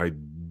points? I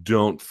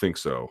don't think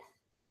so.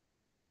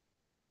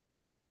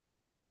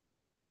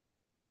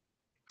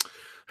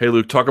 Hey,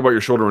 Luke, talk about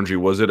your shoulder injury.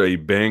 Was it a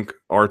bank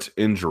art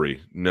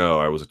injury? No,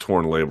 I was a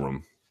torn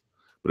labrum,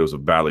 but it was a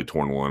badly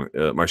torn one.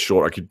 My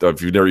shoulder.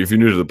 If you're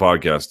new to the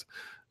podcast,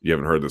 you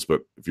haven't heard this,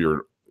 but if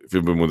you've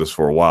been with us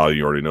for a while,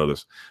 you already know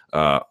this.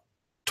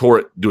 Tore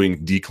it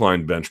doing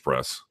decline bench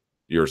press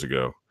years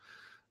ago,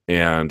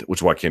 and which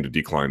is why I came to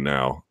decline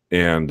now,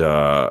 and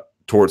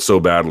tore it so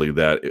badly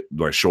that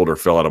my shoulder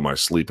fell out of my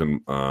sleep, and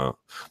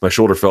my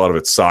shoulder fell out of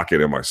its socket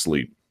in my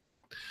sleep.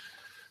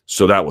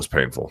 So that was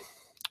painful.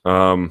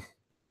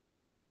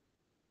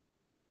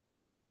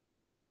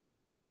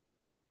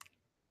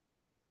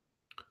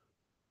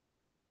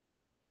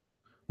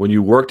 When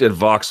you worked at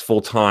Vox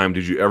full time,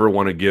 did you ever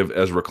want to give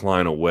Ezra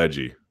Klein a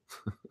wedgie?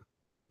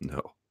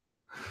 No.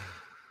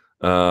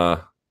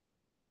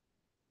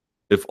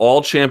 If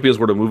all champions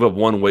were to move up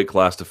one weight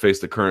class to face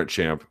the current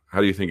champ, how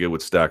do you think it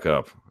would stack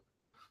up?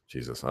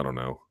 Jesus, I don't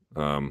know.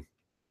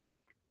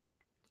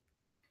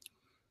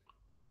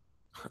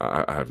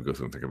 I have to go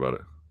through and think about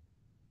it.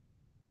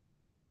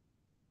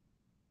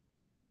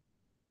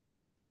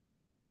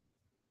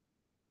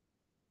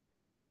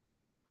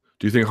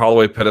 Do you think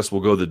Holloway Pettis will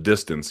go the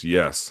distance?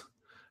 Yes.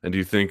 And do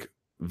you think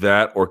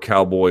that or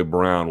Cowboy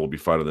Brown will be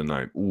fight of the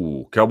night?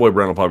 Ooh, Cowboy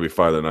Brown will probably be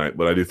fight of the night,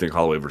 but I do think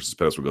Holloway versus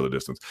Pettis will go the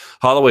distance.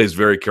 Holloway is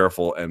very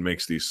careful and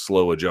makes these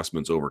slow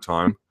adjustments over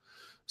time.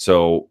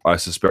 So I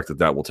suspect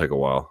that will take a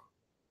while.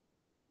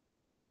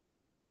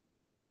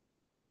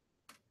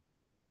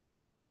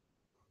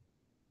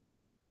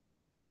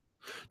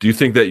 Do you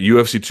think that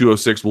UFC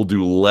 206 will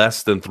do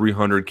less than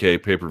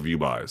 300K pay-per-view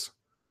buys?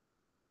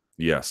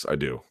 Yes, I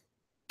do.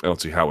 I don't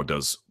see how it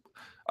does.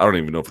 I don't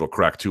even know if it'll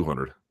crack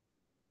 200.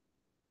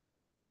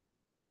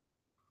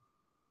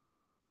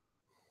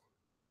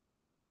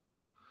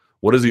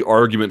 What is the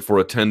argument for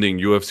attending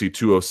UFC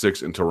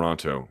 206 in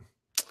Toronto?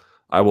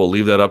 I will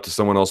leave that up to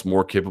someone else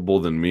more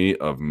capable than me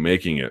of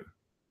making it.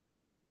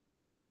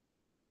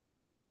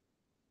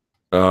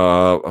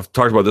 I've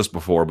talked about this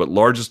before, but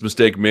largest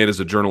mistake made as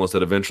a journalist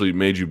that eventually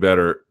made you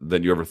better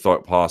than you ever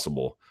thought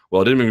possible.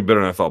 Well, it didn't make me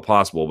better than I thought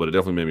possible, but it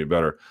definitely made me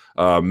better.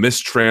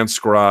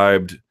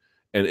 Mistranscribed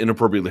and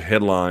inappropriately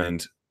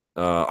headlined.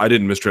 I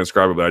didn't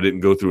mistranscribe it, but I didn't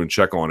go through and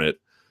check on it.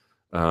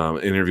 An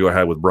interview I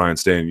had with Brian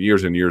Stan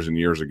years and years and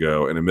years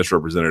ago, and it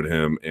misrepresented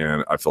him,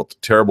 and I felt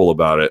terrible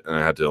about it, and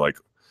I had to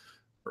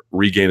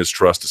regain his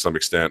trust to some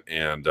extent,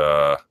 and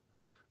of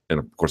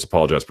course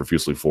apologize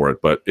profusely for it.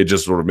 But it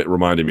just sort of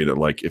reminded me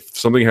that if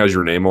something has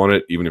your name on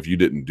it, even if you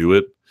didn't do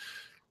it,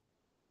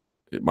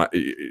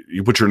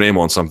 you put your name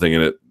on something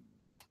and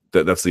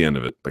that's the end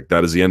of it.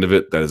 That is the end of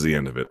it. That is the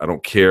end of it. I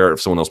don't care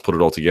if someone else put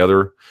it all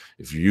together.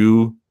 If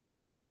it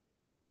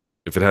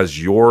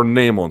has your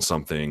name on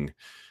something,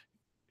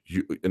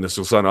 and this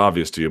will sound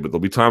obvious to you, but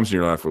there'll be times in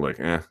your life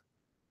where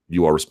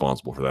you are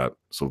responsible for that.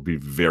 So be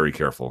very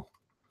careful.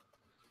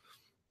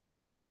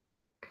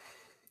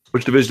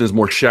 Which division is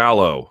more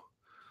shallow,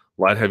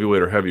 light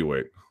heavyweight or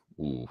heavyweight?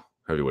 Ooh,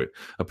 heavyweight.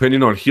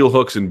 Opinion on heel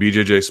hooks and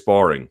BJJ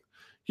sparring?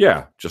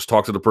 Yeah, just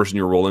talk to the person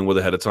you're rolling with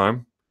ahead of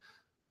time.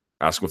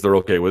 Ask them if they're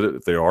okay with it.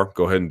 If they are,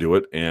 go ahead and do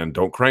it, and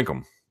don't crank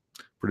them.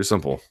 Pretty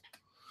simple.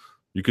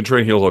 You can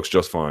train heel hooks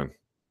just fine.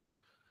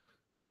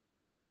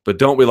 But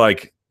don't be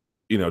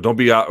don't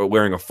be out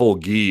wearing a full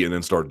gi and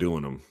then start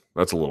doing them.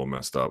 That's a little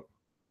messed up.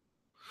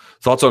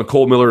 Thoughts on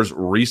Cole Miller's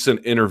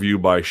recent interview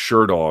by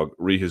Sherdog,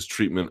 re his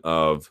treatment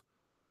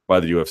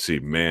by the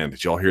UFC. Man,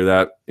 did y'all hear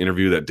that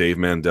interview that Dave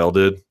Mandel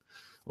did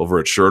over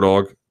at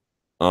Sherdog?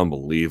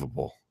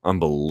 Unbelievable.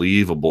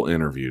 Unbelievable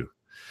interview.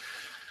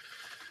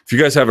 If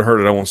you guys haven't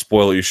heard it, I won't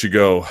spoil it. You should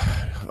go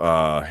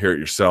hear it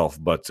yourself.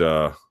 But,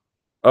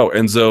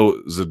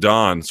 Enzo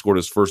Zidane scored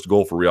his first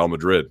goal for Real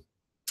Madrid.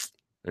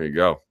 There you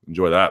go.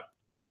 Enjoy that.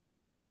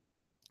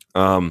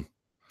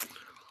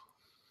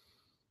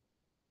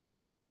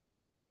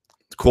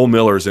 Cole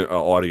Miller's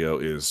audio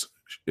is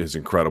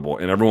incredible.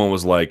 And everyone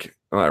was like,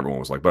 not everyone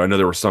was like, but I know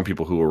there were some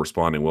people who were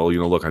responding, well,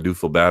 look, I do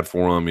feel bad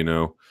for him. He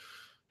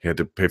had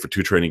to pay for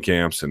 2 training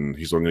camps and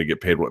he's only going to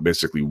get paid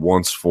basically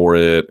once for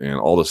it and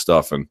all this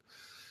stuff. And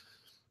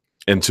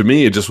to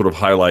me, it just sort of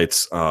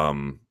highlights a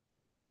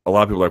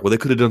lot of people are like, well, they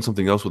could have done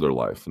something else with their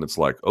life. And it's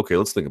like, okay,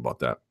 let's think about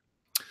that.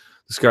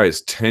 This guy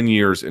is 10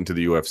 years into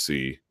the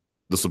UFC.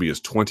 This will be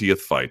his 20th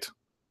fight.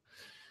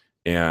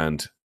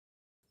 And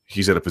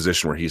he's at a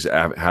position where he's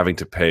having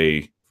to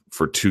pay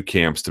for 2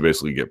 camps to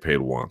basically get paid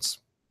once.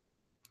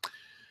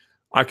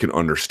 I can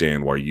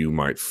understand why you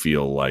might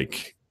feel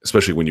like,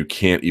 especially when you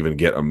can't even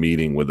get a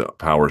meeting with the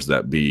powers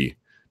that be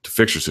to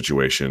fix your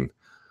situation,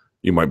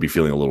 you might be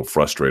feeling a little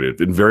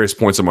frustrated. In various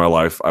points in my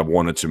life, I've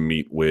wanted to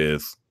meet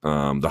with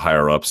the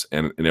higher-ups,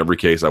 and in every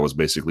case, I was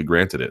basically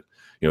granted it.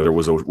 There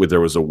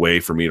was a way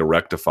for me to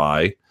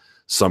rectify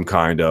some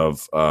kind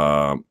of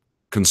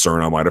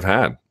concern I might have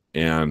had.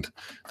 And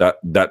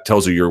that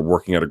tells you you're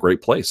working at a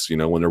great place, you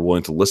know, when they're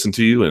willing to listen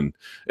to you, and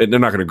they're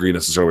not going to agree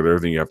necessarily with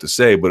everything you have to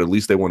say, but at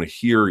least they want to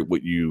hear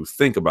what you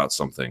think about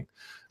something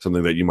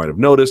that you might have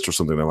noticed, or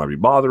something that might be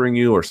bothering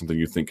you, or something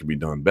you think can be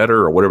done better,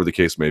 or whatever the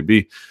case may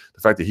be.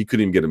 The fact that he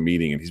couldn't even get a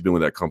meeting, and he's been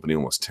with that company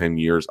almost 10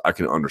 years, I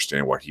can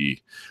understand why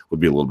he would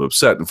be a little bit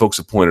upset. And folks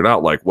have pointed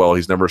out, like, well,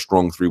 he's never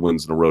strung 3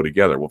 wins in a row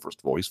together. Well, first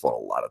of all, he's fought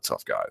a lot of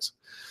tough guys.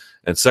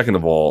 And second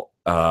of all,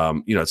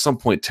 you know, at some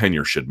point,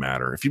 tenure should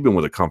matter. If you've been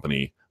with a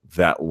company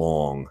that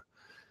long,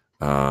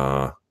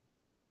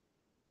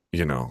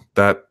 you know,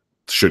 that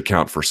should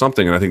count for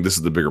something. And I think this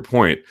is the bigger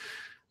point.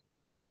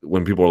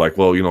 When people are like,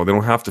 well, you know, they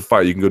don't have to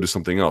fight, you can go do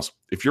something else.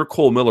 If you're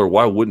Cole Miller,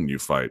 why wouldn't you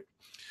fight?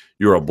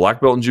 You're a black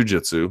belt in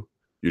jiu-jitsu.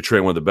 You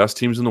train one of the best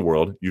teams in the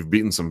world. You've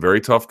beaten some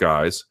very tough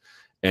guys,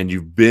 and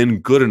you've been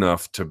good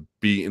enough to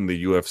be in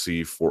the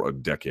UFC for a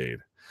decade.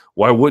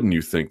 Why wouldn't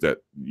you think that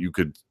you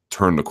could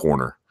turn the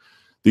corner?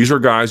 These are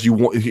guys you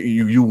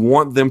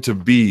want them to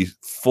be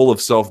full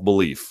of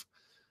self-belief,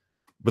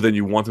 but then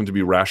you want them to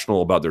be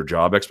rational about their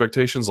job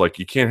expectations. Like,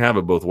 you can't have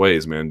it both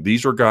ways, man.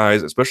 These are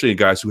guys, especially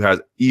guys who has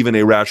even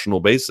a rational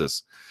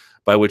basis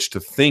by which to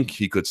think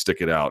he could stick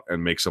it out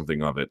and make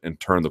something of it and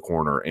turn the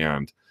corner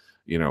and,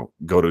 you know,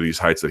 go to these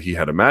heights that he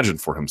had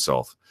imagined for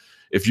himself.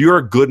 If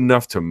you're good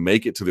enough to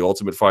make it to the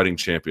Ultimate Fighting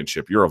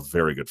Championship, you're a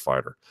very good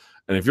fighter.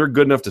 And if you're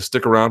good enough to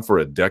stick around for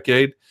a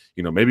decade,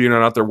 you know, maybe you're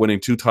not out there winning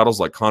 2 titles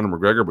like Conor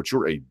McGregor, but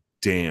you're a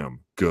damn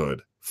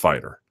good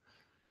fighter.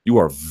 You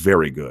are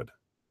very good.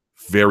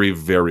 Very,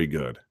 very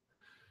good.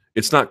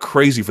 It's not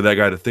crazy for that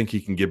guy to think he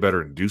can get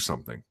better and do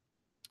something.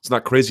 It's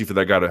not crazy for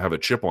that guy to have a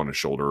chip on his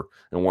shoulder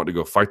and want to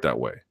go fight that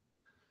way.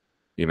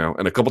 You know,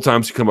 and a couple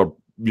times he come up,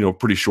 you know,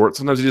 pretty short.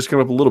 Sometimes he just come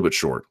up a little bit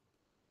short.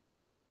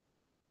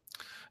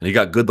 And he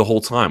got good the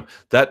whole time.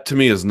 That, to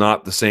me, is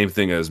not the same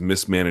thing as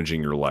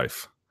mismanaging your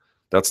life.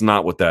 That's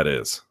not what that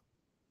is.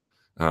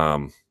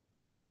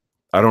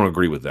 I don't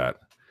agree with that.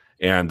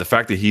 And the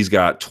fact that he's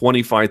got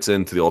 20 fights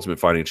into the Ultimate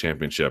Fighting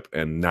Championship,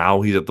 and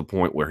now he's at the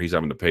point where he's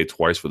having to pay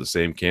twice for the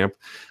same camp,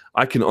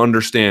 I can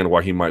understand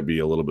why he might be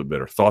a little bit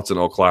bitter. Thoughts on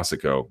El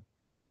Clasico?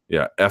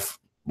 Yeah, F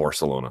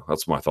Barcelona.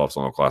 That's my thoughts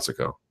on El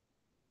Clasico.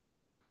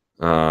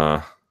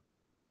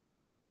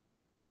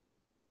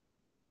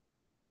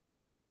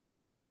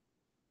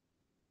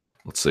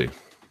 Let's see.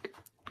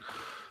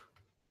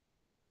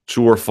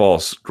 True or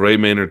false? Gray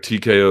Maynard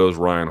TKOs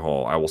Ryan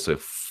Hall. I will say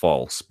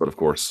false, but of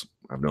course,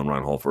 I've known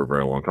Ryan Hall for a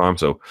very long time,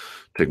 so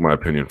take my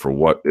opinion for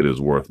what it is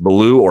worth.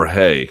 Baloo or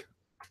Hay?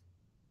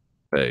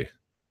 Hay.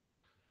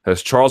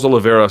 Has Charles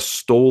Oliveira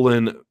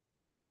stolen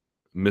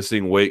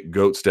missing weight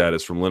GOAT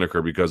status from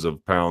Lineker because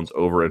of pounds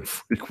over in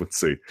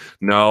frequency?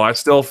 No, I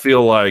still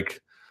feel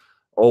like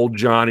old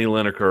Johnny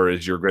Lineker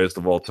is your greatest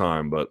of all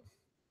time, but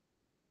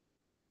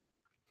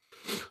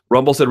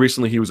Rumble said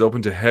recently he was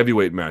open to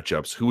heavyweight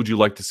matchups. Who would you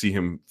like to see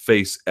him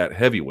face at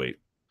heavyweight?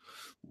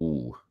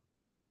 Ooh.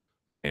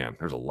 Man,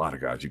 there's a lot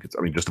of guys you could.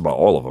 I mean, just about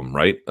all of them,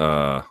 right?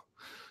 I'd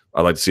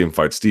like to see him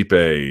fight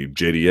Stipe,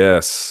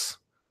 JDS,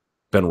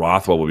 Ben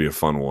Rothwell would be a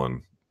fun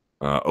one.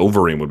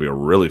 Overeem would be a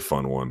really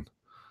fun one.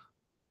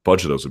 A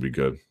bunch of those would be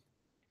good.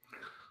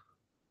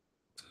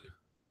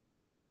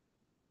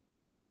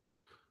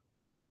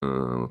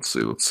 Let's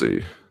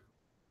see.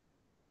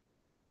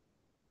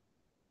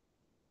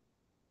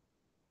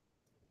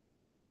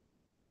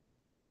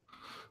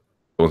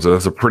 So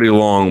that's a pretty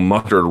long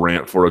mustard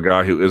rant for a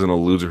guy who isn't a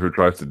loser who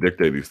tries to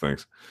dictate these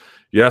things.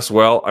 Yes,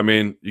 well, I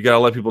mean, you got to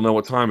let people know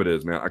what time it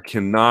is, man. I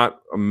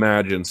cannot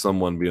imagine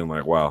someone being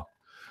like, wow,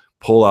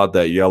 pull out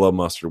that yellow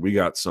mustard. We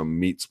got some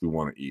meats we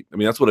want to eat. I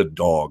mean, that's what a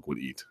dog would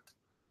eat.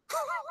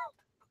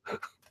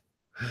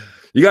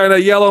 You got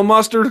that yellow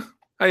mustard?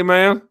 Hey,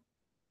 man.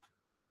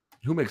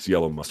 Who makes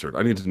yellow mustard?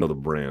 I need to know the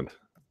brand.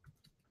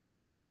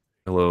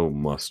 Yellow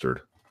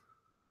mustard.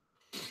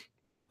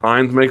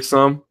 Heinz makes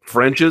some.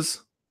 French's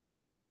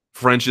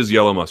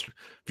yellow mustard.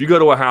 If you go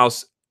to a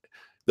house,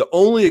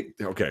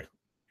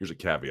 here's a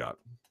caveat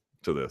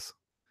to this.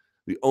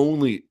 The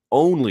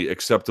only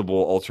acceptable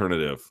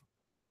alternative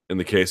in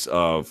the case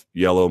of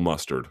yellow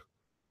mustard,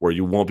 where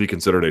you won't be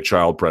considered a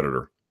child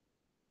predator,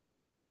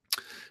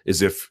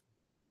 is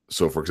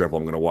for example,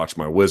 I'm going to watch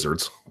my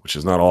Wizards, which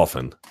is not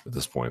often at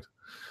this point,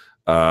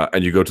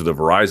 and you go to the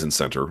Verizon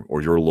Center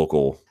or your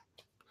local,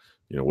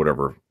 you know,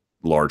 whatever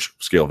large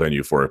scale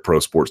venue for a pro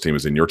sports team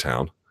is in your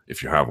town,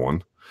 if you have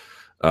one,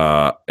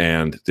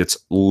 and it's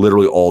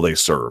literally all they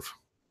serve.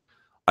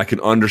 I can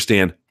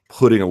understand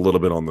putting a little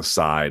bit on the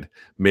side.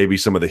 Maybe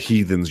some of the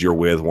heathens you're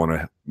with want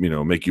to, you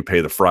know, make you pay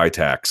the fry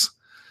tax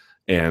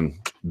and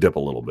dip a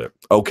little bit.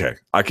 Okay,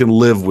 I can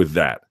live with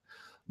that.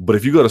 But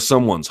if you go to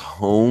someone's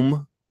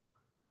home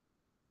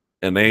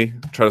and they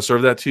try to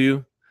serve that to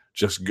you,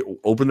 just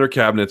open their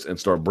cabinets and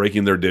start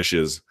breaking their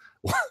dishes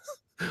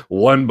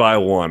one by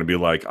one and be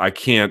like, I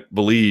can't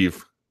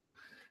believe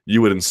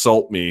you would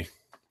insult me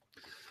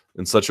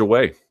in such a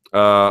way.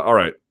 All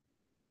right,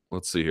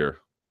 let's see here.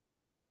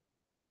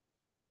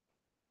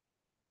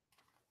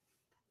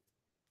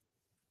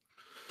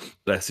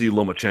 I see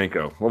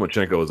Lomachenko.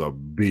 Lomachenko is a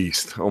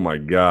beast. Oh my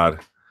God.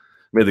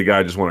 Made the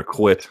guy just want to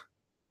quit.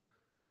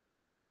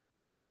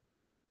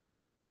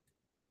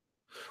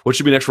 What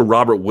should be next for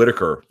Robert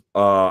Whittaker?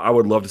 I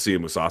would love to see a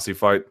Mousasi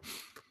fight.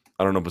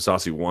 I don't know if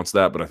Mousasi wants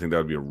that, but I think that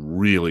would be a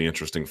really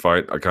interesting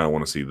fight. I kind of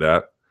want to see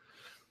that.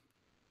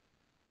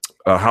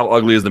 How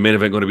ugly is the main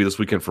event going to be this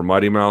weekend for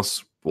Mighty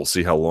Mouse? We'll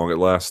see how long it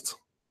lasts.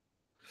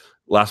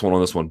 Last one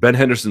on this one. Ben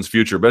Henderson's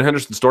future. Ben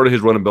Henderson started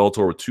his run in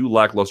Bellator with 2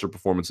 lackluster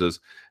performances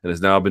and has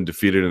now been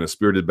defeated in a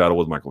spirited battle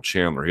with Michael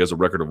Chandler. He has a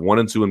record of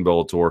 1-2 in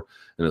Bellator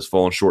and has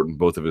fallen short in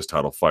both of his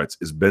title fights.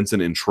 Is Benson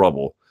in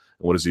trouble?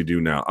 And what does he do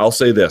now? I'll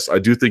say this. I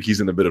do think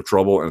he's in a bit of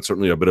trouble and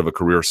certainly a bit of a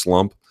career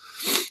slump.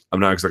 I'm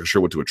not exactly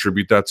sure what to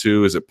attribute that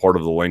to. Is it part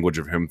of the language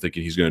of him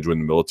thinking he's going to join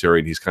the military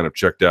and he's kind of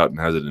checked out and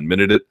hasn't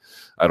admitted it?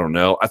 I don't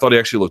know. I thought he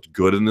actually looked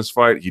good in this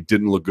fight. He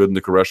didn't look good in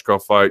the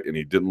Koreshkov fight, and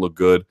he didn't look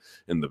good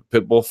in the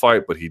Pitbull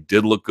fight, but he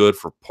did look good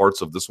for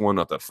parts of this one,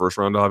 not that first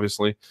round,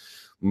 obviously.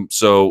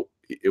 So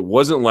it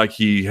wasn't like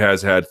he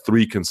has had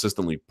 3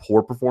 consistently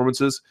poor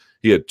performances.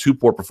 He had 2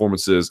 poor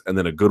performances and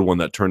then a good one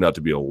that turned out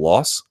to be a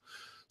loss.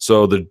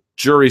 So the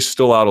jury's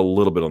still out a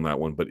little bit on that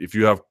one. But if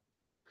you have,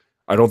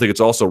 I don't think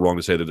it's also wrong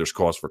to say that there's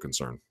cause for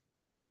concern.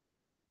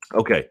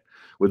 Okay.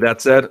 With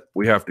that said,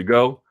 we have to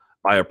go.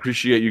 I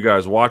appreciate you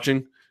guys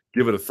watching.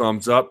 Give it a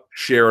thumbs up,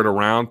 share it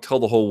around, tell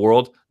the whole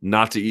world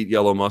not to eat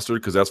yellow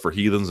mustard because that's for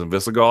heathens and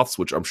Visigoths,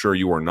 which I'm sure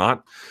you are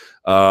not.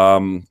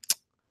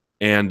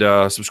 And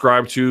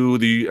subscribe to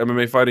the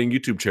MMA Fighting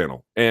YouTube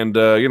channel and,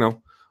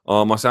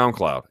 my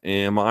SoundCloud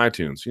and my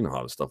iTunes. You know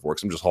how this stuff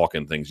works. I'm just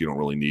hawking things you don't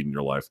really need in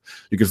your life.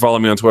 You can follow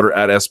me on Twitter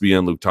at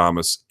SBN Luke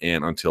Thomas.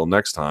 And until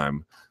next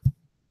time,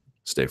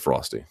 stay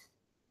frosty.